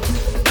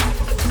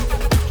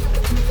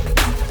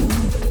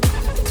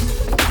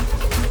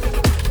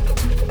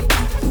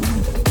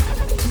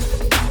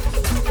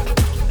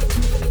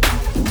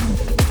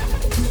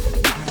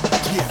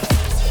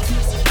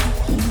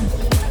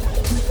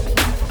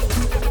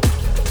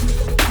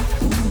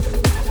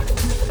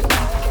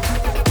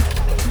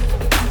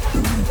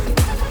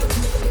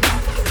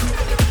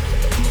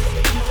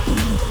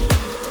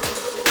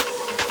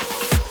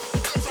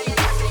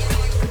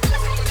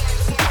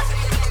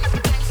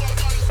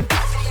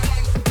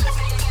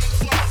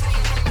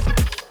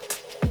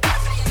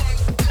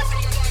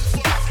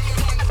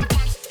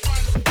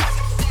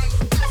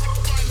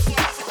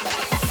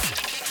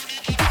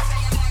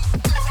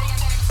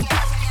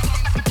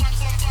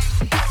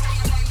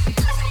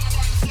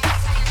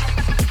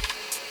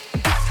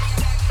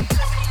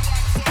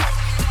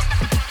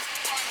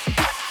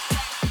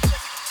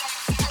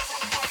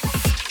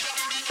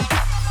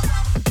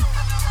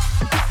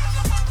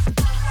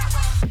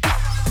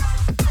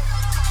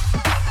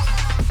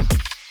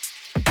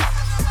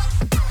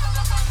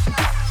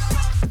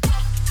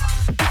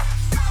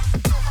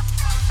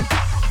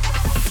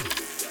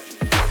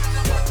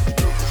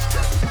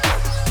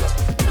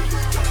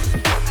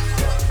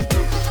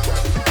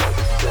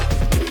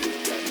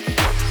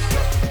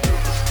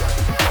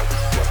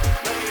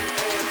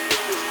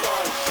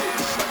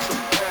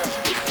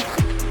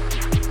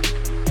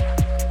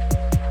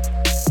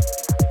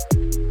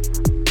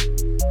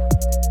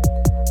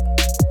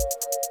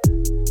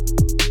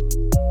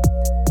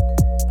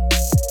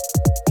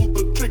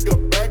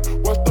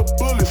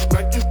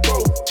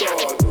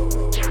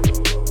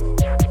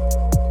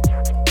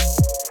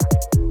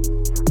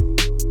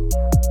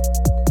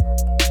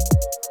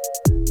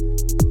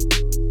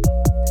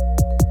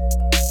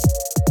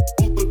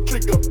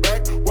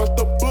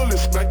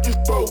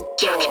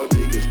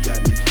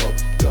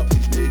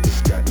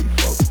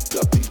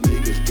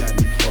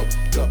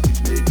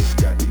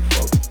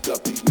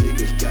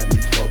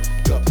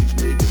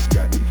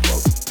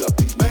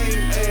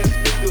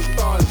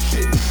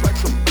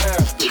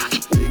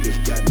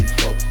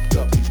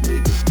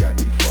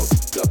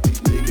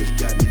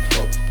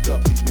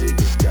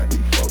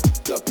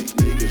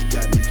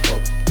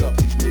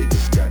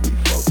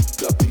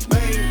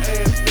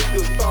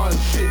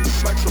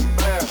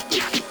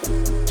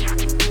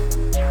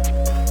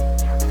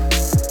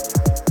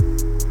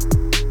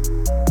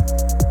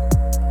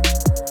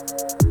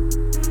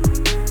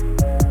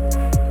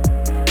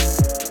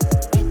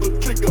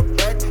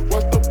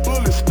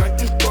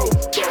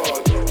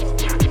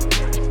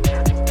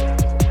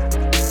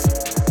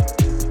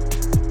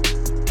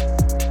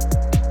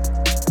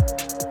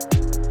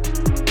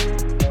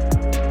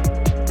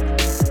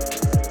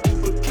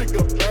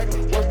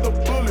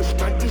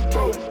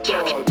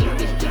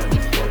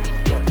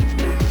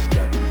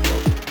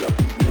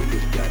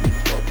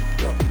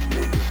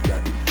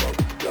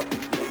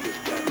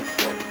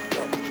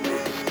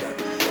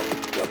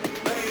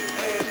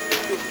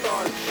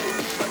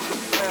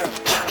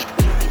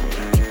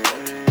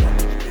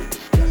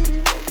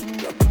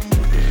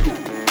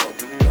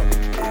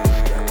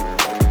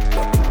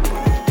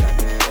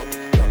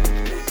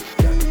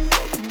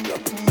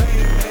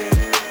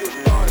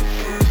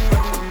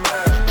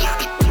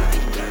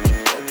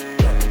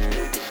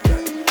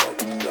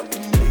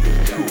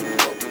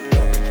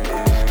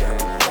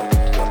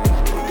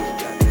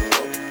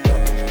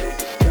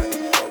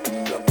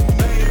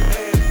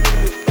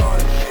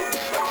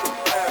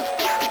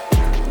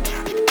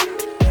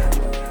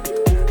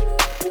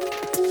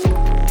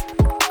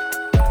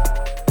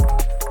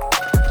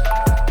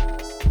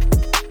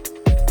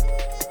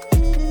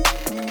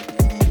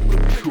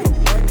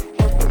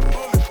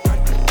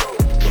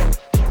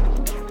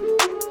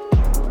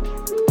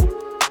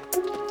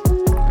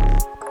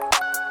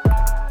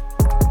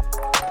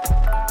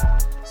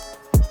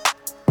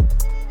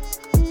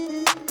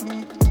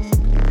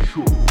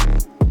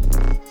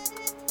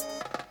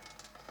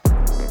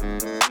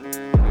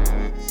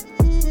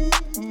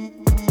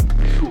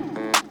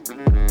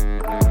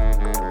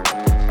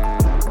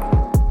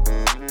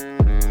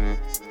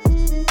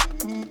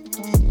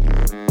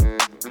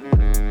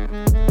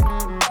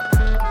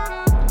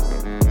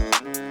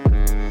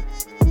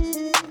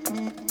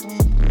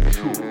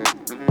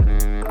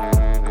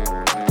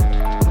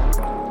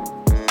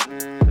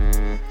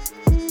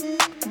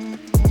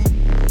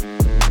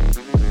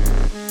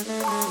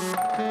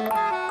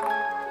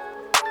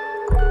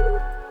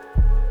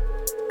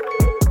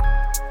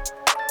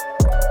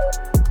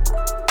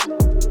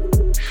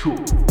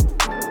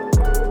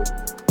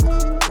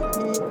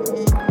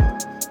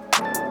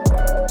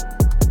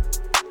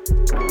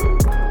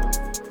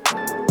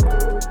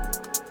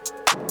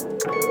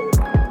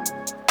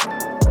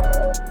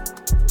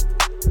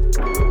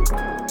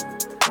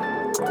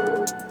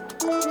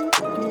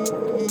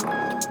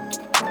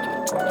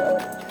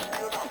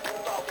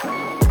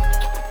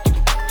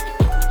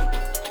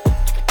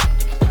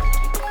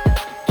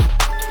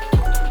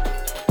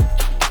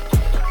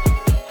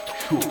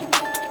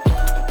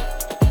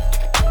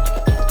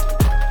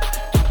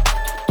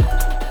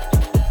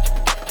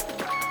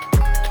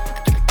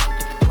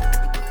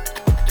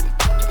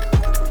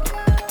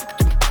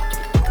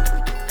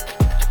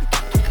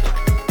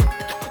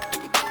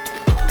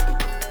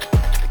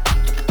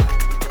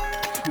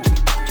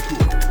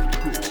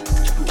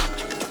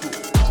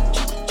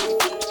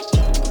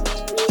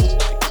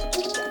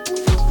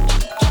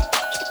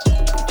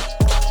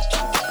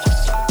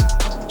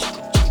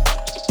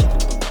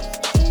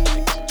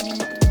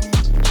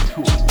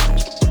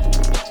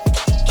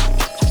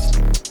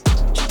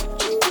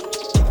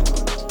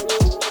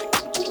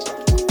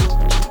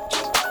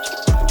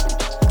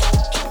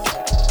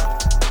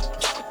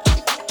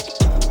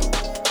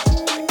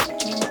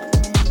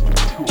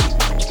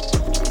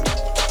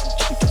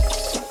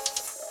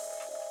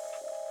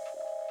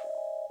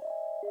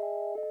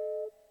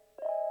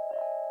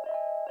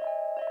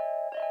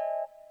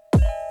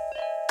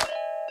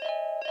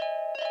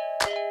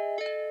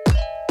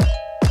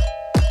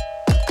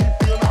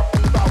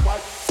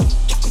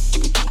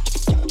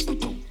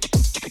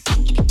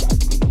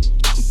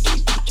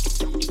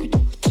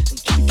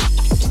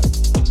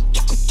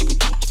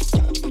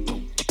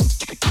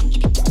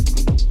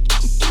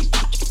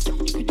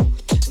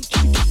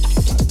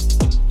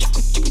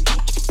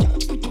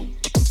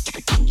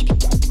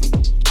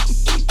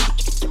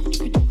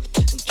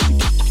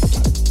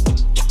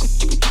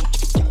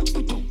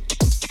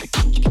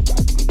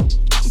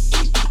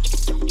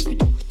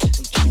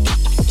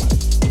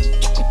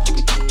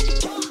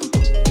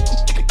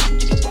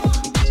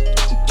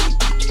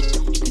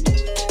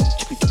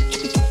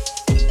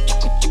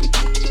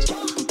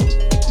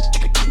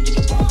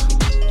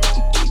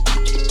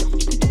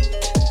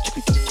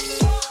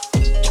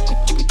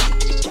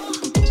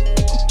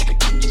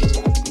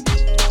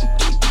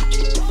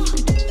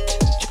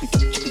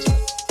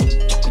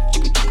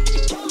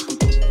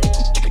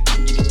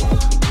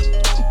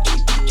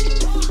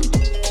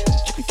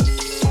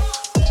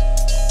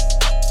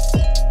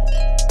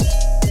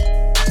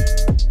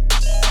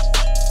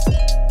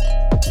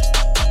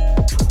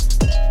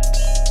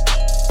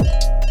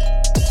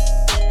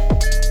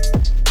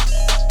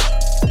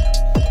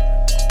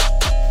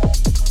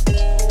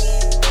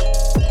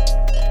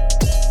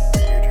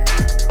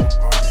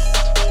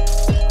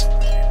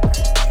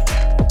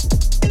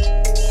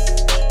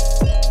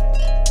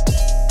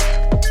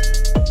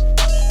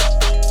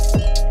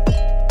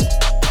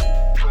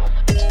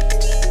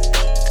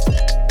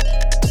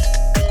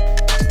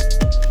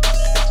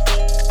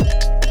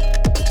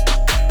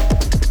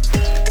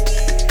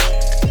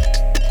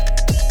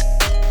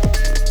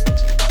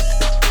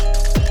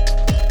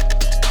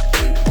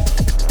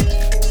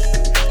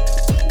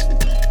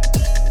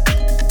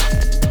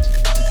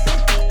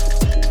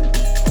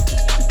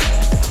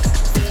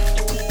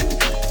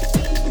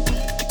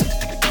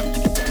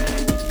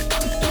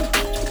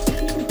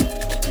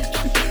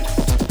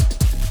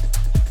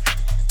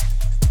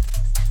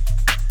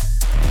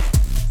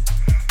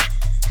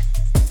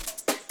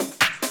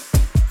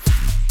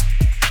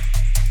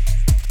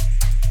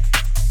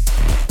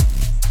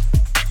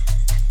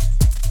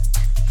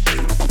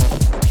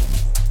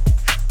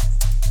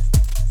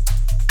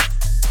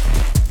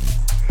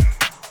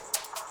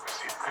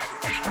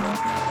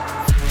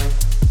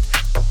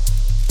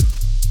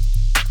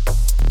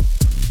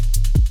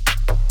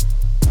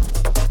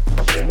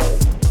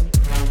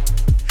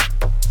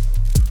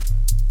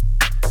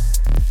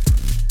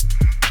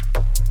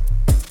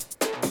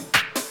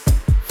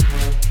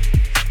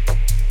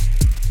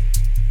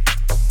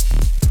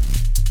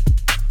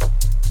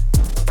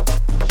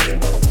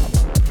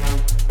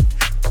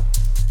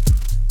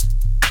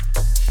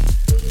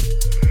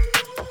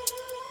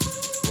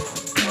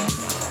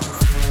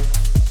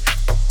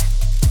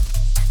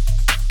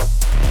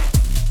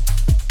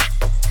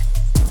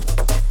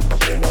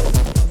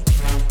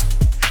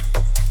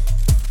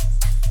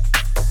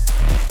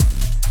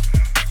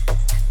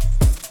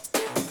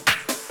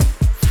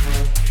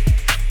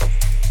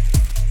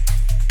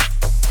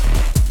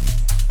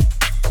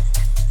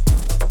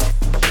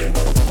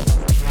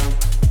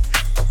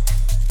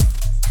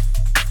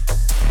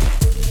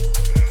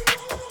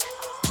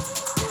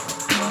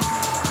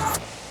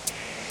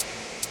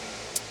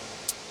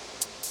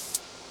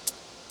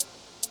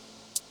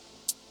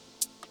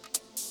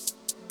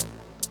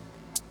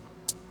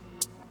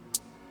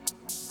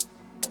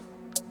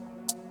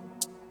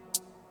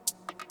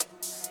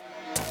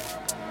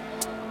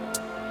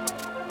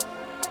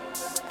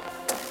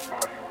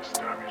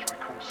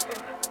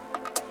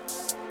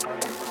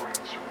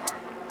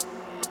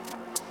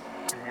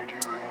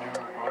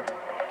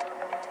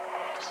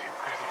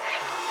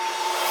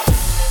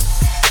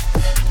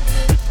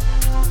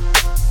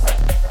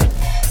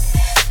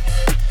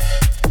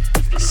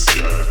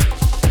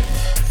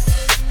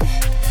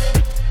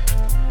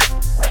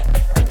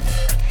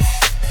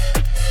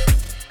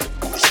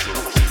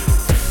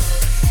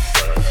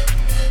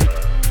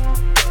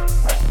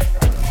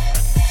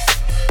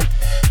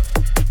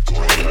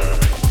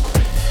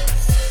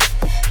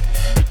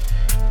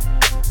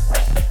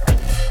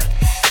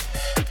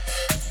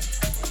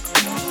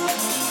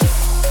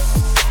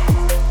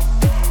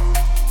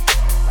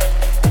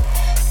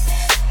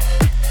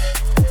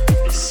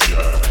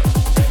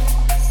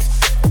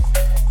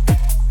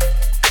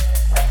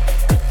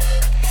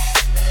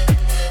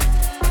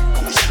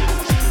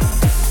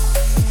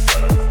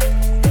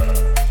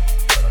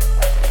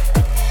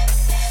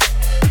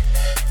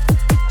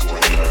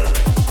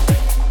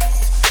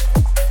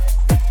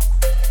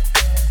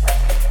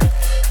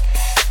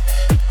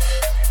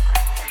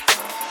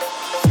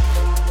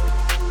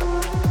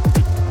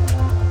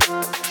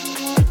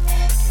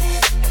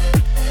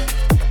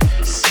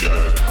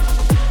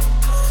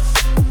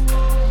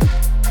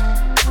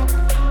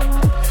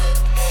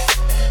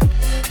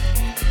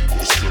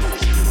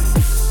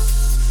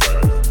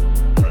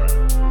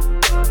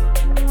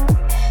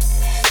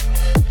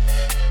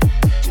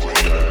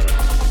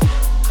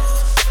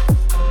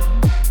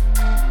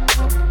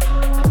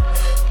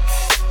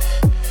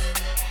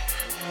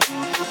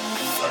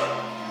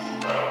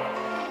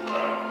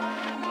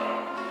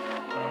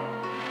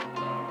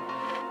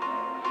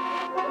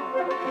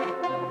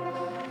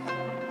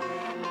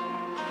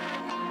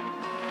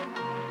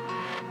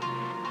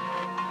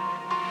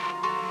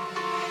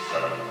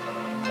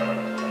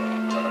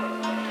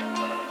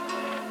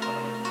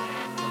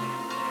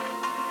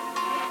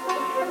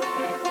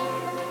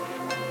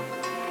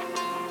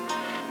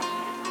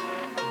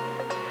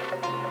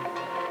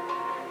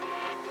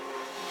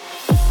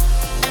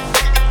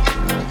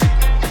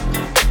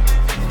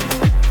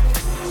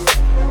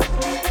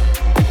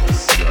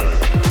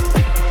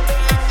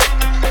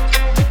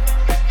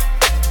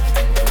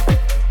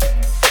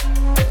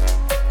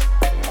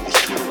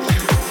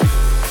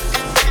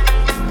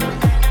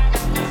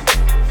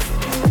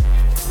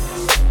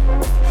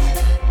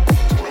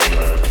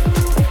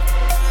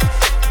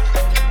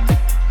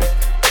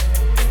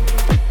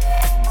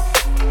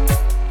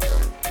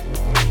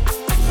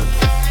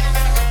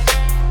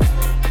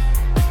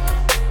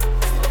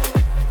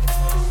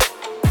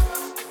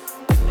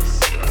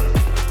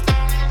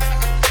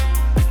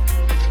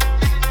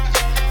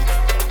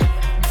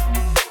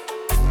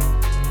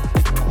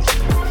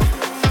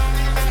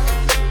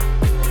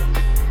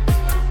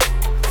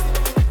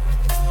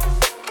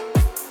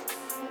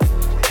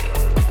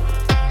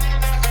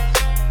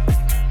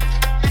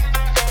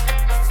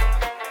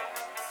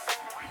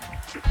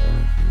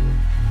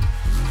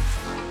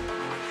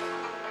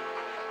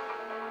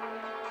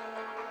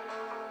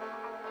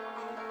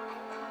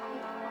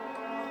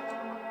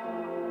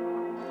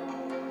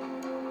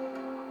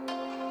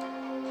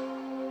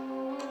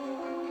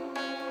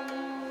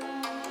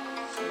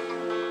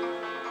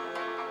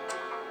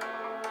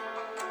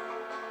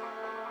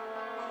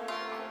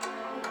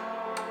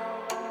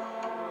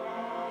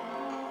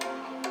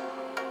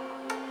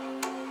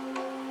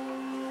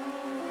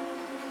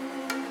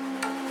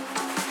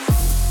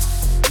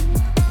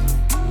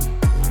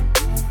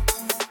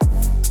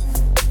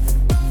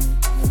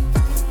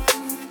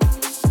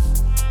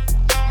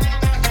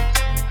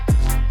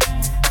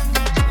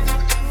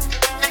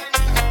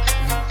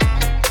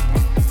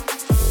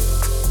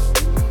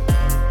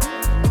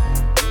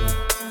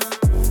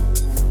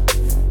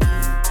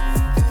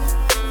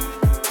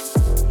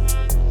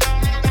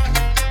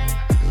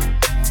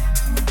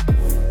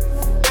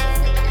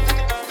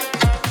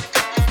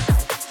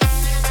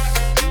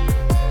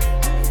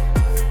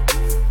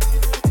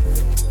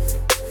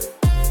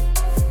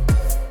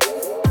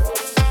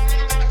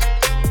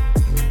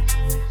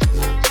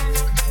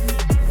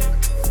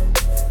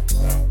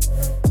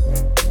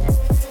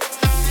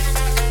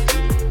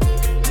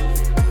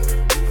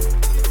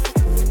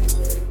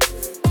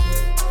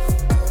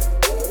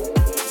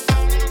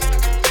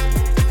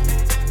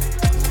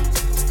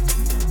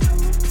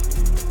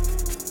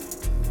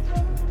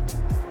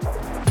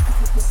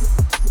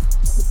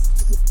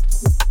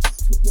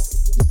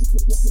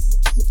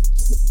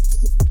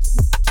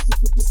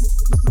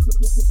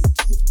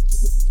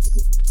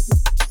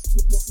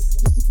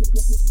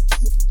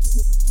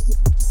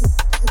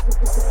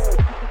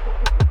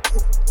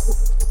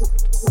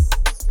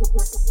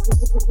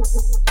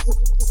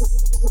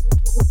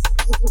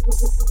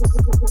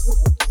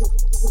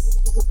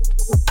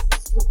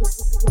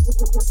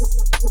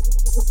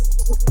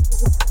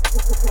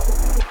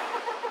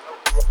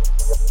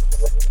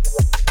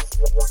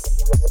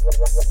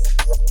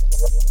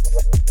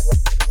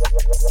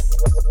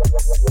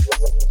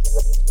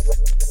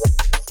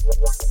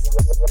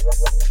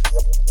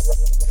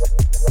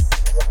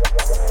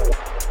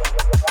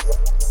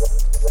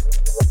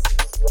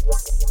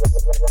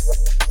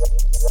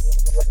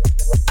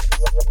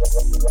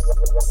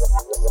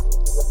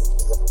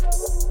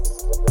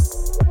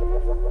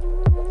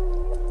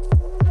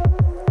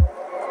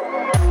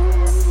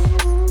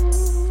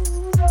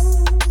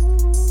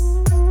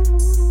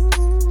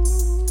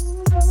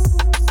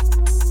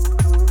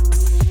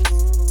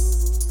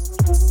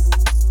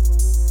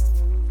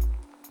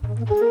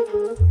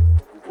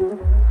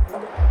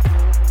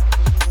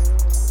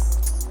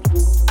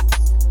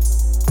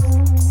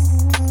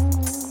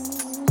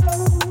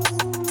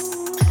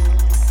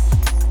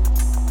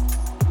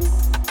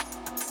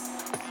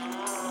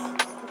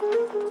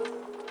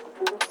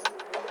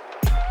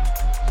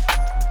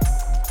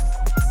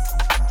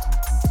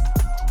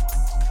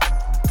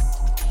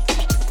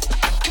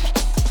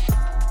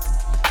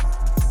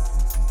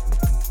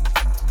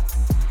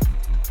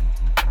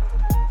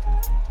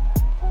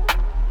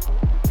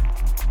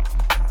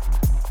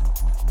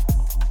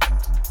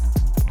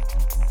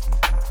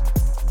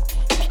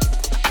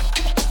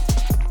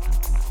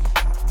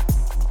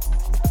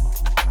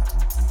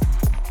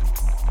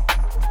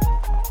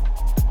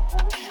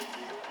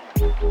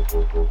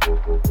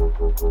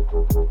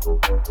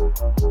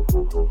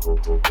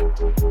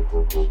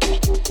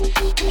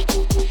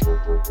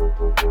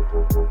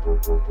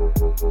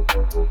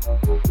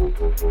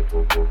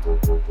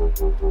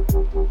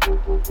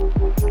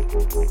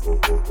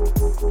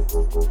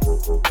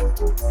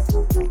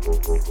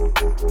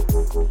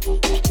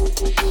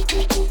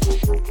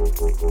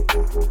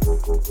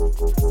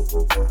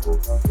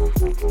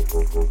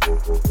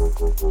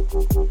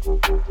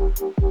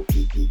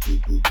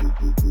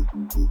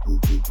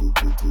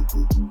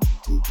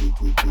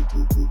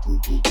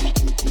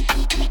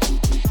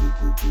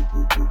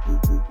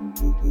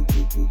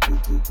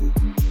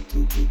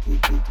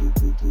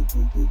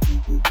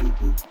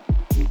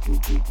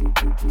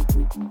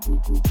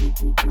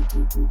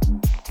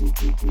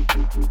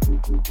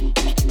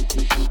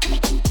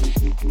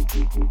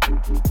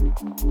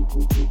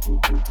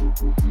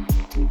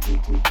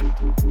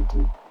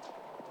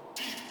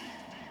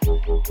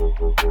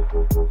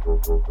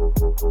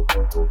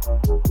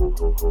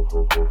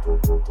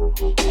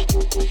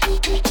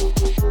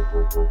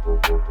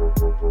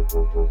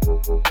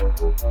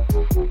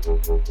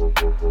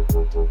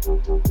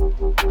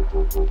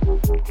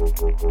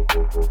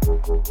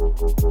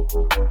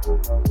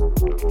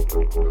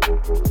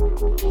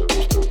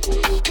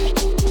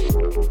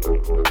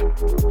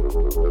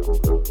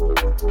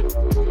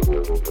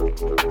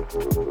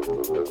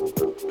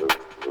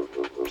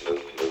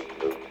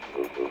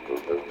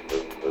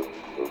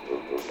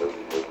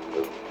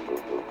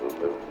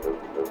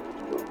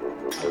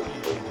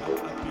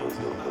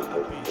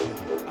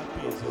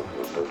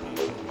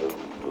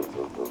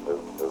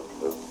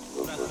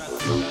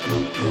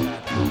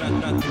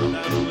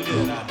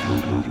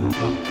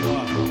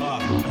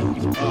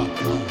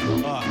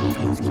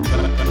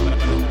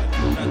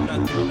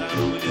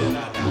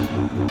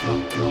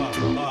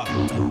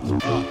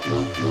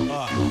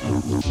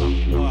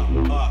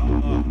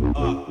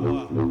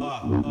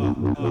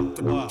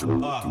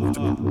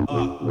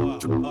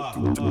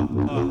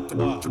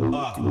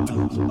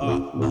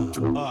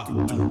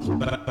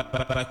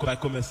 Vai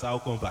começar o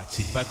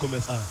combate. Vai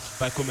começar.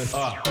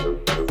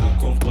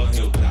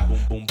 Acompanha o brabo.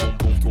 Bum bum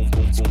bum bum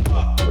bum bum.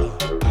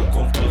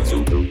 Acompanha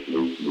o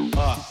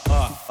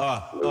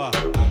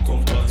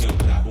acompanha o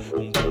brabo.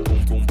 Bum bum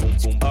bum bum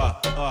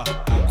bum bum.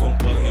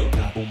 Acompanha o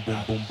brabo. Bum bum bum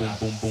bum bum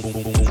bum bum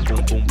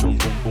bum bum bum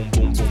bum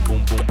bum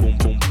bum bum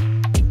bum.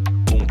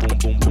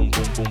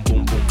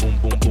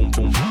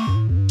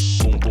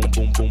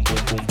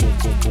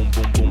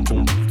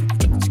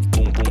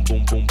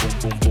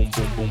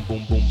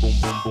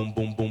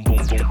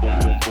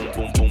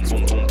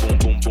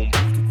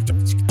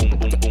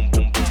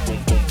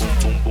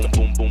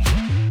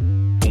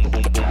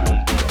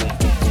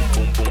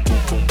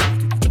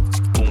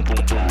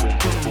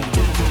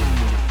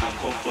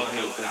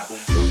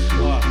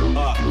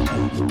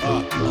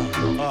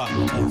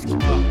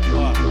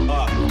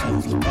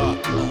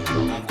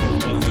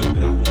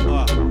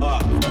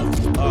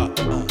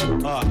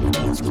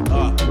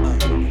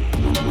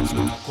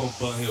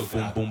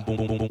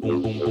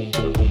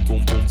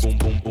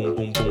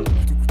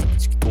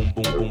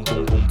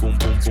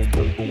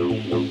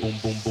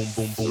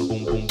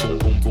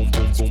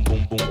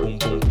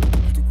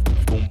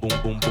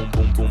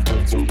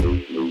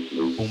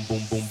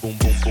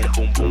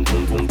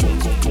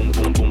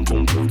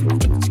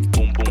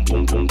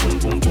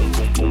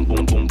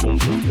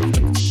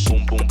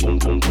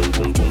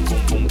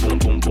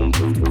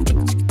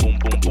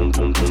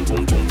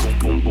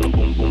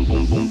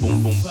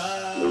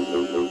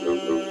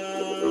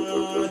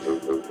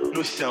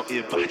 No chão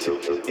e bate,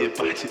 e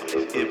bate,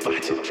 e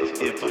bate,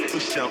 e bate. No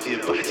chão e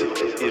bate,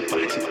 e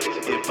bate,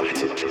 e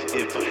bate,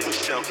 e bate. No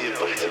chão e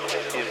bate,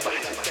 e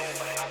bate.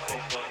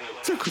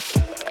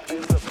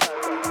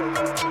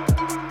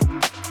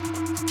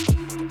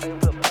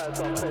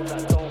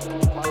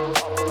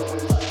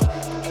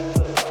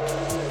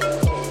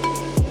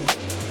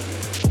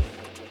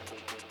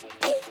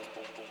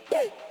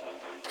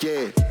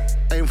 Yeah,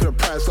 aim for the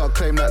prize, so I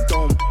claim that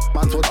dome.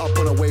 Man's one up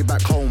on the way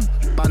back home.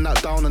 Man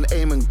that down and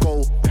aim and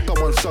go.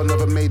 Someone's son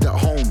never made that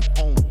home.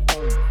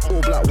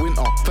 All black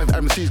winter, 5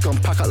 MCs gone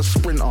pack out the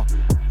sprinter.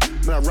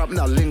 When I rap,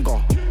 now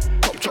linger.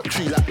 Top chop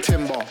tree like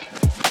timber.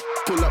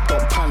 Pull up,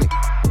 don't panic.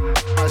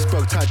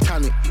 Iceberg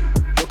Titanic.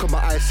 Look at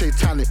my eyes,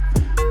 satanic.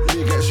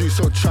 Lee gets you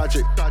so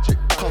tragic.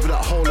 Cover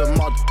that hole in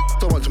mud.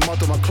 So much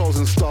mud on my clothes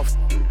and stuff.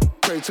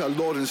 Pray to the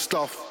Lord and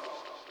stuff.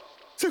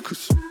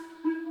 Tickles.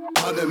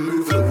 I then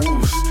move with the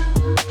wolves.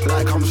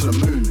 Light comes to the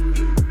moon.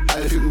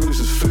 Anything moves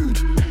is food.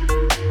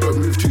 Don't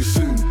move too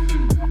soon.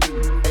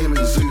 Aim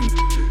and zoom.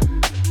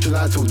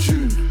 July till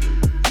June.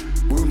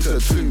 Room to the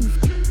tomb.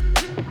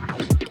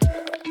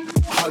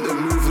 Hunt and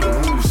move with the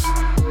wolves.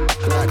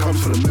 Light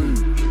comes to the moon.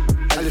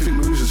 Anything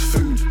moves is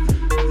food.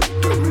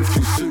 Don't move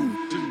too soon.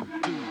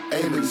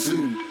 Aim and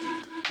zoom.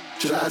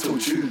 July till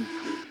June.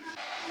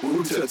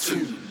 Room to the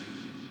tomb.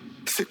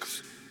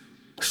 6.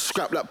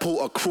 Scrap that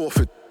Porter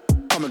Crawford.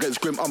 Come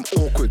against Grim, I'm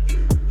awkward.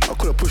 I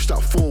could've pushed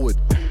that forward.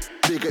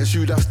 Me against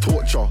you, that's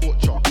torture.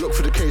 Look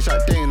for the case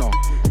like Dana.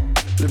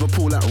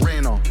 Liverpool like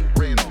Rayner.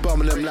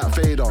 Birmingham like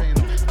Vader.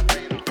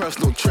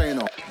 Personal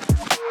trainer.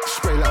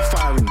 Spray like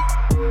firing.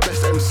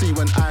 Best MC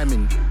when I'm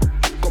in.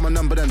 Got my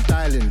number, then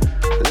dialing.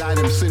 Line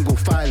him, single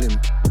filing.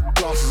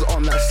 Glasses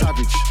on like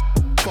savage.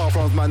 12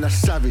 rounds, man, that's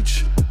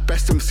savage.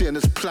 Best MC on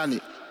this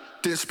planet.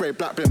 Didn't spray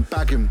black, then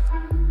bag him.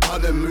 I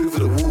then move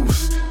with the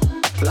wolves.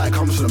 Light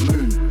comes to the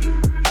moon.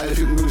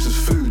 Anything moves is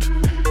food.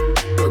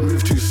 Don't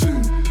move too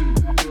soon.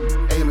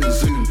 Aim and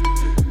zoom.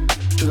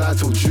 July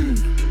till June.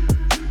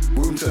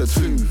 Room to the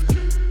tomb.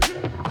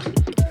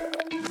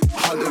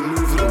 Hunt and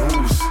move with the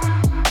wolves.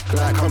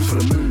 Light comes to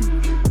the moon.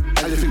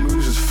 Anything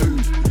moves is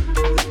food.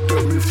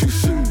 Don't move too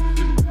soon.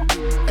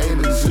 Aim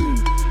and zoom.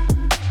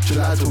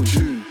 July till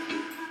June.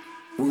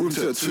 Room to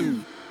the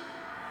tomb.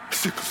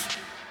 Sickles.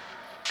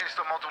 It's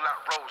the model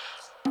like Rose.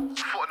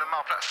 Foot in the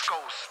mouth like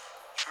skulls.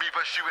 Me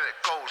versus you and it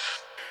goes.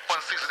 One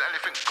season,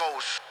 anything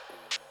goes.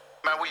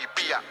 Man, where you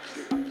be at?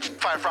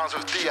 5 rounds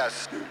with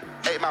Diaz.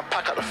 8 man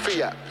pack out the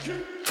Fiat.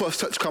 First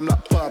touch come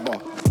like Barber.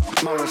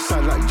 Man on the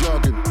side like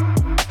Jurgen.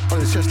 On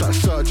his chest like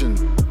Surgeon.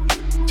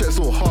 Jets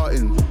all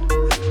hearting.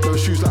 No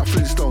shoes like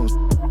Flintstones.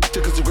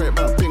 Tickets to great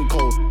man, pink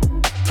cold.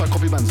 Try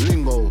copy man's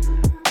lingo.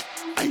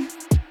 Ay,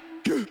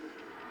 yeah.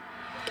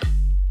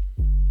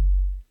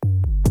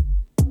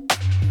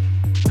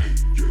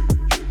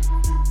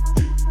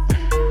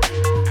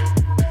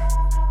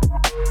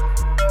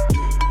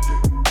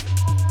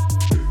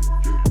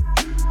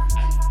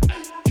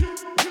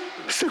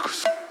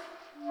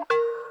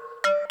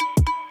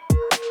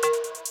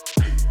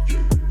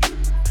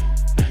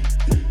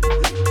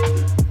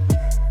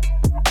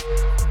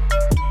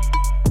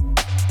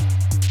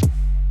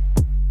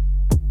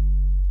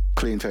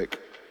 Clean take.